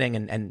traction it's getting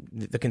and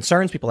the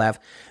concerns people have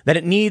that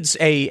it needs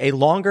a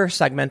longer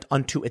segment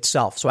unto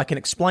itself so I can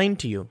explain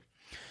to you.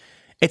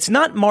 It's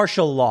not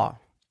martial law.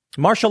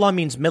 Martial law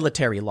means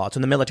military law. It's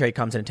when the military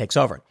comes in and takes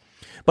over.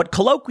 But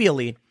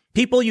colloquially,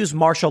 people use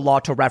martial law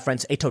to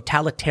reference a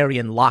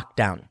totalitarian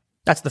lockdown.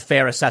 That's the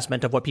fair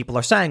assessment of what people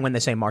are saying when they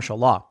say martial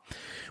law.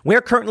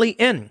 We're currently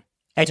in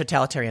a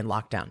totalitarian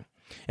lockdown.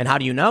 And how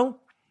do you know?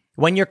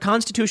 When your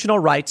constitutional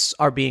rights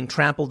are being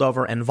trampled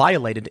over and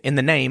violated in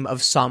the name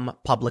of some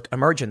public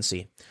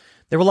emergency.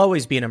 There will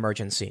always be an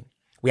emergency.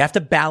 We have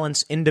to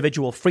balance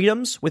individual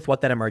freedoms with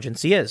what that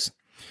emergency is.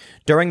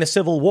 During the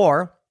Civil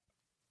War,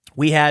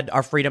 we had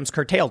our freedoms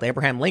curtailed.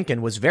 Abraham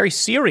Lincoln was very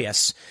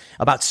serious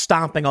about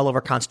stomping all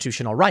over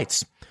constitutional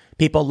rights.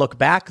 People look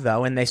back,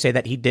 though, and they say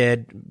that he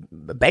did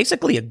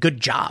basically a good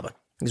job.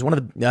 He's one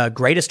of the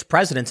greatest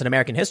presidents in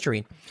American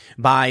history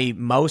by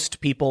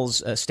most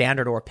people's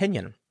standard or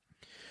opinion.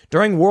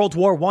 During World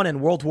War I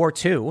and World War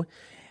II,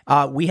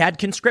 we had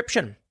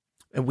conscription.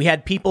 We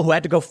had people who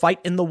had to go fight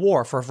in the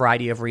war for a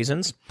variety of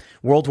reasons.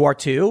 World War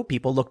II,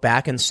 people look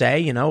back and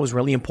say, it was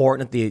really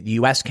important that the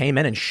U.S. came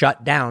in and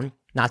shut down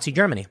Nazi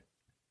Germany.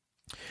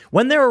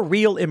 When there are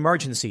real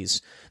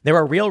emergencies, there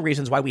are real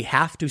reasons why we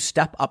have to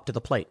step up to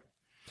the plate.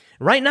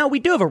 Right now, we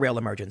do have a real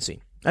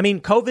emergency. I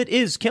mean, COVID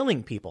is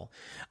killing people.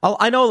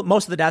 I know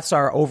most of the deaths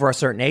are over a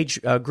certain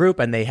age group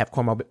and they have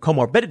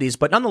comorbidities,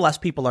 but nonetheless,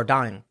 people are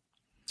dying.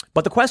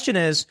 But the question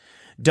is,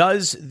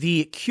 does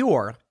the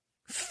cure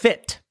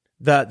fit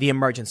the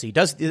emergency?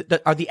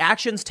 Are the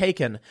actions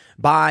taken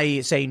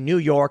by, say, New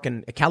York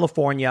and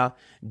California,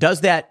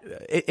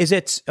 is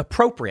it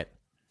appropriate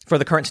for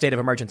the current state of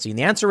emergency? And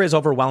the answer is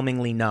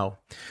overwhelmingly no.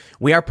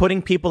 We are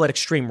putting people at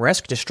extreme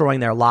risk,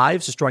 destroying their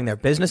lives, destroying their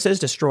businesses,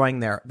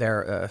 destroying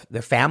their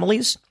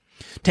families,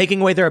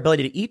 taking away their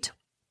ability to eat.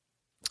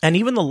 And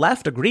even the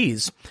left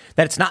agrees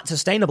that it's not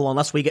sustainable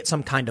unless we get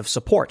some kind of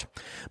support.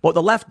 But what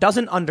the left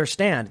doesn't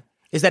understand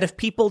is that if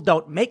people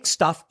don't make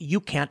stuff, you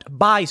can't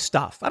buy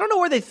stuff. I don't know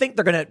where they think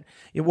they're going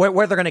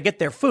to get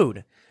their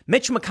food.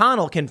 Mitch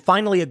McConnell can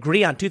finally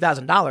agree on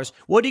 $2,000.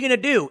 What are you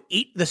going to do?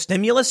 Eat the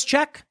stimulus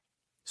check?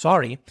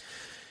 Sorry.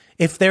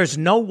 If there's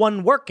no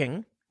one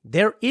working,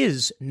 there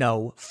is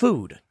no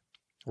food.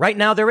 Right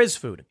now, there is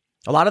food.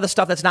 A lot of the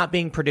stuff that's not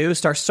being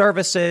produced are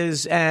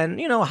services and,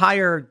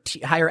 higher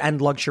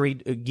end luxury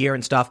gear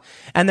and stuff.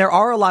 And there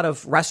are a lot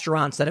of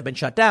restaurants that have been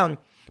shut down,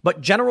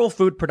 but general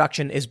food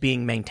production is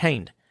being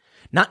maintained.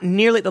 Not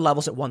nearly at the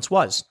levels it once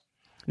was.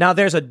 Now,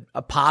 there's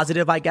a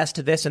positive, I guess,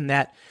 to this in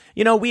that,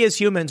 we as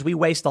humans, we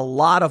waste a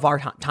lot of our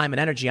time and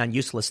energy on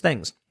useless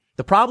things.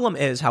 The problem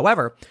is,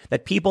 however,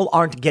 that people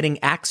aren't getting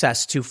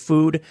access to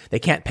food. They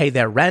can't pay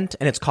their rent,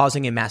 and it's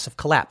causing a massive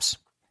collapse.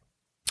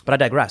 But I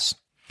digress.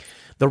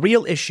 The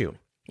real issue,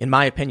 in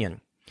my opinion,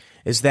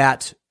 is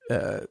that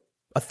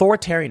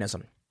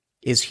authoritarianism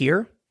is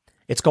here.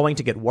 It's going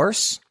to get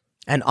worse.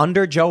 And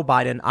under Joe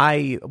Biden,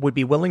 I would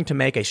be willing to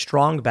make a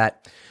strong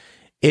bet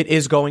it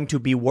is going to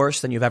be worse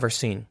than you've ever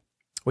seen,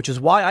 which is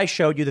why I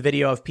showed you the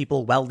video of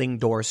people welding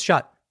doors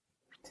shut.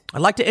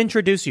 I'd like to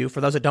introduce you, for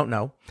those that don't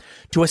know,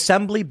 to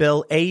Assembly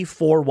Bill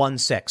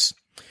A416.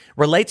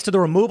 Relates to the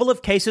removal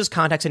of cases,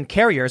 contacts, and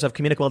carriers of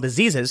communicable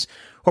diseases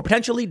who are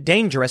potentially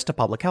dangerous to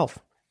public health.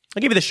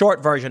 I'll give you the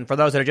short version for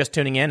those that are just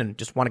tuning in and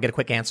just want to get a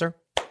quick answer.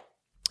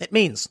 It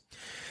means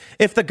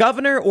if the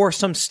governor or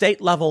some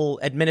state level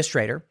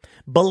administrator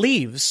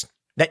believes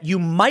that you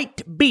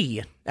might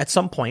be at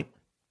some point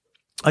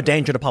a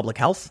danger to public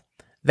health,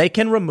 they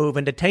can remove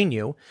and detain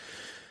you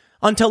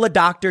until a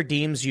doctor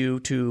deems you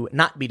to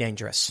not be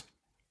dangerous.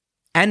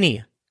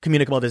 Any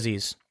communicable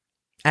disease,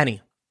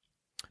 any,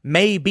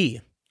 may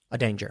be a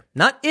danger.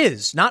 Not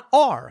is, not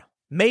are,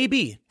 may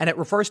be. And it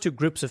refers to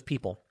groups of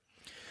people.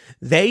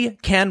 They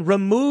can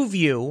remove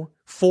you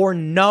for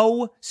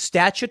no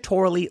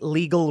statutorily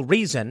legal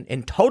reason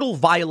in total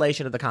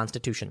violation of the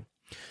Constitution.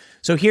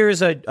 So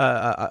here's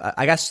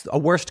I guess, a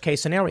worst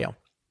case scenario.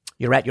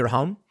 You're at your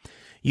home.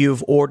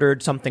 You've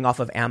ordered something off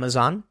of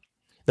Amazon.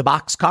 The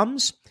box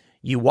comes.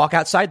 You walk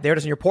outside. There it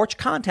is on your porch.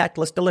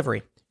 Contactless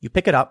delivery. You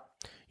pick it up.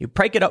 You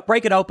break it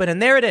open,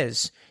 and there it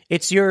is.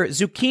 It's your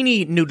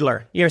zucchini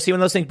noodler. You ever see one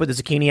of those things with the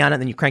zucchini on it,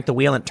 and then you crank the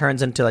wheel, and it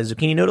turns into like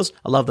zucchini noodles?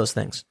 I love those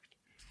things.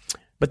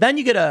 But then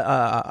you get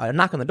a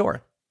knock on the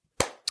door.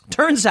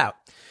 Turns out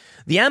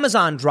the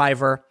Amazon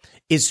driver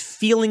is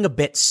feeling a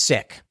bit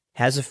sick,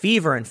 has a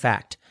fever, in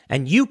fact,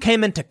 and you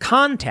came into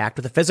contact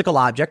with a physical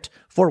object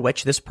for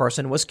which this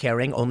person was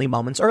carrying only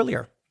moments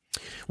earlier.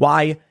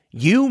 Why,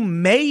 you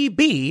may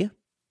be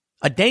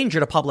a danger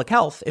to public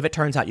health if it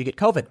turns out you get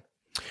COVID.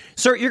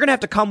 Sir, you're going to have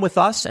to come with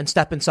us and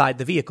step inside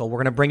the vehicle. We're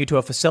going to bring you to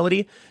a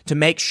facility to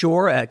make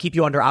sure, keep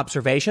you under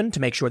observation, to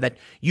make sure that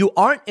you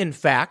aren't, in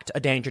fact, a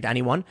danger to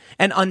anyone.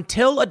 And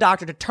until a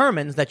doctor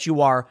determines that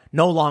you are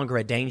no longer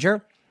a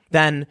danger,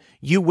 then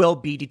you will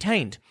be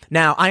detained.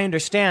 Now, I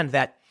understand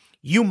that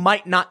you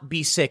might not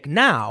be sick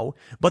now,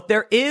 but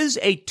there is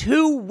a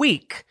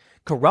 2-week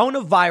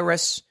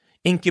coronavirus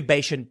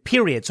incubation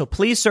period. So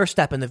please, sir,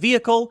 step in the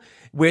vehicle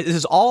where this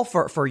is all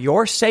for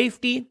your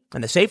safety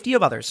and the safety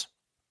of others.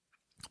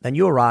 Then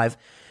you arrive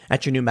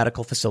at your new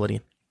medical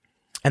facility.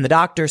 And the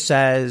doctor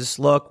says,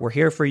 look, we're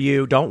here for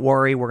you. Don't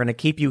worry. We're going to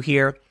keep you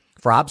here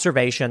for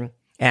observation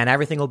and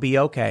everything will be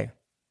okay.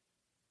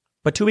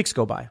 But 2 weeks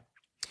go by.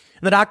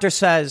 And the doctor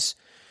says,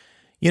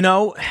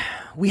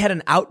 we had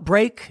an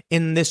outbreak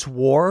in this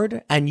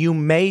ward and you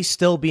may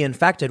still be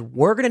infected.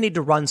 We're going to need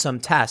to run some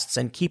tests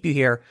and keep you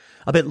here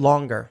a bit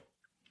longer.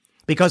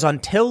 Because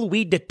until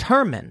we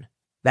determine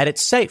that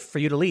it's safe for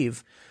you to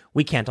leave,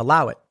 we can't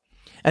allow it.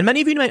 And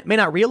many of you may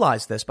not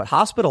realize this, but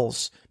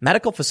hospitals,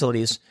 medical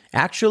facilities,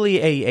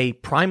 actually a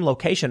prime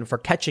location for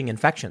catching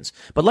infections.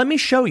 But let me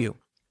show you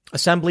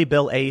Assembly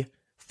Bill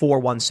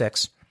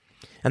A416.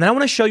 And then I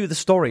want to show you the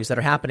stories that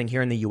are happening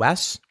here in the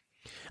U.S.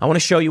 I want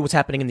to show you what's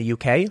happening in the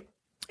U.K.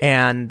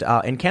 and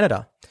in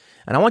Canada.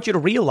 And I want you to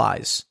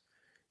realize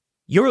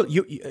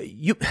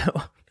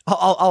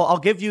I'll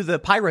give you the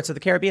Pirates of the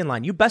Caribbean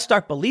line. You best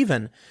start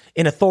believing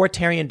in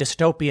authoritarian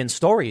dystopian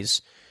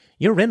stories.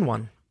 You're in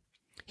one.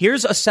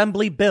 Here's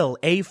Assembly Bill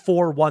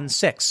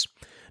A416.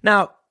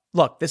 Now,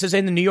 look, this is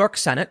in the New York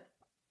Senate,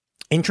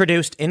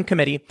 introduced in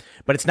committee,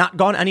 but it's not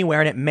gone anywhere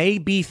and it may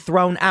be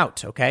thrown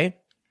out, okay?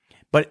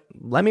 But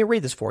let me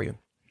read this for you.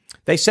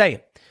 They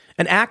say,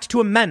 an act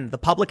to amend the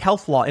public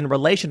health law in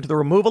relation to the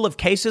removal of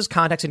cases,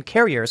 contacts, and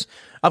carriers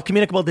of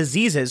communicable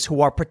diseases who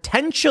are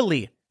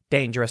potentially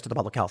dangerous to the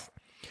public health.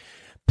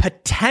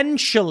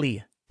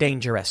 Potentially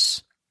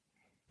dangerous.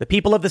 The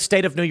people of the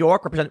state of New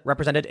York,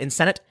 represented in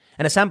Senate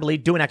and Assembly,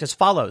 do enact as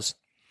follows.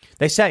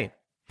 They say,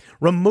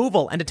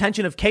 removal and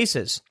detention of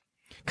cases,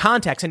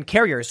 contacts, and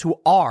carriers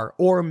who are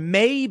or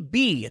may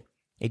be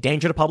a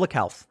danger to public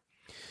health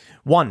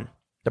 1.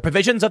 The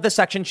provisions of this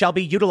section shall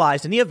be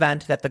utilized in the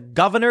event that the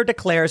governor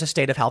declares a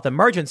state of health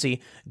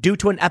emergency due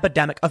to an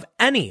epidemic of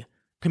any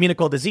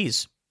communicable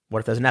disease. What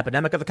if there's an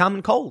epidemic of the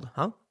common cold,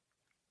 huh?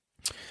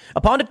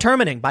 Upon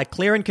determining by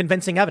clear and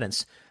convincing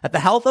evidence that the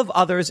health of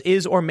others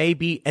is or may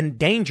be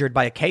endangered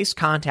by a case,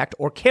 contact,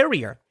 or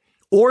carrier,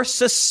 or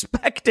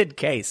suspected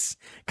case,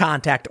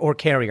 contact, or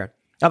carrier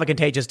of a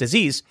contagious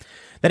disease,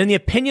 that in the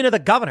opinion of the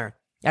governor,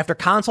 after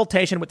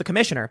consultation with the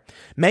commissioner,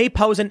 may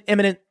pose an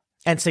imminent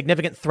and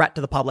significant threat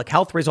to the public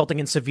health, resulting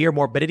in severe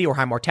morbidity or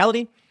high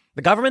mortality,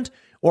 the government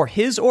or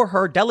his or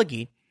her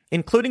delegee,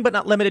 including but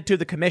not limited to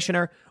the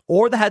commissioner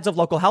or the heads of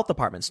local health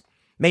departments,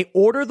 may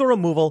order the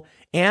removal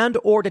and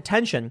or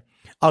detention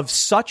of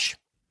such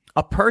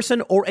a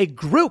person or a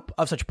group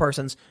of such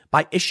persons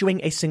by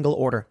issuing a single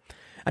order,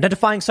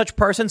 identifying such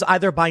persons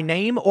either by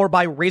name or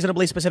by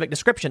reasonably specific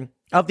description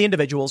of the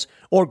individuals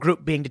or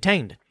group being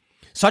detained.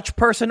 Such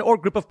person or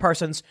group of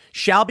persons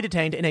shall be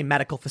detained in a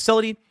medical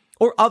facility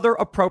or other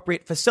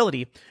appropriate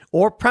facility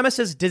or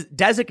premises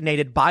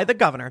designated by the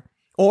governor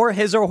or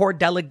his or her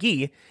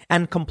delegee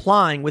and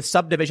complying with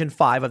subdivision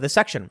 5 of this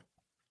section.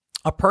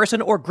 A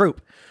person or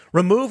group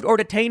removed or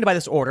detained by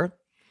this order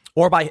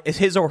or by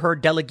his or her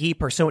delegee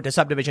pursuant to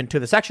subdivision 2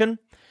 of the section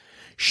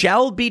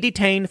shall be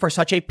detained for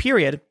such a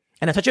period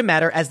and in such a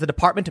manner as the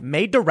department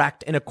may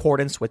direct in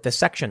accordance with this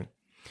section.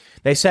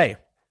 They say,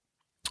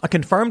 a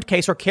confirmed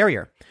case or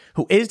carrier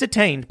who is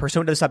detained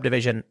pursuant to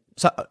subdivision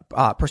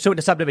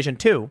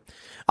 2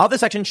 of the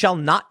section shall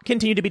not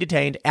continue to be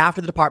detained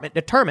after the department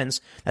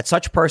determines that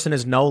such person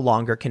is no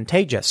longer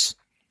contagious.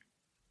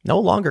 No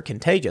longer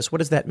contagious. What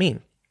does that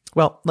mean?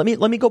 Well, let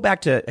me go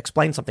back to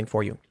explain something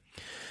for you.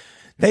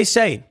 They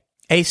say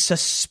a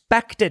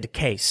suspected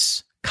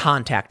case,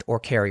 contact, or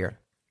carrier.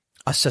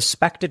 A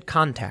suspected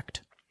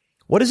contact.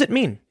 What does it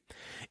mean?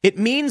 It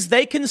means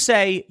they can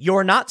say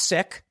you're not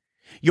sick.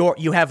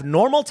 You have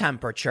normal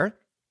temperature.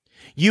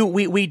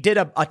 We did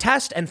a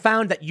test and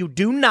found that you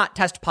do not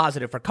test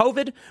positive for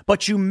COVID,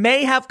 but you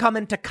may have come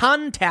into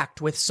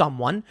contact with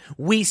someone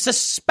we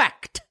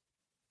suspect.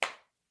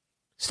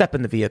 Step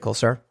in the vehicle,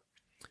 sir.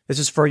 This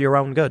is for your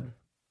own good.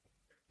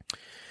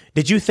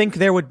 Did you think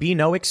there would be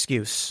no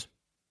excuse?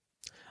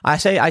 I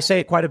say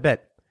it quite a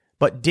bit,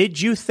 but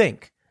did you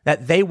think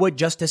that they would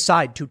just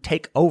decide to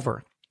take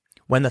over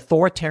when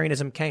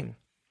authoritarianism came?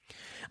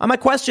 And my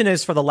question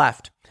is for the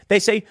left. They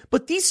say,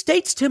 but these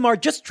states, Tim, are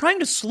just trying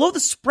to slow the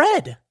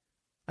spread.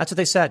 That's what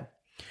they said.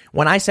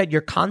 When I said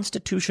your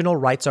constitutional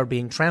rights are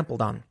being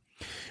trampled on.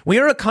 We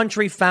are a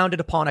country founded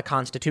upon a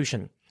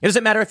constitution. It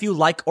doesn't matter if you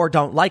like or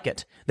don't like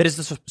it. That is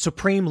the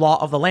supreme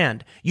law of the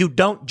land. You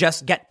don't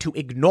just get to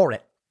ignore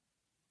it.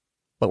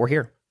 But we're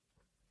here.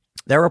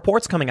 There are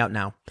reports coming out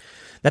now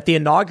that the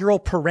inaugural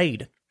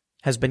parade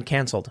has been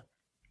canceled.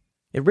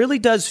 It really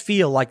does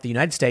feel like the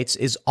United States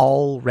is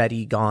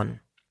already gone,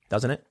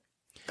 doesn't it?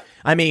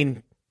 I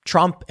mean,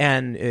 Trump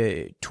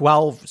and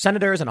 12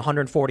 senators and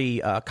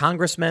 140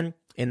 congressmen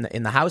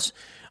in the House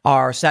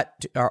are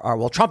set.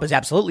 Well, Trump is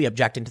absolutely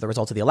objecting to the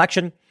results of the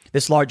election.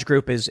 This large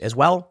group is as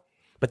well.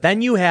 But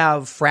then you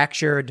have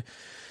fractured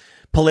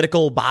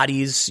political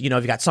bodies. You know,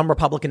 you've got some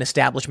Republican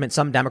establishment,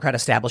 some Democrat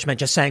establishment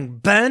just saying,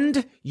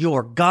 bend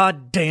your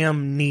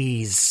goddamn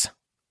knees.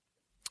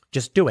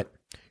 Just do it.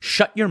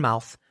 Shut your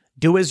mouth.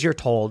 Do as you're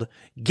told.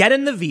 Get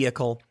in the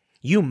vehicle.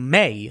 You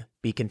may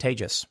be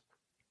contagious.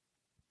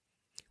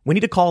 We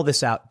need to call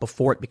this out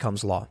before it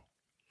becomes law.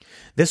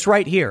 This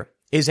right here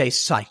is a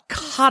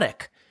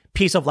psychotic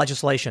piece of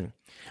legislation.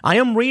 I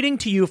am reading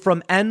to you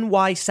from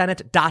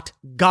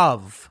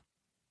nysenate.gov.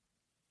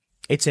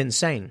 It's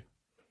insane.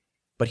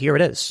 But here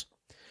it is.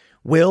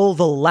 Will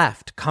the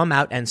left come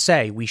out and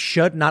say we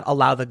should not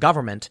allow the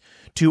government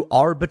to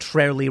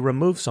arbitrarily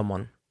remove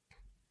someone?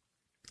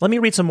 Let me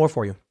read some more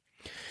for you.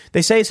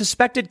 They say a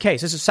suspected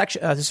case. This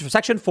is for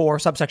section 4,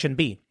 subsection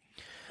B.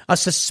 A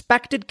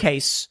suspected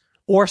case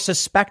or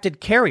suspected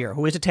carrier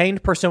who is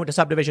detained pursuant to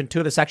subdivision 2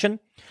 of the section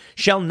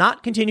shall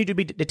not continue to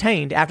be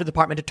detained after the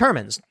department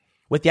determines,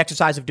 with the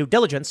exercise of due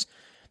diligence,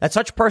 that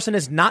such person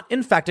is not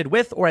infected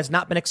with or has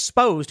not been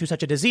exposed to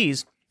such a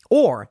disease,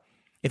 or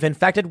if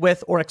infected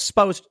with or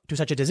exposed to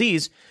such a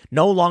disease,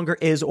 no longer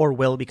is or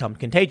will become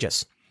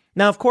contagious.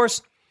 Now, of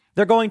course,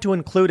 they're going to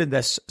include in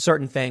this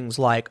certain things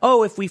like,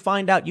 oh, if we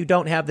find out you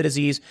don't have the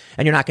disease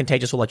and you're not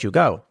contagious, we'll let you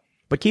go.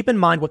 But keep in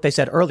mind what they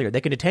said earlier.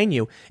 They can detain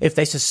you if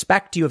they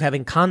suspect you of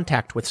having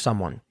contact with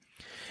someone.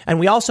 And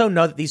we also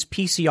know that these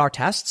PCR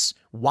tests,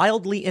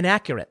 wildly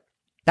inaccurate.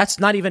 That's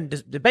not even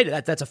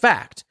debated. That's a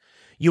fact.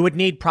 You would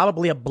need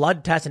probably a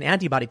blood test and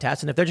antibody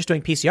test. And if they're just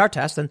doing PCR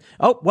tests, then,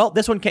 oh, well,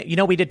 this one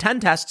can't, we did 10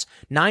 tests.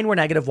 9 were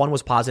negative. 1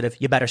 was positive.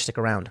 You better stick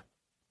around.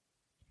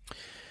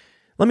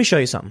 Let me show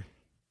you something.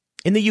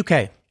 In the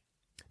UK,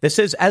 this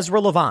is Ezra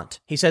Levant.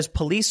 He says,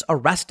 police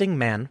arresting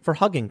man for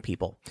hugging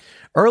people.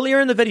 Earlier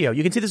in the video,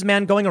 you can see this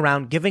man going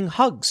around giving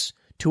hugs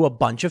to a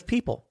bunch of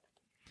people.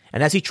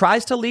 And as he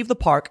tries to leave the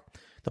park,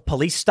 the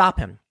police stop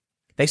him.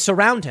 They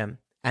surround him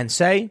and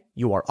say,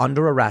 you are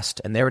under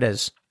arrest. And there it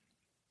is.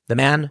 The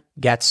man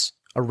gets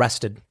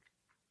arrested.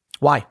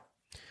 Why?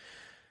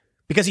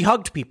 because he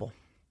hugged people.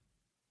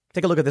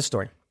 Take a look at this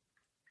story.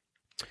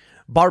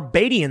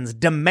 Barbadians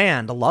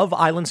demand Love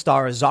Island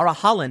star Zara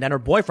Holland and her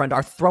boyfriend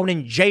are thrown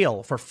in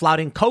jail for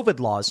flouting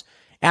COVID laws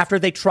after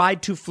they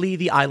tried to flee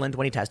the island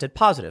when he tested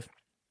positive.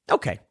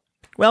 Okay.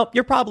 Well,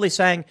 you're probably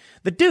saying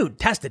the dude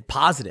tested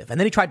positive and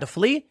then he tried to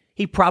flee.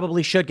 He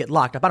probably should get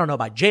locked up. I don't know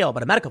about jail,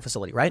 but a medical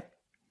facility, right?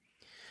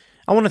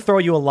 I want to throw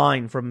you a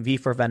line from V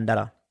for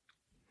Vendetta.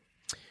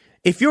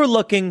 If you're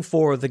looking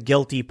for the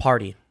guilty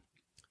party,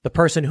 the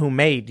person who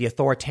made the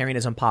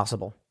authoritarianism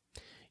possible,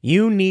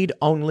 you need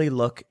only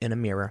look in a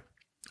mirror.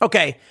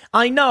 Okay,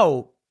 I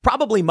know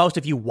probably most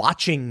of you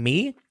watching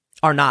me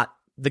are not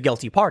the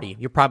guilty party.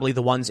 You're probably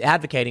the ones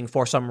advocating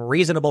for some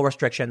reasonable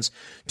restrictions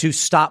to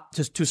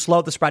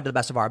slow the spread to the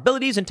best of our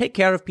abilities and take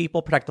care of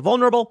people, protect the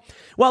vulnerable,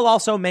 while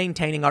also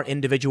maintaining our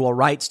individual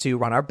rights to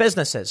run our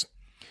businesses.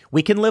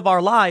 We can live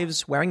our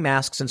lives wearing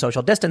masks and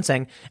social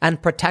distancing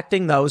and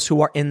protecting those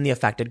who are in the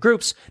affected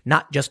groups,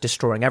 not just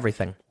destroying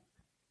everything.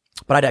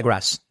 But I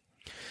digress.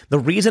 The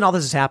reason all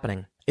this is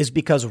happening is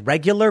because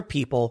regular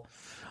people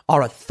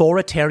are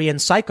authoritarian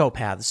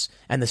psychopaths,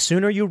 and the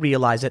sooner you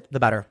realize it, the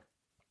better.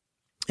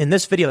 In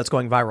this video that's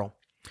going viral,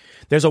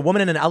 there's a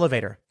woman in an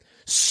elevator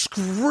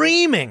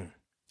screaming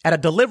at a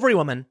delivery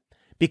woman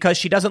because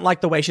she doesn't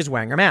like the way she's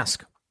wearing her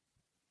mask.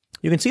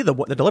 You can see the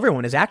delivery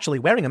woman is actually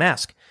wearing a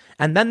mask.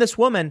 And then this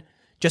woman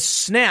just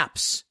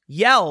snaps,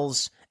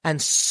 yells,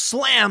 and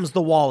slams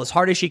the wall as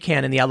hard as she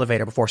can in the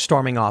elevator before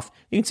storming off.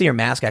 You can see her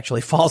mask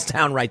actually falls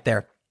down right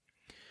there.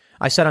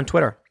 I said on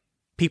Twitter,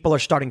 people are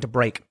starting to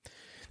break.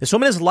 This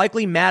woman is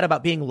likely mad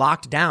about being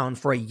locked down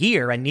for a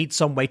year and needs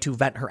some way to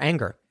vent her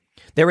anger.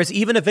 There is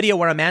even a video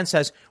where a man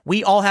says,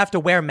 we all have to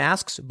wear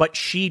masks, but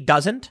she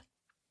doesn't.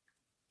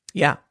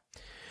 Yeah.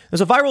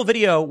 There's a viral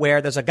video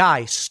where there's a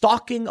guy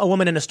stalking a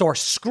woman in a store,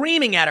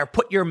 screaming at her,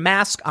 put your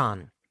mask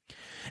on.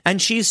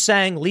 And she's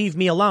saying, leave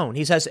me alone.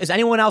 He says, is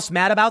anyone else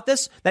mad about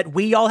this? That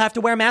we all have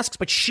to wear masks,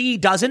 but she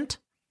doesn't?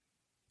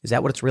 Is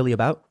that what it's really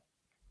about?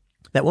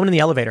 That woman in the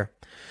elevator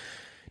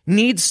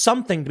needs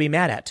something to be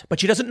mad at, but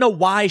she doesn't know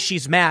why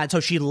she's mad, so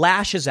she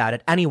lashes out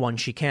at anyone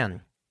she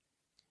can.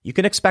 You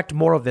can expect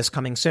more of this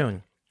coming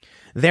soon.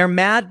 They're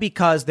mad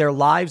because their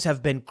lives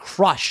have been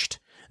crushed.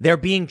 They're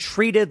being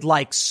treated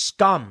like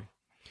scum.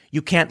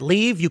 You can't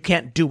leave. You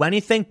can't do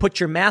anything. Put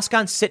your mask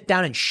on, sit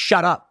down, and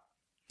shut up.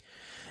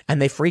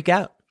 And they freak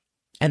out.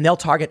 And they'll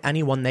target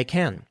anyone they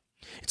can.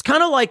 It's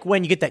kind of like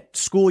when you get that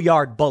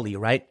schoolyard bully,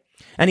 right?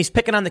 And he's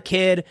picking on the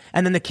kid,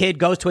 and then the kid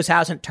goes to his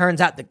house, and it turns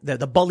out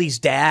the bully's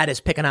dad is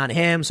picking on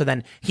him, so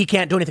then he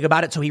can't do anything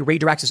about it, so he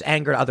redirects his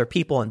anger to other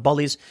people and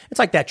bullies. It's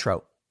like that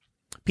trope.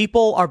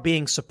 People are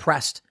being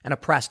suppressed and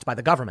oppressed by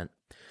the government.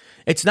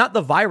 It's not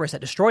the virus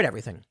that destroyed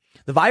everything.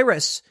 The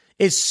virus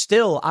is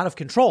still out of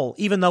control,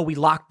 even though we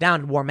locked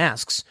down and wore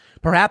masks.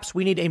 Perhaps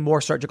we need a more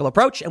surgical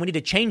approach, and we need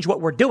to change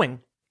what we're doing,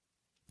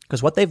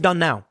 because what they've done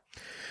now,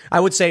 I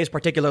would say, is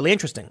particularly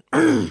interesting.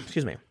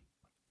 Excuse me.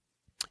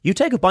 You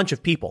take a bunch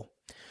of people,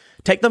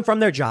 take them from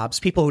their jobs,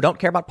 people who don't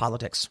care about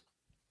politics.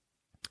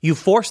 You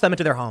force them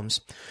into their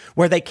homes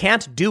where they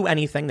can't do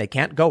anything. They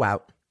can't go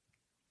out.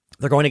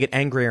 They're going to get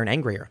angrier and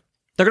angrier.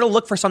 They're going to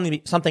look for something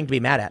to be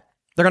mad at.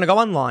 They're going to go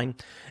online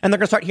and they're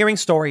going to start hearing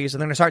stories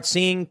and they're going to start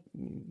seeing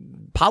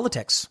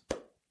politics,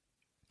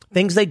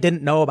 things they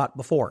didn't know about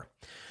before.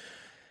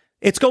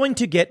 It's going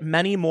to get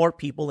many more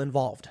people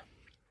involved.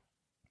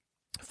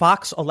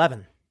 Fox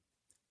 11,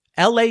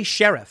 LA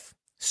Sheriff,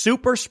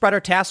 Super Spreader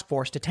Task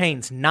Force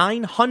detains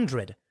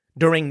 900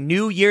 during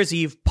New Year's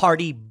Eve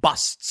party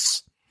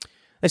busts.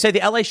 They say the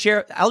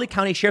LA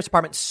County Sheriff's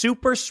Department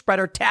Super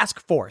Spreader Task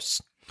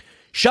Force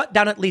shut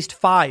down at least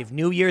 5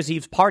 New Year's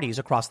Eve parties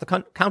across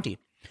the county,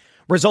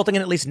 resulting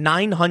in at least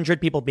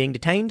 900 people being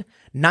detained,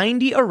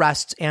 90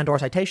 arrests and or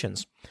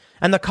citations,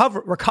 and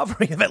the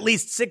recovery of at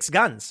least 6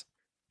 guns.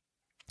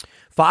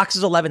 Fox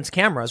 11's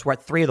cameras were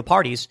at 3 of the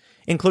parties,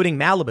 including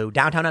Malibu,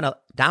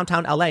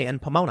 downtown LA,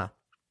 and Pomona.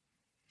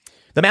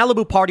 The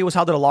Malibu party was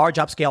held at a large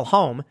upscale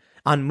home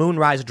on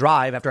Moonrise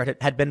Drive after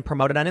it had been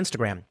promoted on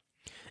Instagram.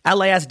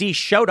 LASD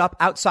showed up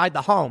outside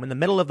the home in the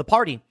middle of the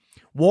party,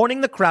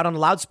 warning the crowd on a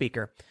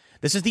loudspeaker.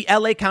 This is the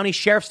LA County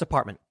Sheriff's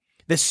Department.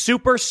 This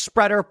super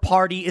spreader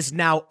party is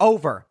now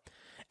over.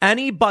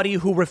 Anybody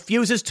who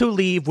refuses to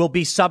leave will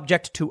be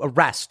subject to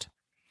arrest.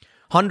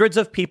 Hundreds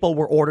of people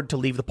were ordered to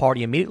leave the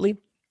party immediately.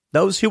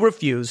 Those who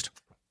refused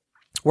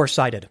were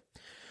cited.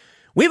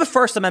 We have a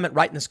First Amendment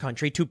right in this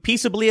country to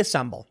peaceably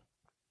assemble.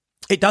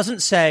 It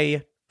doesn't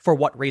say for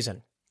what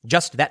reason,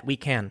 just that we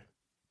can.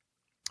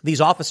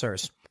 These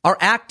officers are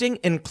acting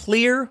in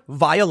clear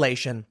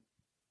violation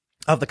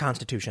of the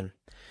Constitution.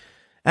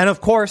 And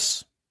of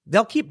course,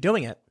 they'll keep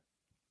doing it.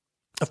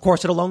 Of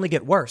course, it'll only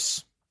get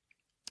worse.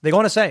 They go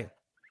on to say,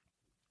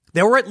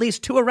 there were at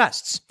least 2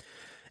 arrests,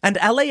 and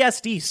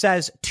LASD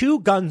says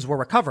 2 guns were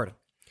recovered.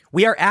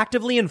 We are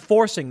actively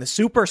enforcing the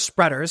super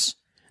spreaders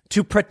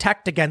to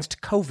protect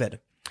against COVID,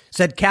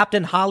 said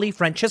Captain Holly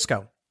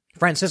Francisco.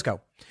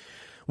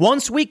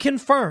 Once we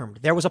confirmed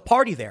there was a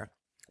party there,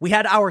 we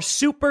had our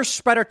super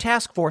spreader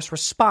task force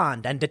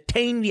respond and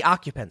detain the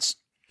occupants.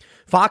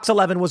 Fox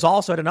 11 was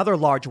also at another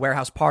large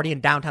warehouse party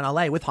in downtown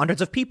LA with hundreds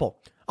of people,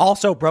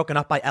 also broken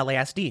up by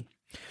LASD.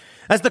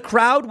 As the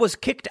crowd was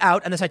kicked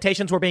out and the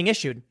citations were being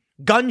issued,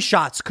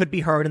 gunshots could be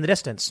heard in the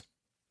distance,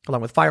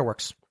 along with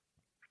fireworks.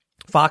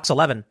 Fox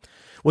 11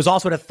 was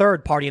also at a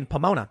third party in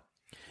Pomona.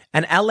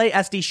 An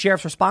LASD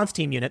Sheriff's Response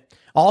Team unit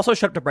also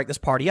showed up to break this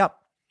party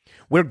up.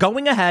 We're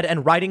going ahead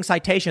and writing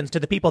citations to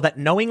the people that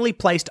knowingly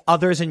placed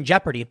others in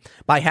jeopardy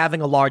by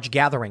having a large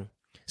gathering,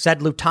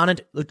 said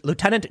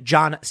Lieutenant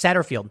John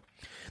Satterfield.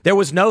 There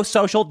was no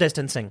social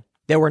distancing.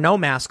 There were no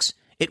masks.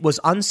 It was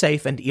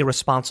unsafe and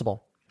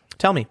irresponsible.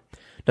 Tell me,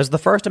 does the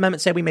First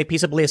Amendment say we may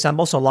peaceably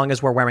assemble so long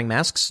as we're wearing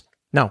masks?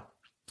 No,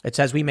 it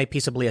says we may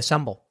peaceably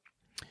assemble.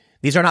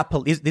 These are not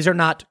police. These are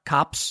not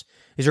cops.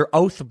 These are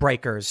oath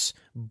breakers,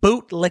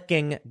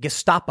 bootlicking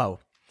Gestapo.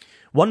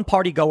 One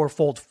party goer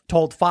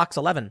told Fox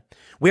 11,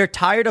 "We are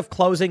tired of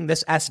closing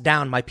this S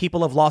down. My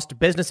people have lost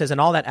businesses and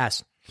all that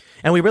S.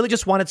 And we really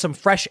just wanted some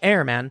fresh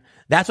air, man.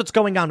 That's what's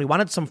going on. We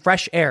wanted some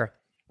fresh air.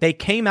 They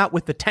came out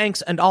with the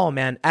tanks and all,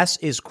 man. S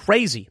is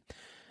crazy."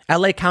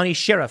 LA County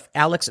Sheriff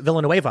Alex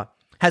Villanueva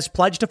has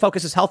pledged to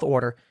focus his health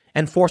order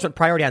enforcement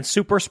priority on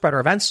super spreader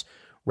events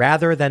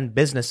rather than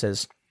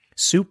businesses.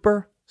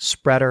 Super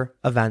spreader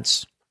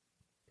events.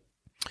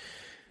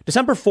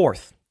 December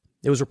 4th,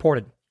 it was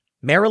reported,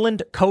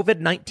 Maryland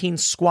COVID-19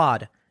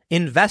 squad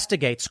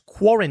investigates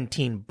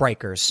quarantine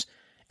breakers.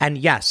 And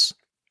yes,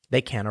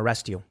 they can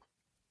arrest you.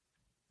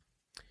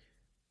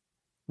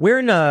 We're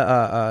in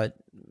a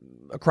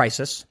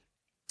crisis.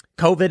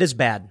 COVID is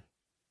bad.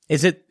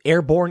 Is it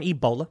airborne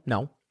Ebola?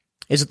 No.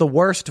 Is it the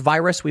worst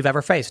virus we've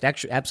ever faced?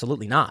 Actually,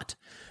 absolutely not.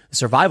 The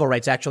survival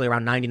rate's actually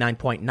around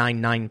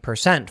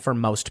 99.99% for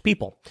most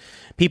people.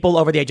 People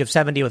over the age of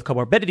 70 with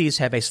comorbidities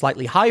have a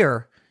slightly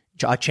higher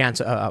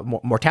chance,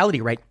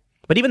 mortality rate.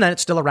 But even then,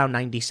 it's still around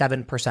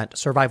 97%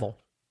 survival.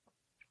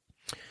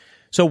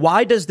 So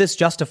why does this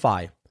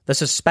justify the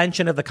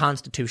suspension of the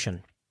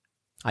Constitution?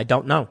 I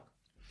don't know.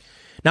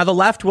 Now, the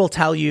left will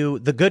tell you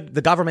the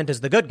government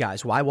is the good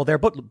guys. Why? Well, they're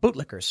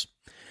bootlickers.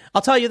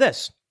 I'll tell you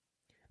this.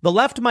 The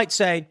left might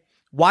say,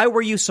 why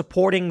were you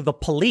supporting the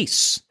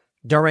police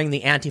during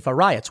the Antifa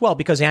riots? Well,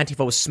 because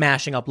Antifa was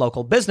smashing up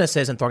local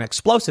businesses and throwing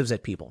explosives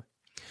at people.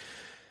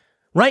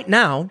 Right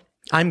now,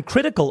 I'm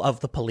critical of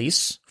the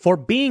police for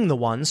being the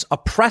ones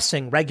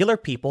oppressing regular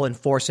people,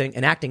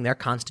 enacting their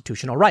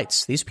constitutional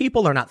rights. These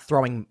people are not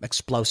throwing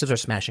explosives or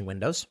smashing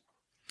windows.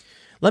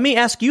 Let me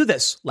ask you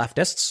this,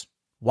 leftists.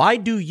 Why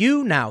do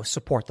you now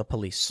support the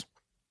police?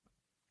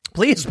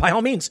 Please, by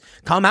all means,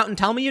 come out and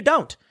tell me you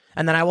don't,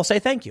 and then I will say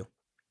thank you.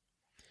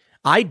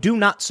 I do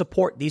not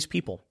support these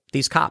people,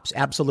 these cops,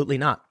 absolutely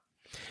not.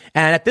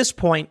 And at this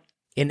point,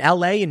 in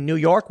LA and New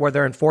York, where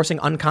they're enforcing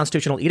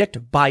unconstitutional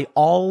edict, by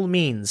all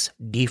means,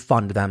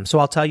 defund them. So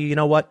I'll tell you, you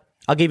know what?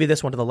 I'll give you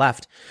this one to the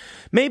left.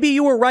 Maybe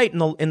you were right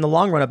in the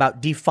long run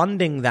about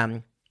defunding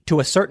them to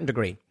a certain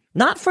degree.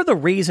 Not for the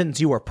reasons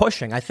you were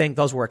pushing. I think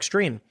those were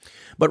extreme.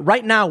 But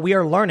right now, we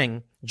are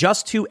learning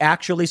just who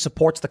actually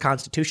supports the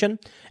Constitution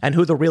and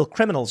who the real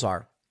criminals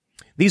are.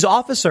 These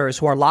officers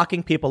who are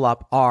locking people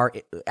up are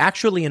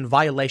actually in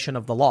violation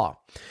of the law.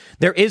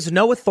 There is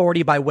no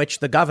authority by which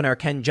the governor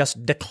can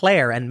just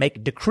declare and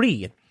make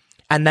decree,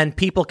 and then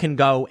people can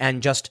go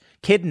and just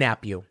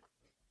kidnap you.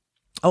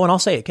 Oh, and I'll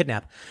say it,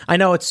 kidnap. I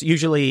know it's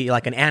usually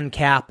like an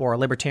ANCAP or a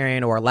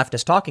libertarian or a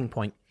leftist talking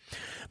point,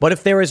 but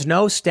if there is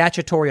no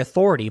statutory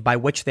authority by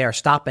which they are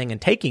stopping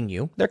and taking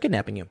you, they're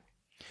kidnapping you.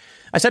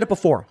 I said it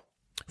before.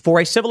 For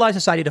a civilized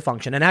society to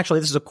function, and actually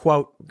this is a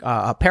quote,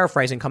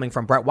 paraphrasing coming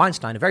from Brett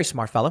Weinstein, a very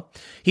smart fellow.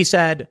 He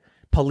said,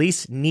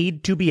 police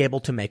need to be able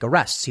to make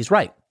arrests. He's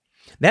right.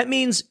 That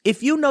means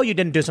if you know you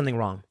didn't do something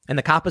wrong and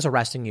the cop is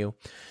arresting you,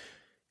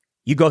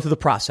 you go through the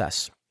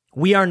process.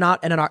 We are not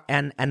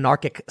an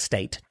anarchic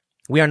state.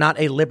 We are not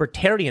a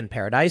libertarian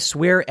paradise.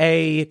 We're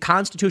a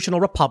constitutional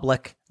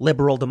republic,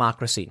 liberal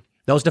democracy.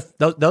 Those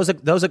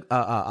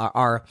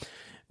are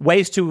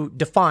ways to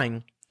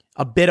define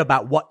a bit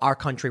about what our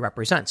country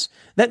represents.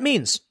 That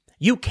means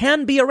you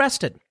can be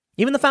arrested.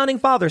 Even the founding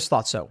fathers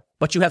thought so.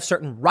 But you have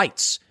certain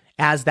rights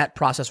as that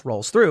process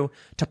rolls through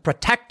to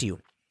protect you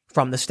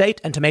from the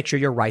state and to make sure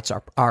your rights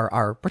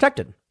are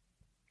protected.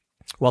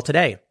 Well,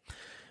 today,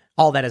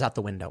 all that is out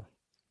the window.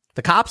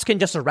 The cops can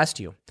just arrest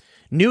you.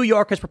 New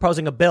York is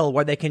proposing a bill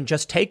where they can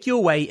just take you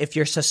away if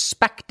you're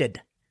suspected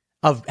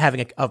of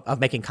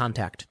making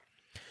contact.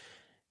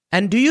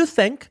 And do you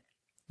think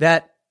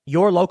that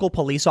your local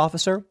police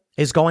officer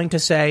is going to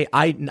say,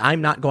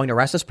 I'm not going to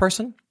arrest this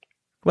person?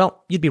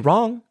 Well, you'd be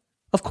wrong.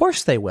 Of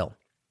course they will.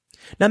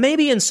 Now,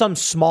 maybe in some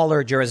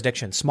smaller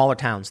jurisdictions, smaller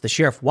towns, the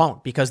sheriff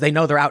won't because they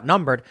know they're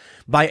outnumbered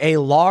by a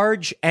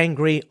large,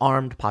 angry,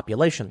 armed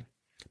population.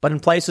 But in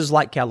places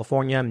like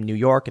California, and New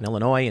York, and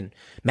Illinois, and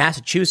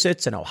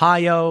Massachusetts, and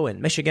Ohio,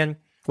 and Michigan,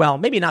 well,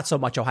 maybe not so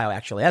much Ohio,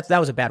 actually. That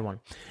was a bad one.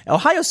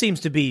 Ohio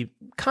seems to be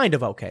kind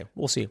of okay.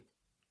 We'll see.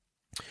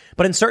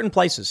 But in certain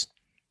places,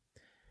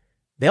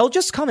 they'll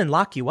just come and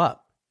lock you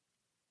up.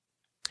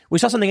 We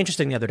saw something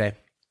interesting the other day,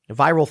 a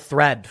viral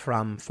thread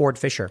from Ford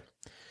Fisher.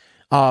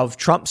 of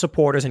Trump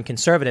supporters and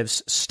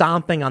conservatives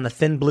stomping on the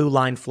thin blue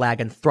line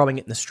flag and throwing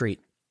it in the street.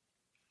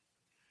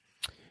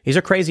 These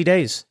are crazy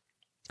days,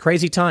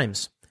 crazy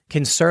times.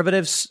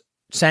 Conservatives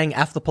saying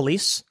F the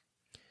police,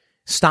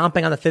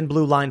 stomping on the thin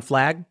blue line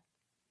flag,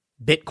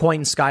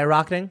 Bitcoin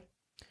skyrocketing.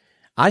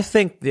 I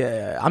think,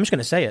 I'm just going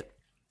to say it,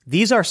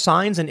 these are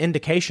signs and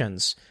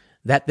indications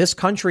that this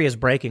country is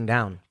breaking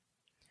down.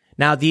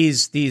 Now,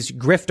 these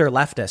grifter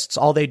leftists,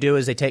 all they do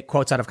is they take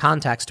quotes out of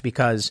context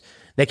because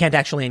they can't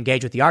actually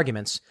engage with the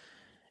arguments.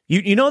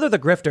 You know they're the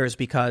grifters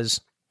because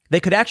they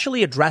could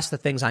actually address the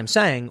things I'm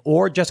saying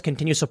or just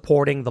continue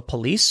supporting the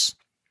police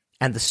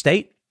and the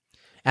state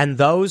and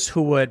those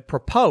who would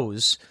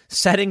propose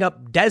setting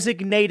up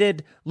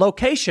designated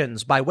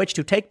locations by which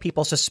to take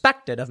people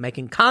suspected of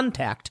making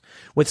contact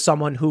with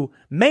someone who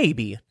may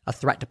be a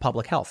threat to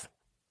public health.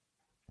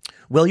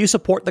 Will you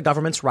support the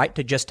government's right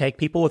to just take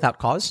people without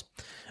cause?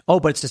 Oh,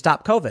 but it's to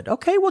stop COVID.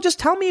 Okay, well, just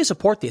tell me you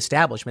support the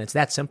establishment. It's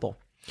that simple.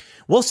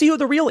 We'll see who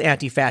the real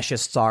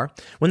anti-fascists are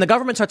when the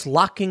government starts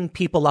locking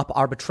people up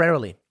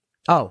arbitrarily.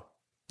 Oh,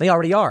 they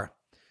already are.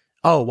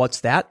 Oh, what's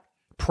that?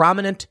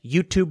 Prominent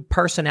YouTube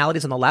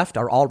personalities on the left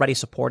are already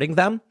supporting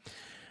them.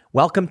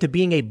 Welcome to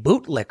being a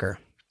bootlicker.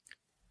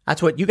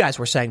 That's what you guys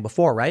were saying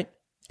before, right?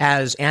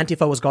 As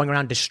Antifa was going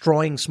around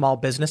destroying small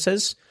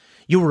businesses,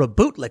 you were a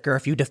bootlicker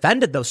if you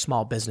defended those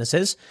small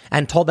businesses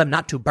and told them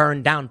not to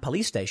burn down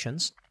police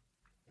stations.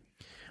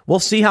 We'll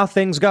see how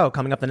things go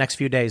coming up the next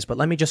few days, but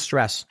let me just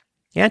stress,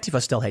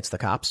 Antifa still hates the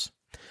cops.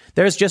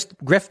 There's just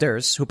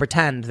grifters who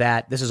pretend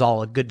that this is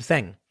all a good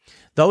thing.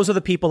 Those are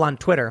the people on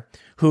Twitter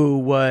who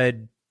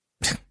would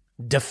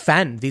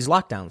defend these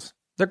lockdowns.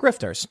 They're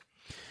grifters.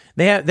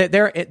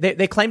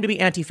 They claim to be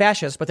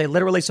anti-fascist, but they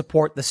literally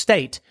support the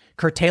state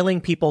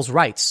curtailing people's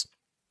rights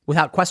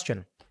without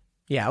question.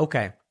 Yeah,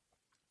 okay.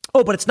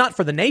 Oh, but it's not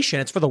for the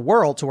nation. It's for the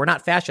world, so we're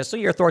not fascists. So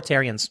you're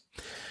authoritarians.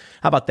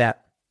 How about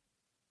that?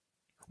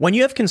 When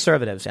you have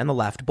conservatives and the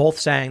left both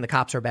saying the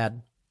cops are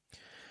bad,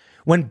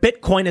 when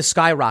Bitcoin is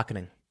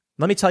skyrocketing,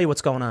 let me tell you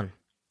what's going on.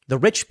 The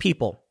rich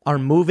people are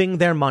moving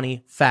their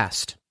money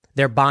fast.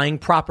 They're buying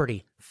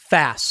property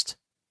fast.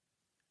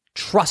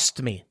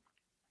 Trust me.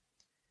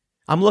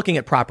 I'm looking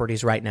at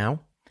properties right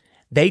now.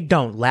 They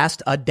don't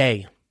last a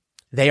day.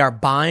 They are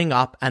buying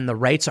up and the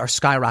rates are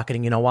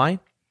skyrocketing. You know why?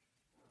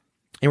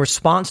 In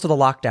response to the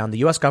lockdown, the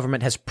U.S.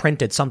 government has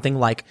printed something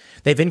like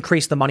they've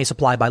increased the money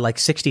supply by like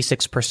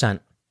 66%.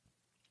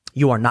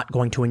 You are not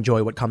going to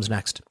enjoy what comes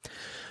next.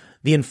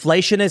 The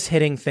inflation is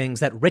hitting things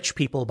that rich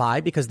people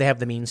buy because they have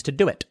the means to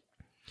do it.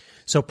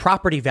 So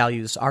property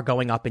values are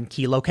going up in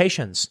key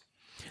locations.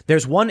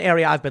 There's one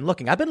area I've been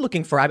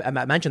looking for, I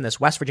mentioned this,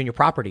 West Virginia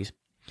properties,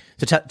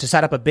 to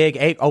set up a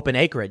big open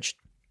acreage.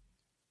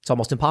 It's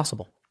almost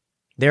impossible.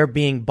 They're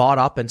being bought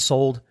up and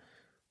sold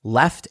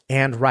left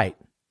and right.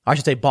 I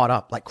should say bought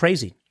up like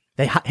crazy.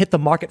 They hit the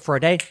market for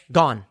a day,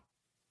 gone.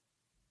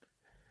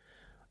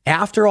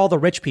 After all the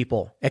rich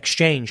people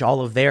exchange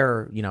all of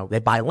their, they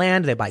buy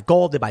land, they buy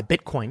gold, they buy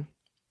Bitcoin.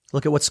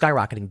 Look at what's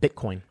skyrocketing,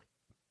 Bitcoin.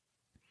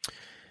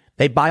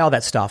 They buy all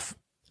that stuff.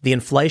 The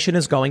inflation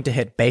is going to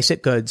hit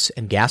basic goods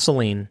and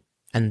gasoline,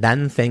 and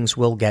then things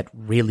will get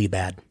really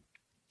bad.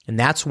 And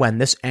that's when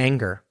this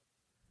anger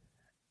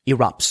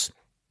erupts.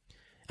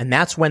 And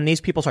that's when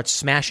these people start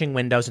smashing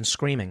windows and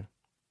screaming.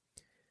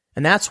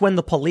 And that's when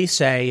the police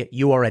say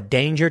you are a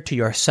danger to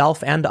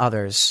yourself and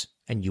others,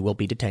 and you will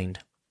be detained.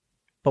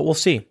 But we'll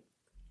see.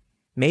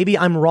 Maybe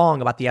I'm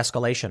wrong about the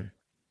escalation.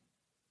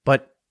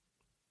 But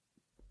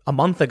a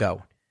month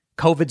ago,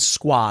 COVID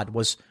squad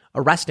was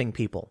arresting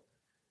people.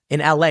 In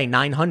LA,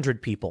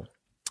 900 people.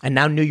 And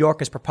now New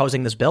York is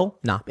proposing this bill?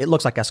 Nah, it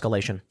looks like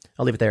escalation.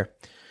 I'll leave it there.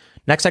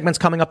 Next segment's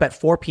coming up at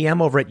 4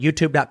 p.m. over at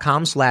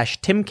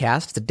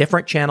youtube.com/Timcast. It's a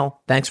different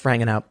channel. Thanks for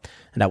hanging out,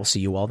 and I will see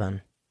you all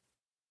then.